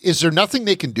 is there nothing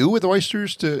they can do with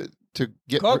oysters to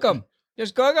get... Cook them.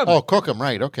 Just cook them. Oh, cook them,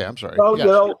 right. Okay, I'm sorry. Well, yes.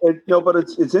 But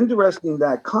it's interesting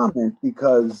that comment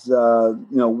because,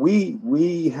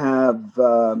 we have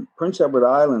Prince Edward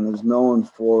Island is known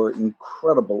for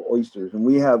incredible oysters. And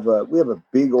we have a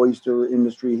big oyster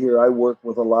industry here. I work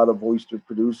with a lot of oyster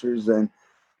producers. And,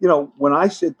 when I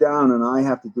sit down and I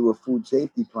have to do a food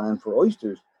safety plan for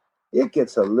oysters, it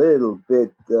gets a little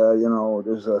bit,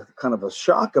 there's a kind of a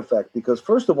shock effect because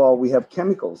first of all, we have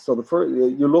chemicals. So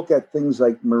you look at things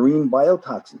like marine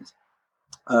biotoxins.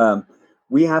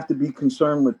 We have to be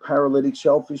concerned with paralytic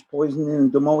shellfish poisoning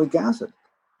and domoic acid.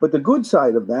 But the good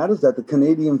side of that is that the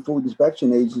Canadian Food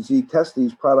Inspection Agency tests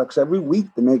these products every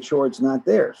week to make sure it's not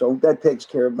there. So that takes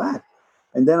care of that.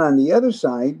 And then on the other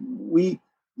side, we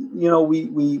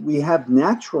have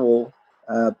natural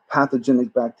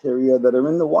pathogenic bacteria that are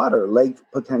in the water, like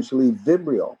potentially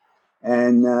Vibrio,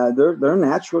 and they're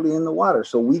naturally in the water.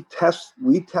 So we test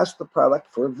the product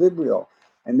for Vibrio.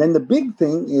 And then the big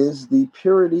thing is the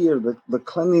purity or the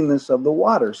cleanliness of the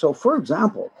water. So, for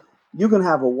example, you can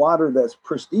have a water that's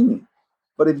pristine,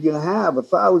 but if you have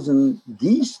 1,000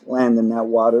 geese land in that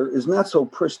water, it's not so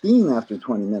pristine after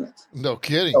 20 minutes. No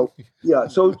kidding. So, yeah.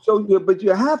 But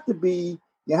you have to be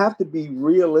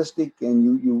realistic,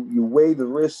 and you weigh the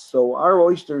risks. So our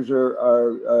oysters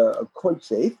are quite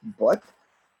safe, but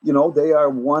they are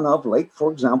one of, like,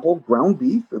 for example, ground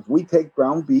beef. If we take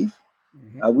ground beef,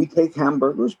 we take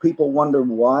hamburgers. People wonder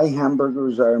why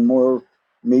hamburgers are more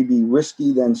maybe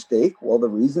risky than steak. Well, the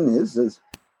reason is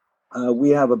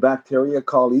we have a bacteria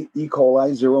called E.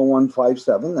 coli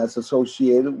 0157 that's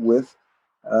associated with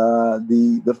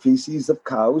the feces of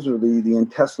cows or the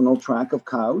intestinal tract of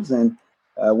cows. And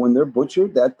when they're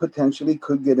butchered, that potentially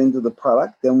could get into the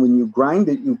product. Then when you grind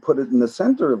it, you put it in the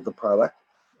center of the product.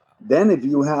 Then if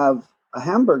you have a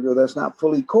hamburger that's not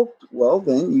fully cooked, well,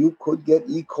 then you could get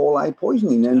E. coli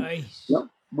poisoning. And Nice.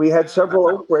 we had several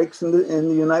outbreaks in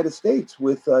the United States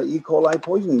with E. coli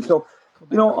poisoning. So,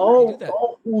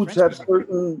 all foods have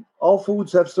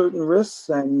certain risks,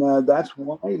 and that's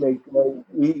why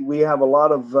we have a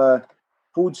lot of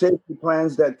food safety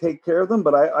plans that take care of them.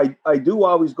 But I do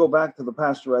always go back to the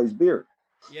pasteurized beer.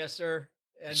 Yes, sir.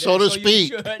 And So to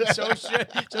speak.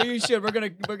 You should.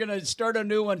 We're gonna start a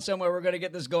new one somewhere. We're gonna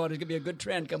get this going. It's gonna be a good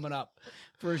trend coming up,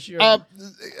 for sure.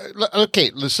 Okay,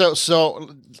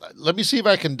 so let me see if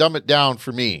I can dumb it down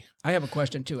for me. I have a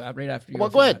question too. Right after you. Well,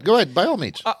 go ahead, by all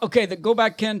means. Okay, go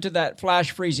back, Ken, to that flash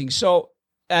freezing. So,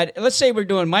 let's say we're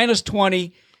doing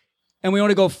 -20, and we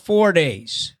only go 4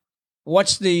 days.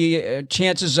 What's the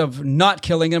chances of not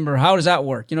killing them, or how does that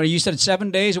work? You said 7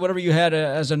 days or whatever you had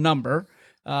as a number.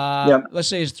 Let's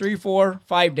say it's 3, 4,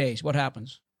 5 days. What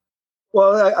happens?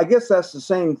 Well, I guess that's the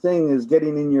same thing as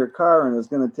getting in your car, and it's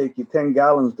going to take you 10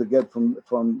 gallons to get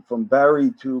from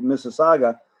Barrie to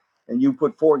Mississauga, and you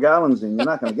put 4 gallons in. You're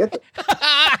not going to get there.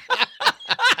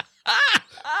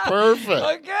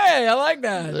 Perfect. Okay, I like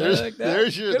that.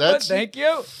 There's your. Thank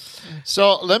you.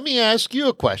 So let me ask you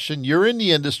a question. You're in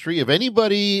the industry. If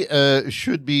anybody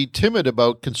should be timid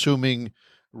about consuming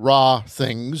raw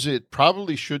things, it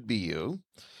probably should be you.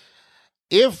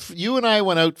 If you and I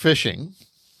went out fishing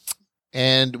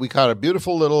and we caught a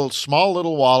beautiful small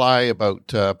little walleye, about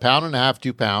 1.5 pounds,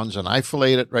 2 pounds, and I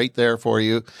filleted it right there for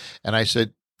you, and I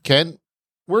said, Ken,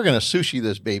 we're going to sushi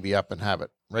this baby up and have it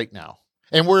right now.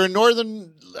 And we're in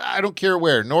northern, I don't care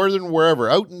where, northern wherever,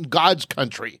 out in God's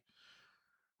country.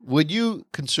 Would you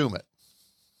consume it?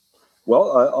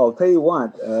 Well, I'll tell you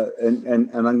what,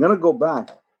 and I'm going to go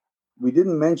back. We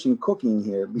didn't mention cooking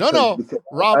here. Because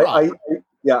raw.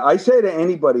 I say to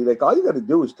anybody, like, all you got to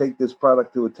do is take this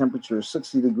product to a temperature of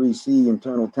 60 degrees C,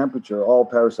 internal temperature, all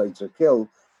parasites are killed.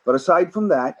 But aside from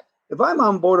that, if I'm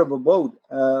on board of a boat,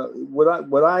 would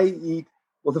I eat?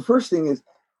 Well, the first thing is,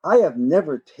 I have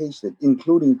never tasted,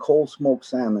 including cold smoked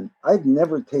salmon, I've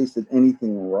never tasted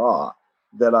anything raw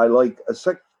that I like,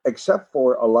 except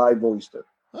for a live oyster.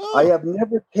 Oh. I have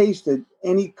never tasted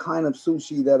any kind of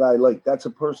sushi that I like. That's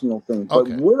a personal thing. But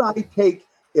would I take,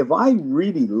 if I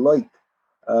really liked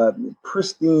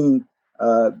pristine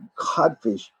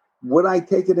codfish, would I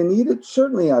take it and eat it?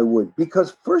 Certainly I would.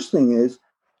 Because first thing is,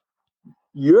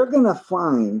 you're going to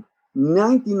find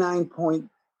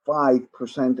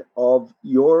 99.5% of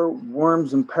your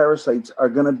worms and parasites are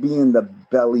going to be in the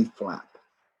belly flap,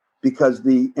 because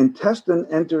the intestine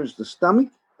enters the stomach,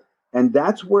 and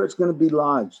that's where it's going to be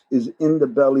lodged, is in the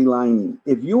belly lining.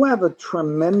 If you have a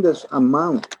tremendous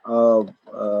amount of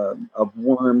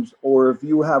worms, or if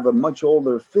you have a much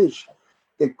older fish,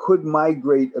 it could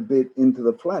migrate a bit into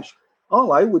the flesh.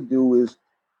 All I would do is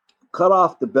cut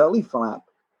off the belly flap,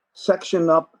 section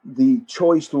up the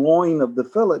choice loin of the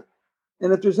fillet,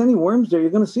 and if there's any worms there,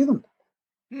 you're going to see them.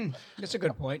 That's a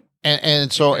good point.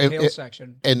 And so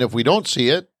if we don't see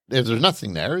it, if there's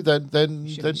nothing there, then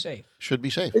should be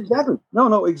safe. Exactly.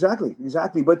 No, exactly.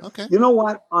 But you know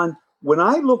what? When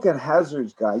I look at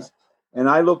hazards, guys, and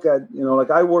I look at,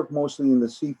 like, I work mostly in the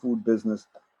seafood business,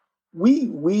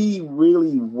 we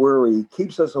really worry,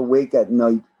 keeps us awake at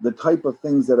night, the type of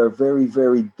things that are very,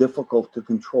 very difficult to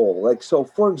control. Like, so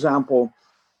for example,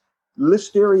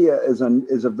 Listeria is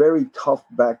a very tough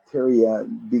bacteria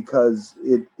because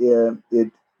it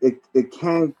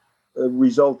can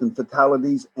result in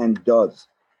fatalities, and does.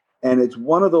 And it's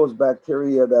one of those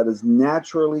bacteria that is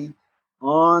naturally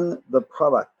on the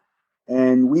product.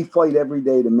 And we fight every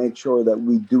day to make sure that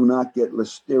we do not get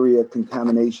Listeria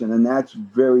contamination, and that's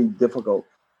very difficult.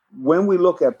 When we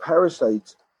look at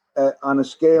parasites, on a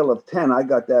scale of 10, I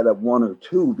got that at 1 or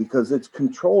 2 because it's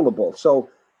controllable. So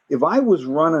if I was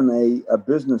running a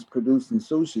business producing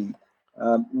sushi,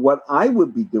 what I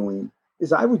would be doing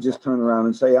is I would just turn around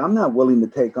and say, I'm not willing to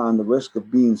take on the risk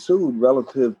of being sued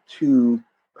relative to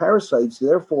parasites.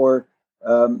 Therefore,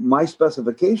 my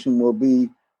specification will be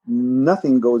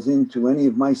nothing goes into any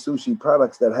of my sushi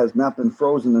products that has not been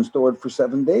frozen and stored for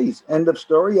 7 days. End of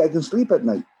story. I can sleep at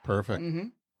night. Perfect. Mm-hmm.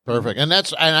 Perfect. And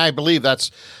I believe that's,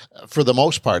 for the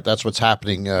most part, that's what's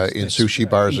happening in sushi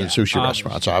bars and sushi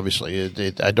restaurants.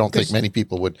 Obviously, I don't think many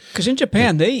people would. Because in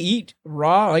Japan, they eat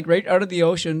raw, like right out of the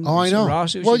ocean. Oh, I know. Raw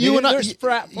sushi. Well, you and I did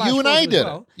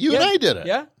well. it. You and I did it.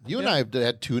 Yeah. You and I have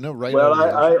had tuna right. Well,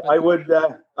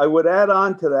 I would add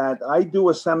on to that. I do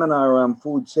a seminar on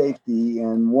food safety,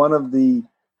 and one of the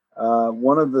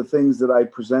things that I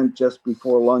present just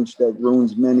before lunch that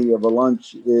ruins many of a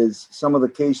lunch is some of the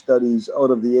case studies out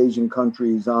of the Asian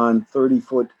countries on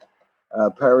 30-foot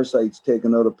parasites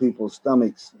taken out of people's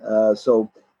stomachs.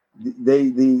 So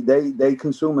they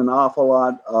consume an awful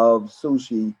lot of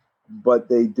sushi, but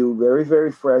they do very,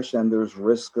 very fresh, and there's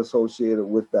risk associated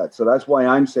with that. So that's why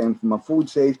I'm saying, from a food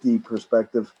safety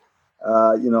perspective,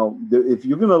 if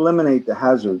you're going to eliminate the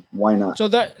hazard, why not? So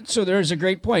there's a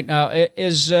great point. Now,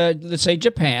 is let's say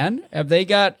Japan, have they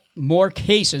got more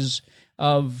cases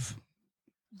of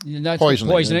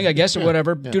poisoning, I guess, or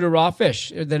whatever, due to raw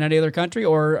fish than any other country,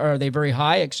 or are they very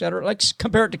high, et cetera? Like,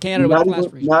 compare it to Canada.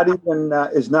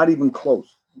 It's not even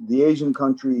close. The Asian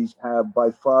countries have by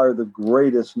far the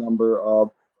greatest number of,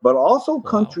 but also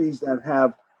countries that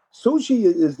have. Sushi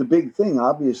is the big thing,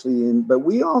 obviously, but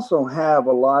we also have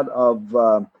a lot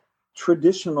of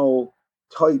traditional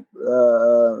type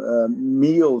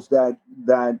meals that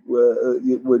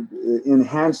it would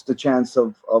enhance the chance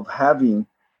of having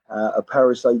a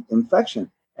parasite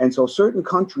infection. And so certain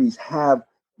countries have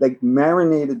like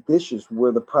marinated dishes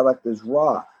where the product is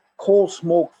raw. Cold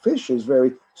smoked fish is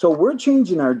so we're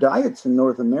changing our diets in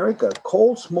North America.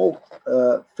 Cold smoked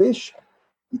fish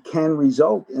can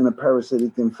result in a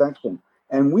parasitic infection.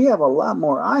 And we have a lot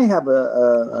more. I have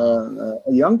a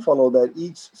young fellow that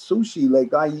eats sushi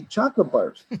like I eat chocolate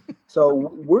bars.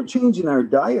 So we're changing our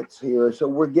diets here. So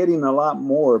we're getting a lot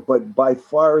more, but by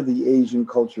far the Asian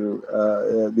culture,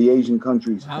 the Asian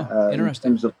countries, in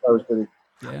terms of parasitic.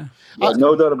 Yeah.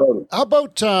 No doubt about it. How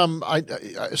about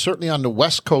certainly on the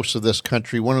west coast of this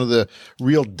country, one of the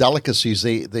real delicacies,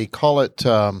 they call it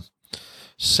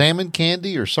salmon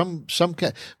candy or some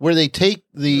where they take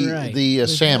the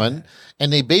salmon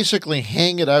and they basically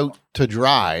hang it out to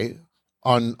dry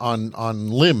on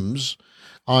limbs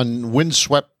on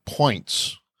windswept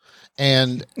points.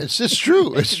 And it's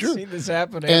true. It's true. See this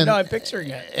happening. I'm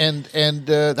picturing it. And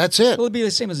that's it. Will it be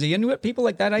the same as the Inuit people,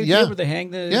 like that idea where they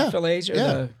hang the fillets or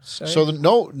the so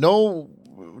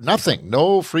nothing,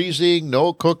 no freezing,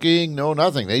 no cooking, no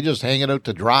nothing. They just hang it out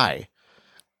to dry.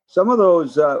 Some of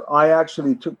those, I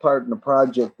actually took part in a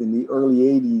project in the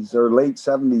early 80s or late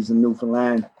 70s in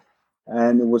Newfoundland,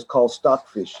 and it was called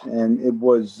stockfish. And it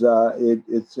was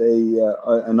it's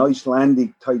an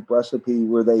Icelandic type recipe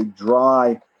where they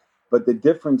dry, but the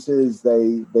difference is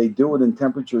they do it in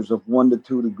temperatures of 1 to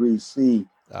 2 degrees C.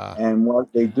 And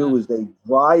what they do is they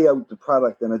dry out the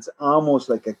product, and it's almost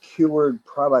like a cured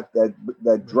product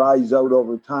that dries out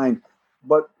over time.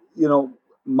 But,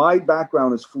 my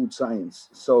background is food science.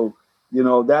 So,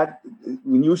 that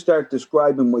when you start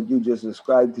describing what you just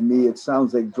described to me, it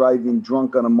sounds like driving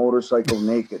drunk on a motorcycle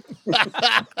naked.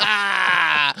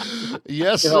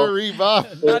 Yes, sir, Bob.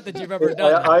 Not that you've ever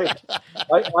done that.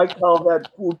 I call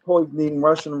that food poisoning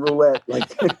Russian roulette.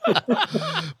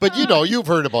 But you've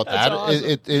heard about that.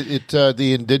 Awesome.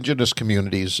 The indigenous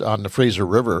communities on the Fraser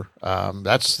River.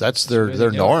 That's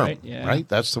their norm, right?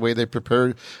 That's the way they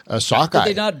prepare sockeye.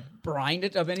 Did they not brine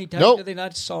it of any type? No. Did they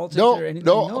not salt it or anything?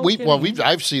 No.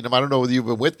 I've seen them. I don't know whether you've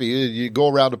been with me. You go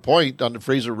around a point on the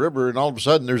Fraser River, and all of a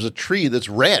sudden there's a tree that's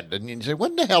red, and you say,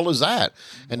 "What in the hell is that?"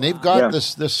 And they've got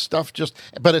this stuff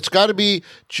but it's got to be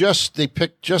they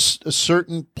pick just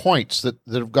certain points that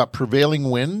have got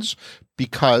prevailing winds,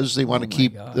 because they want to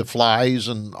keep God. the flies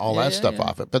and all that stuff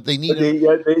off it. But they need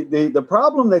the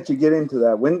problem that you get into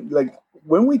that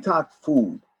when we talk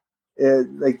food,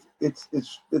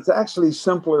 it's actually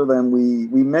simpler than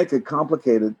we make it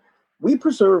complicated. We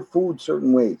preserve food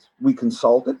certain ways. We can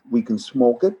salt it, we can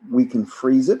smoke it, we can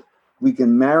freeze it, we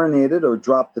can marinate it or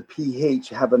drop the pH,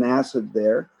 have an acid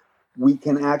there. We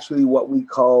can actually what we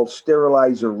call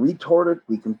sterilize or retort it.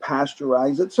 We can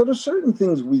pasteurize it. So there's certain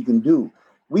things we can do.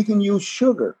 We can use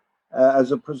sugar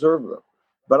as a preservative.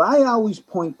 But I always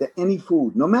point to any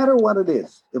food, no matter what it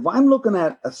is. If I'm looking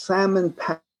at a salmon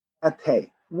pate,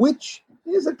 which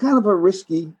is a kind of a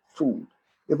risky food.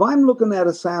 If I'm looking at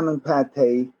a salmon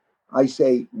pate, I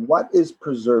say, what is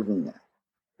preserving that?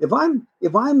 If I'm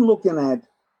looking at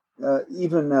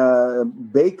even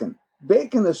bacon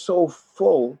is so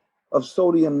full of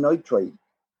sodium nitrate,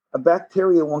 a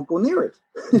bacteria won't go near it.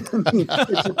 I mean,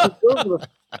 it's a preservative.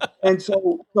 And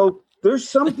so there's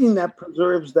something that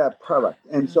preserves that product.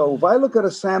 And so if I look at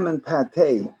a salmon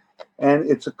pate, and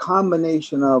it's a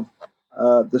combination of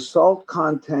the salt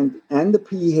content and the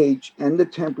pH and the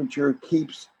temperature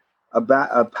keeps a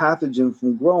pathogen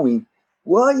from growing,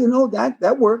 well,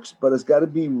 that works, but it's got to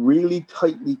be really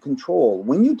tightly controlled.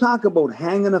 When you talk about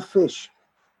hanging a fish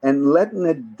and letting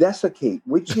it desiccate,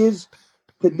 which is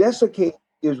to desiccate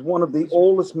is one of the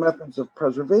oldest methods of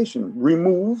preservation.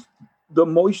 Remove the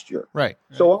moisture. Right.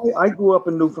 So I grew up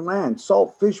in Newfoundland.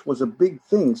 Salt fish was a big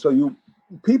thing. So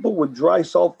people would dry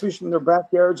salt fish in their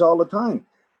backyards all the time.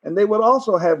 And they would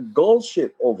also have gull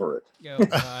shit over it. Oh,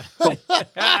 God.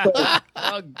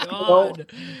 Oh,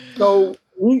 God. So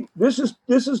this is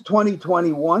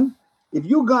 2021. If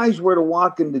you guys were to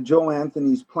walk into Joe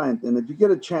Anthony's plant, and if you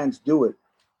get a chance, do it,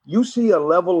 you see a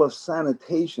level of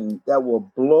sanitation that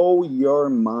will blow your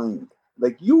mind.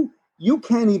 Like you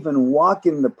can't even walk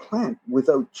in the plant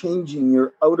without changing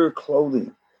your outer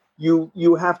clothing.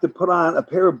 You have to put on a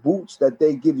pair of boots that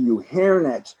they give you,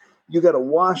 hairnets. You got to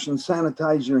wash and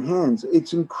sanitize your hands.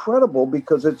 It's incredible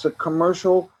because it's a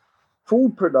commercial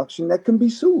food production that can be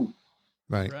sued.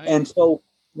 Right. And so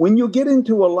when you get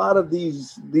into a lot of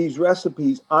these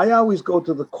recipes, I always go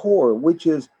to the core, which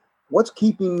is what's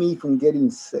keeping me from getting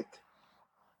sick.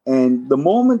 And the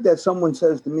moment that someone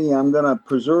says to me, I'm going to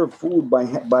preserve food by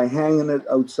hanging it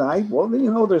outside, well,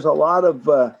 there's a lot of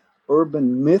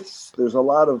urban myths. There's a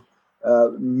lot of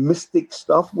mystic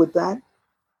stuff with that.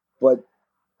 But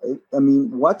I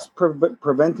mean, what's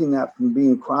preventing that from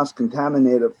being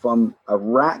cross-contaminated from a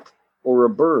rat or a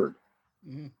bird?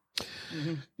 Mm-hmm.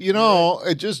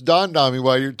 It just dawned on me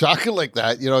while you're talking like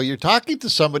that. You're talking to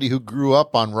somebody who grew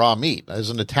up on raw meat. As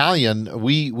an Italian,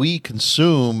 we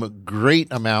consume great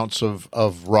amounts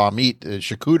of raw meat.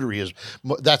 Charcuterie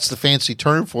that's the fancy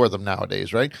term for them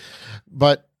nowadays, right?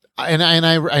 But and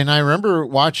I remember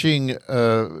watching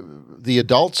the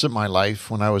adults in my life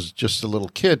when I was just a little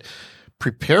kid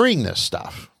preparing this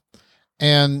stuff,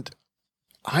 and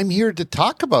I'm here to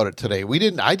talk about it today.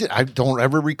 I don't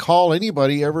ever recall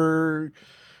anybody ever,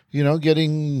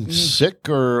 getting sick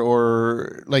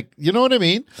or like, you know what I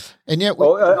mean? And yet,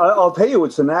 I'll tell you,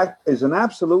 it's an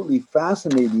absolutely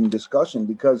fascinating discussion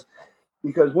because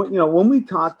when we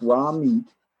talk raw meat,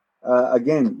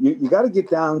 again, you got to get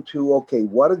down to, okay,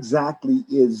 what exactly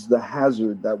is the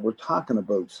hazard that we're talking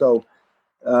about? So,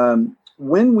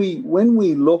 when we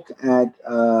look at,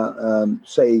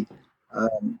 say,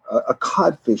 a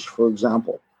codfish, for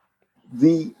example,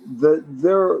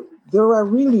 there are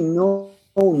really no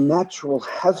natural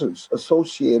hazards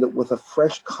associated with a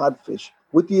fresh codfish,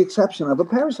 with the exception of a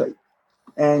parasite.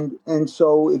 And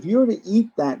so if you're to eat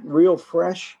that real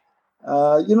fresh,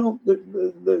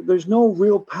 there's no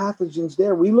real pathogens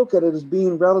there. We look at it as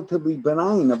being relatively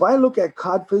benign. If I look at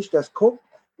codfish that's cooked,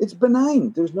 it's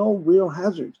benign. There's no real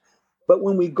hazards. But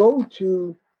when we go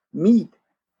to meat,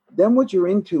 then what you're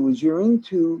into is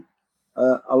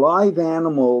a live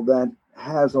animal that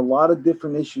has a lot of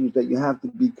different issues that you have to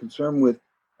be concerned with,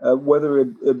 whether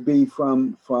it be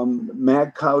from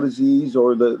mad cow disease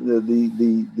or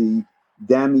the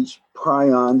damaged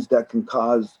prions that can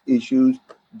cause issues,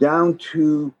 down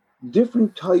to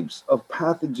different types of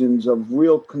pathogens of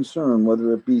real concern,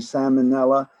 whether it be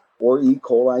salmonella or E.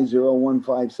 coli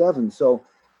 0157.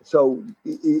 So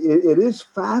it is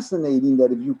fascinating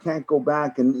that if you can't go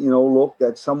back and, look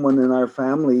at someone in our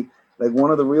family, like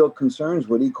one of the real concerns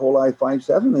with E. coli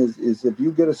 57 is if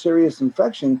you get a serious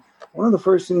infection, one of the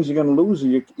first things you're going to lose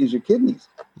is your kidneys.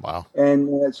 Wow.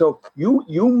 And so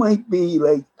you might be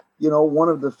like, one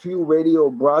of the few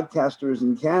radio broadcasters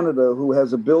in Canada who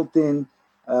has a built-in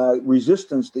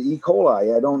resistance to E.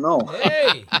 coli. I don't know.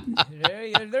 Hey,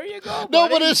 there you go. No,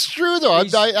 buddy. but it's true though.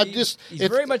 He's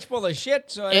very much full of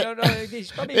shit. So I don't know.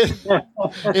 He's probably.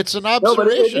 It's an No, but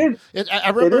observation.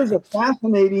 it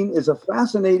is a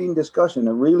fascinating discussion.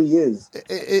 It really is.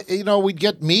 We'd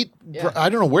get meat. Yeah. I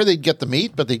don't know where they'd get the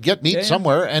meat, but they'd get meat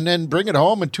somewhere and then bring it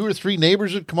home, and 2 or 3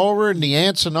 neighbors would come over, and the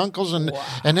aunts and uncles, and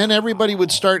then everybody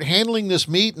would start handling this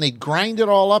meat, and they'd grind it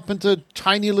all up into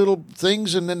tiny little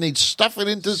things, and then they'd stuff it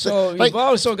into. So you've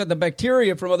also got the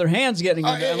bacteria from other hands getting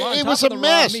in there. It was a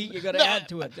mess. Meat, you got to add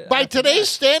to it. By today's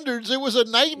standards, it was a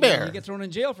nightmare. You get thrown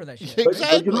in jail for that shit.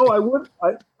 Exactly.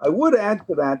 But, I would add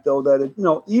to that though that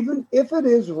even if it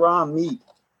is raw meat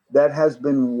that has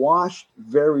been washed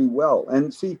very well,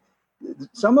 and see,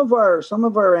 some of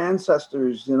our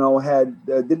ancestors had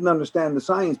didn't understand the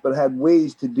science, but had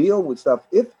ways to deal with stuff.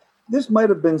 If this might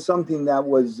have been something that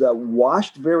was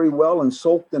washed very well and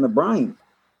soaked in a brine,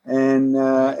 and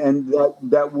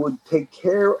that would take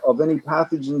care of any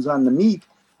pathogens on the meat,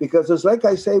 because it's like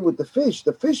I say with the fish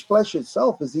flesh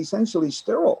itself is essentially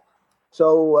sterile.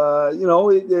 So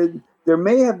there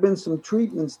may have been some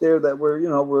treatments there that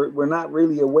we're not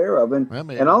really aware of,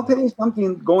 and I'll tell you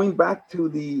something. Going back to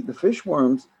the fish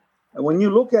worms, when you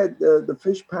look at the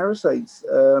fish parasites,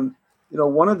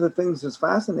 one of the things that's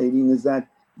fascinating is that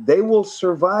they will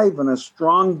survive in a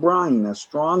strong brine, a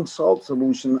strong salt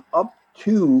solution, up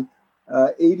to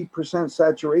 80%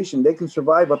 saturation. They can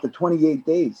survive up to 28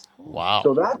 days. Wow!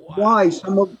 So that's why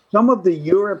some of the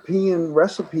European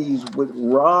recipes with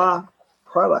raw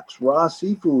products, raw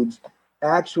seafoods,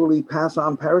 actually pass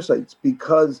on parasites,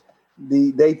 because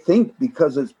they think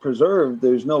because it's preserved,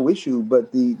 there's no issue,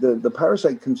 but the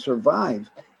parasite can survive.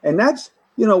 And that's,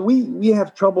 we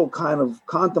have trouble kind of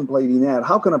contemplating that.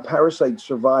 How can a parasite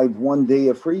survive 1 day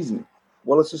of freezing?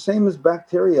 Well, it's the same as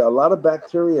bacteria. A lot of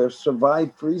bacteria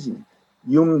survive freezing.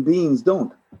 Human beings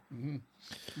don't. Mm-hmm.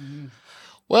 Mm-hmm.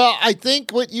 Well, I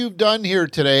think what you've done here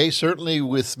today, certainly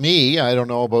with me, I don't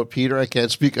know about Peter, I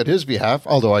can't speak on his behalf,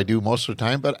 although I do most of the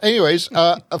time. But anyways,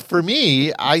 for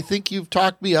me, I think you've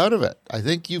talked me out of it. I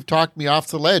think you've talked me off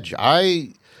the ledge.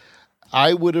 I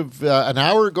would have, an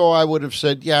hour ago, I would have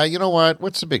said, yeah, you know what?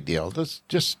 What's the big deal?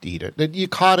 Just eat it. You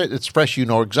caught it. It's fresh. You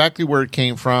know exactly where it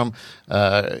came from.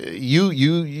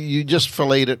 You just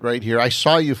filleted it right here. I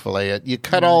saw you fillet it. You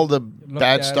cut all the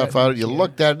bad stuff out. You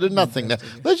looked at it. There's nothing there.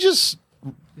 Let's just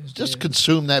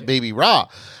consume that baby raw.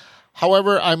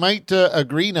 However, I might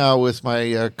agree now with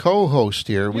my co-host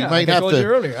here. We might like have I told to. You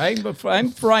earlier, I'm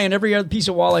frying every other piece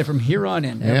of walleye from here on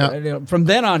in. Yeah. From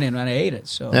then on in, when I ate it.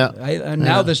 So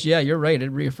now this, you're right. It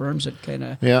reaffirms it, kind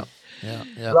of. Yeah.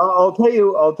 I'll tell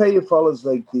you, fellas,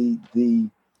 like with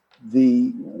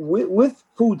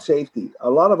food safety, a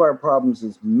lot of our problems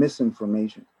is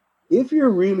misinformation. If you're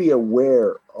really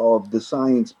aware of the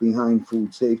science behind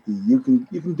food safety, you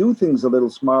can do things a little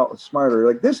smarter.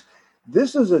 Like this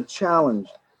is a challenge,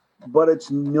 but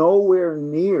it's nowhere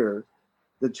near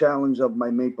the challenge of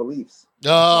my Maple Leafs.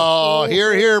 Oh,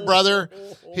 here, brother.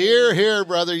 Here,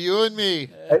 brother. You and me.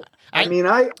 I mean,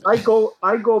 I go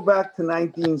back to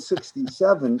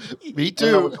 1967. Me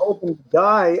too. I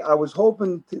was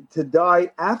hoping to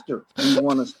die after we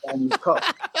won a Stanley Cup.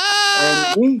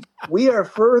 And we are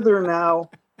further now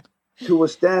to a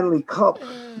Stanley Cup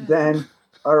than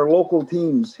our local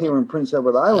teams here in Prince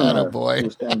Edward Island are. Boy. To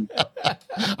a Stanley Cup.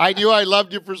 I knew I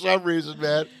loved you for some reason,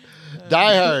 man.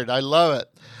 Die Hard. I love it.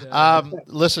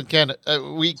 Listen, Ken,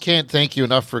 we can't thank you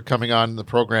enough for coming on the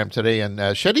program today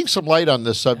and shedding some light on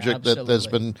this subject that has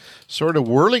been sort of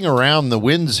whirling around the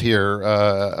winds here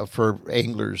for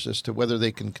anglers as to whether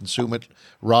they can consume it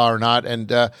raw or not.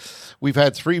 And we've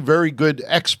had 3 very good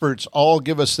experts all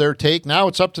give us their take. Now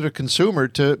it's up to the consumer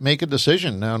to make a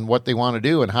decision on what they want to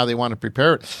do and how they want to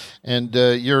prepare it. And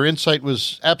your insight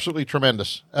was absolutely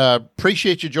tremendous.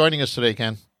 Appreciate you joining us today,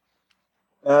 Ken.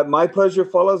 My pleasure,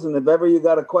 fellas. And if ever you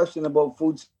got a question about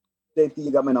food safety,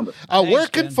 you got my number. Where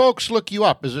can folks look you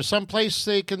up? Is there some place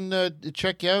they can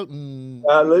check you out? And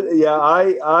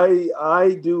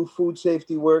I do food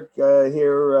safety work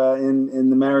here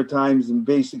in the Maritimes, and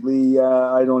basically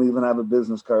I don't even have a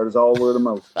business card. It's all word of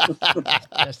mouth.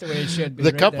 That's the way it should be.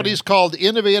 The company's called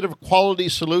Innovative Quality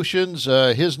Solutions.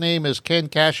 His name is Ken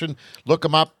Cashin. Look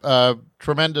him up.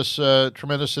 Tremendous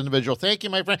individual. Thank you,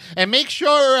 my friend. And make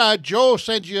sure Joe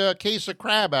sends you a case of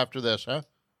crab after this, huh?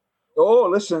 Oh,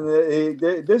 listen,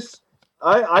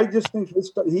 I just think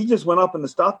he just went up in the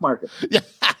stock market.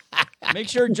 Make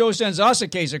sure Joe sends us a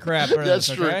case of crab for That's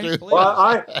this, true. okay?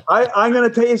 Well, I'm going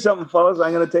to tell you something, fellas.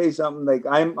 I'm going to tell you something. Like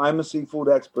I'm a seafood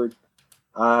expert.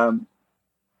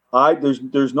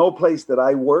 There's no place that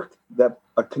I work that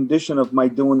a condition of my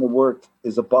doing the work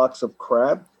is a box of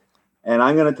crab. And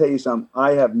I'm going to tell you something.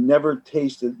 I have never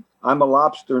tasted. I'm a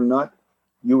lobster nut.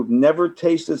 You've never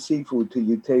tasted seafood till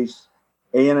you taste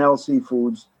A&L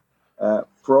Seafoods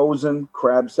frozen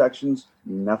crab sections.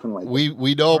 Nothing like that.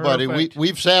 We know, buddy. Perfect.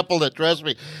 We've sampled it. Trust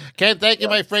me. Ken, thank you,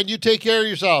 my friend. You take care of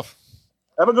yourself.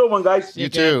 Have a good one, guys. You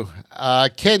too.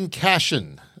 Ken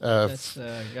Cashin, That's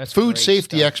food great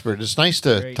safety stuff. expert. It's nice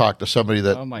to Great. talk to somebody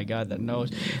that. Oh my God, that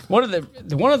knows. One of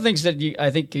the things that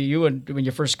I think you and when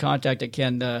you first contacted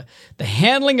Ken, the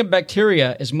handling of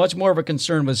bacteria is much more of a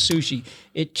concern with sushi.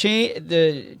 It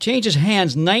changes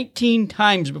hands 19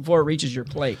 times before it reaches your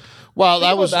plate. Well,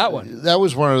 Think about that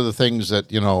was one of the things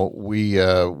that we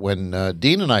when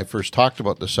Dean and I first talked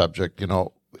about the subject.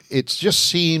 It just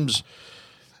seems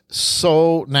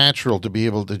so natural to be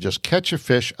able to just catch a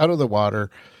fish out of the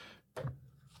water,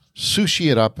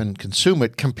 sushi it up, and consume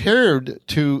it. Compared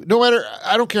to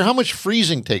I don't care how much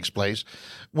freezing takes place.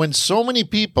 When so many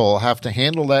people have to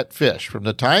handle that fish from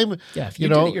the time, If you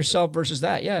did it yourself versus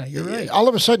that, you're right. all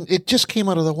of a sudden it just came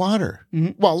out of the water.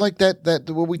 Mm-hmm. Well, like that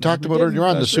what we talked about did earlier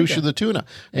on, the Costa Rica. sushi, the tuna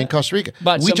in Costa Rica.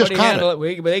 But we just somebody caught handled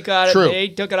it. They caught True. it. They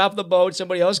took it off the boat.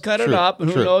 Somebody else cut it True. up, and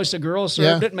who True. knows? The girl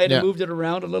served Yeah. it, maybe Yeah. moved it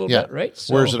around a little bit, right?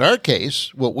 So, Whereas in our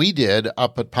case, what we did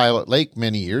up at Pilot Lake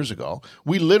many years ago,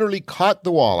 we literally caught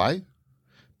the walleye,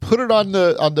 put it on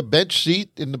the bench seat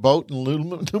in the boat, in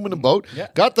aluminum boat,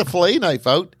 got the fillet knife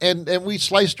out, and we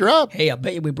sliced her up. hey, I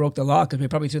bet you we broke the law because we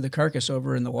probably threw the carcass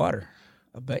over in the water.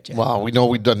 I bet you. Wow, we know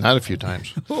we've done that a few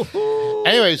times.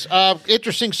 Anyways,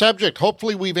 interesting subject.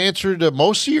 Hopefully we've answered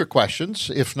most of your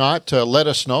questions. If not, let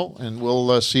us know, and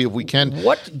we'll see if we can.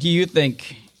 What do you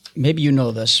think? Maybe you know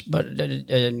this, but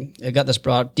I got this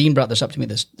Dean brought this up to me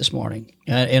this morning.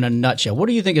 In a nutshell, what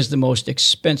do you think is the most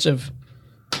expensive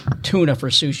tuna for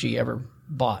sushi ever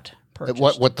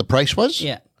purchased? What the price was?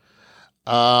 Yeah.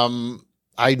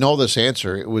 I know this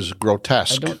answer. It was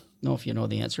grotesque. I don't know if you know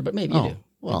the answer, but maybe you do.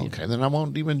 Well, okay, then I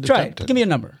won't even Try attempt it. it. Give me a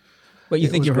number. What you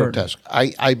think you heard? Grotesque.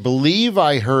 I believe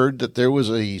I heard that there was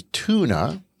a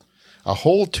tuna, a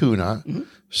whole tuna,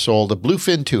 sold, a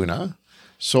bluefin tuna,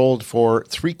 sold for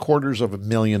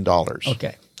 $750,000.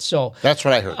 Okay. So That's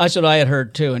what I heard. That's what I had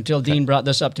heard too until Dean brought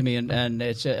this up to me. And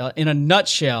it's in a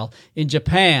nutshell, in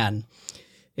Japan,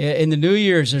 in the New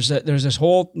Year's, there's this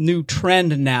whole new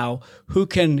trend now who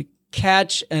can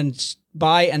catch and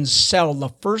buy and sell the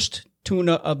first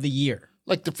tuna of the year.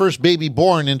 Like the first baby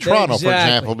born in Toronto, for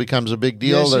Exactly. example, becomes a big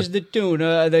deal. This is the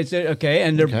tuna. They say, okay,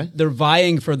 and they're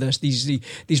vying for this.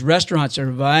 These restaurants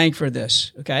are vying for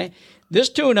this. Okay, this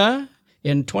tuna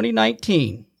in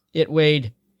 2019 it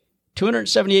weighed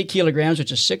 278 kilograms,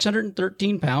 which is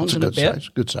 613 pounds and a good bit. size.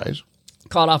 Good size.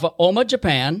 Caught off of Oma,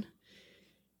 Japan.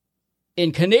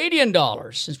 In Canadian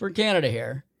dollars, since we're in Canada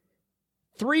here,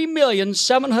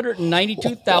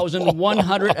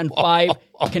 $3,792,105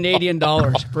 Canadian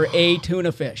dollars for a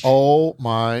tuna fish. Oh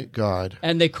my God!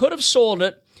 And they could have sold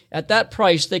it at that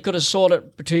price. They could have sold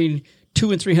it between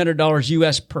 $200 and $300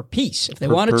 US per piece if they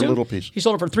wanted per to. little piece. He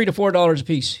sold it for $3 to $4 a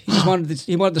piece. He just wanted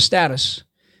the status.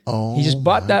 Oh, He just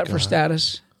bought my that for God.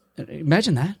 status.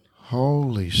 Imagine that.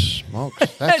 Holy smokes!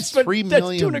 That's $3 million.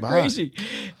 That's tuna crazy.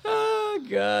 Oh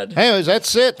God. Anyways,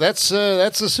 that's it. That's the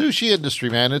sushi industry,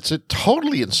 man. It's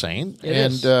totally insane. It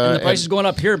is. And the price is going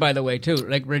up here, by the way, too.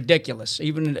 Like ridiculous.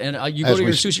 Even you go As to we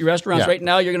your sushi restaurants yeah. right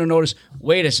now, you're going to notice.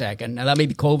 Wait a second. Now that may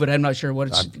be COVID. I'm not sure what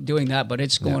it's doing that, but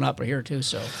it's going up here too.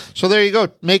 So there you go.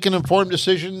 Make an informed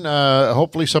decision.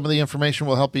 Hopefully, some of the information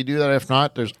will help you do that. If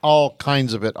not, there's all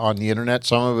kinds of it on the internet.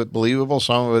 Some of it believable,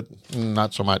 some of it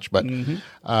not so much. But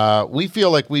we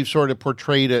feel like we've sort of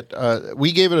portrayed it.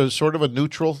 We gave it a sort of a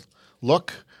neutral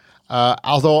look.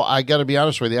 Although I got to be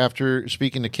honest with you, after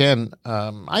speaking to Ken,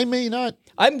 I may not.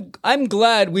 I'm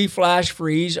glad we flash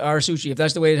freeze our sushi if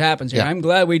that's the way it happens here. Yeah. I'm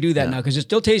glad we do that now because it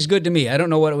still tastes good to me. I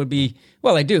don't know what it would be.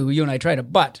 Well, I do. You and I tried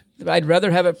it, but I'd rather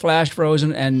have it flash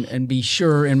frozen and be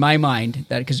sure in my mind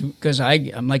that because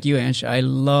I'm like you, Ansh. I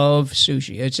love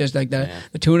sushi. It's just like the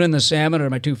tuna and the salmon are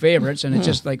my two favorites, and it's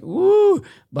just like ooh.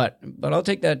 But I'll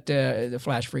take that the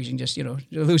flash freezing. Just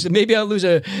maybe I'll lose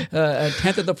a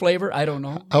tenth of the flavor. I don't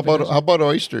know. How about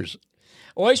oysters?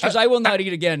 Oysters, I will not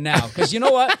eat again now because you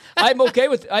know what? I'm okay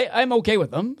with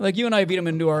them. Like you and I have eat them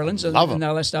in New Orleans and, Love 'em. and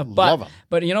all that stuff. Love 'em.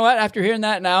 But you know what? After hearing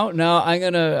that now I'm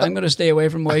gonna stay away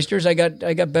from oysters. I got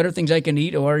better things I can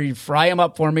eat, or you fry them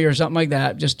up for me or something like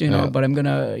that. Just But I'm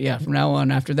gonna from now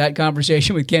on after that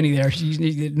conversation with Kenny there,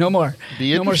 no more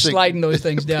sliding those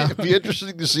things down. It'd be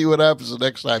interesting to see what happens the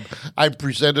next time I'm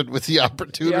presented with the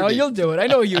opportunity. Yeah, you'll do it. I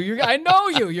know you. I know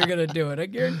you. You're gonna do it. I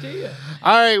guarantee you.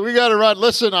 All right, we got to run.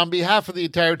 Listen, on behalf of the the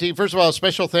entire team. First of all,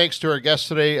 special thanks to our guest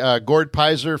today, Gord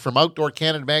Pizer from Outdoor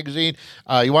Canada magazine.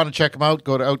 You want to check him out,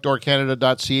 go to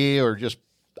outdoorcanada.ca or just,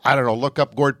 I don't know, look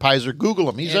up Gord Pizer. Google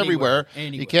him. He's everywhere.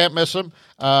 You can't miss him.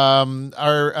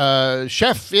 Our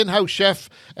chef, in-house chef,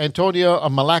 Antonio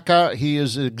Malacca, he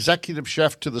is executive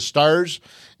chef to the Stars,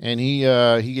 and he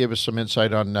gave us some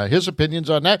insight on his opinions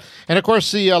on that. And, of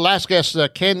course, the last guest,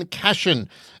 Ken Cashin,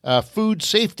 food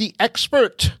safety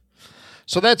expert.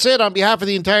 So that's it. On behalf of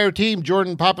the entire team,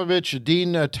 Jordan Popovich,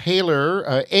 Dean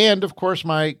Taylor, and, of course,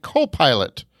 my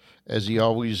co-pilot, as he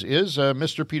always is,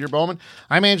 Mr. Peter Bowman.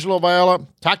 I'm Angelo Viola.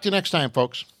 Talk to you next time,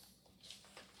 folks.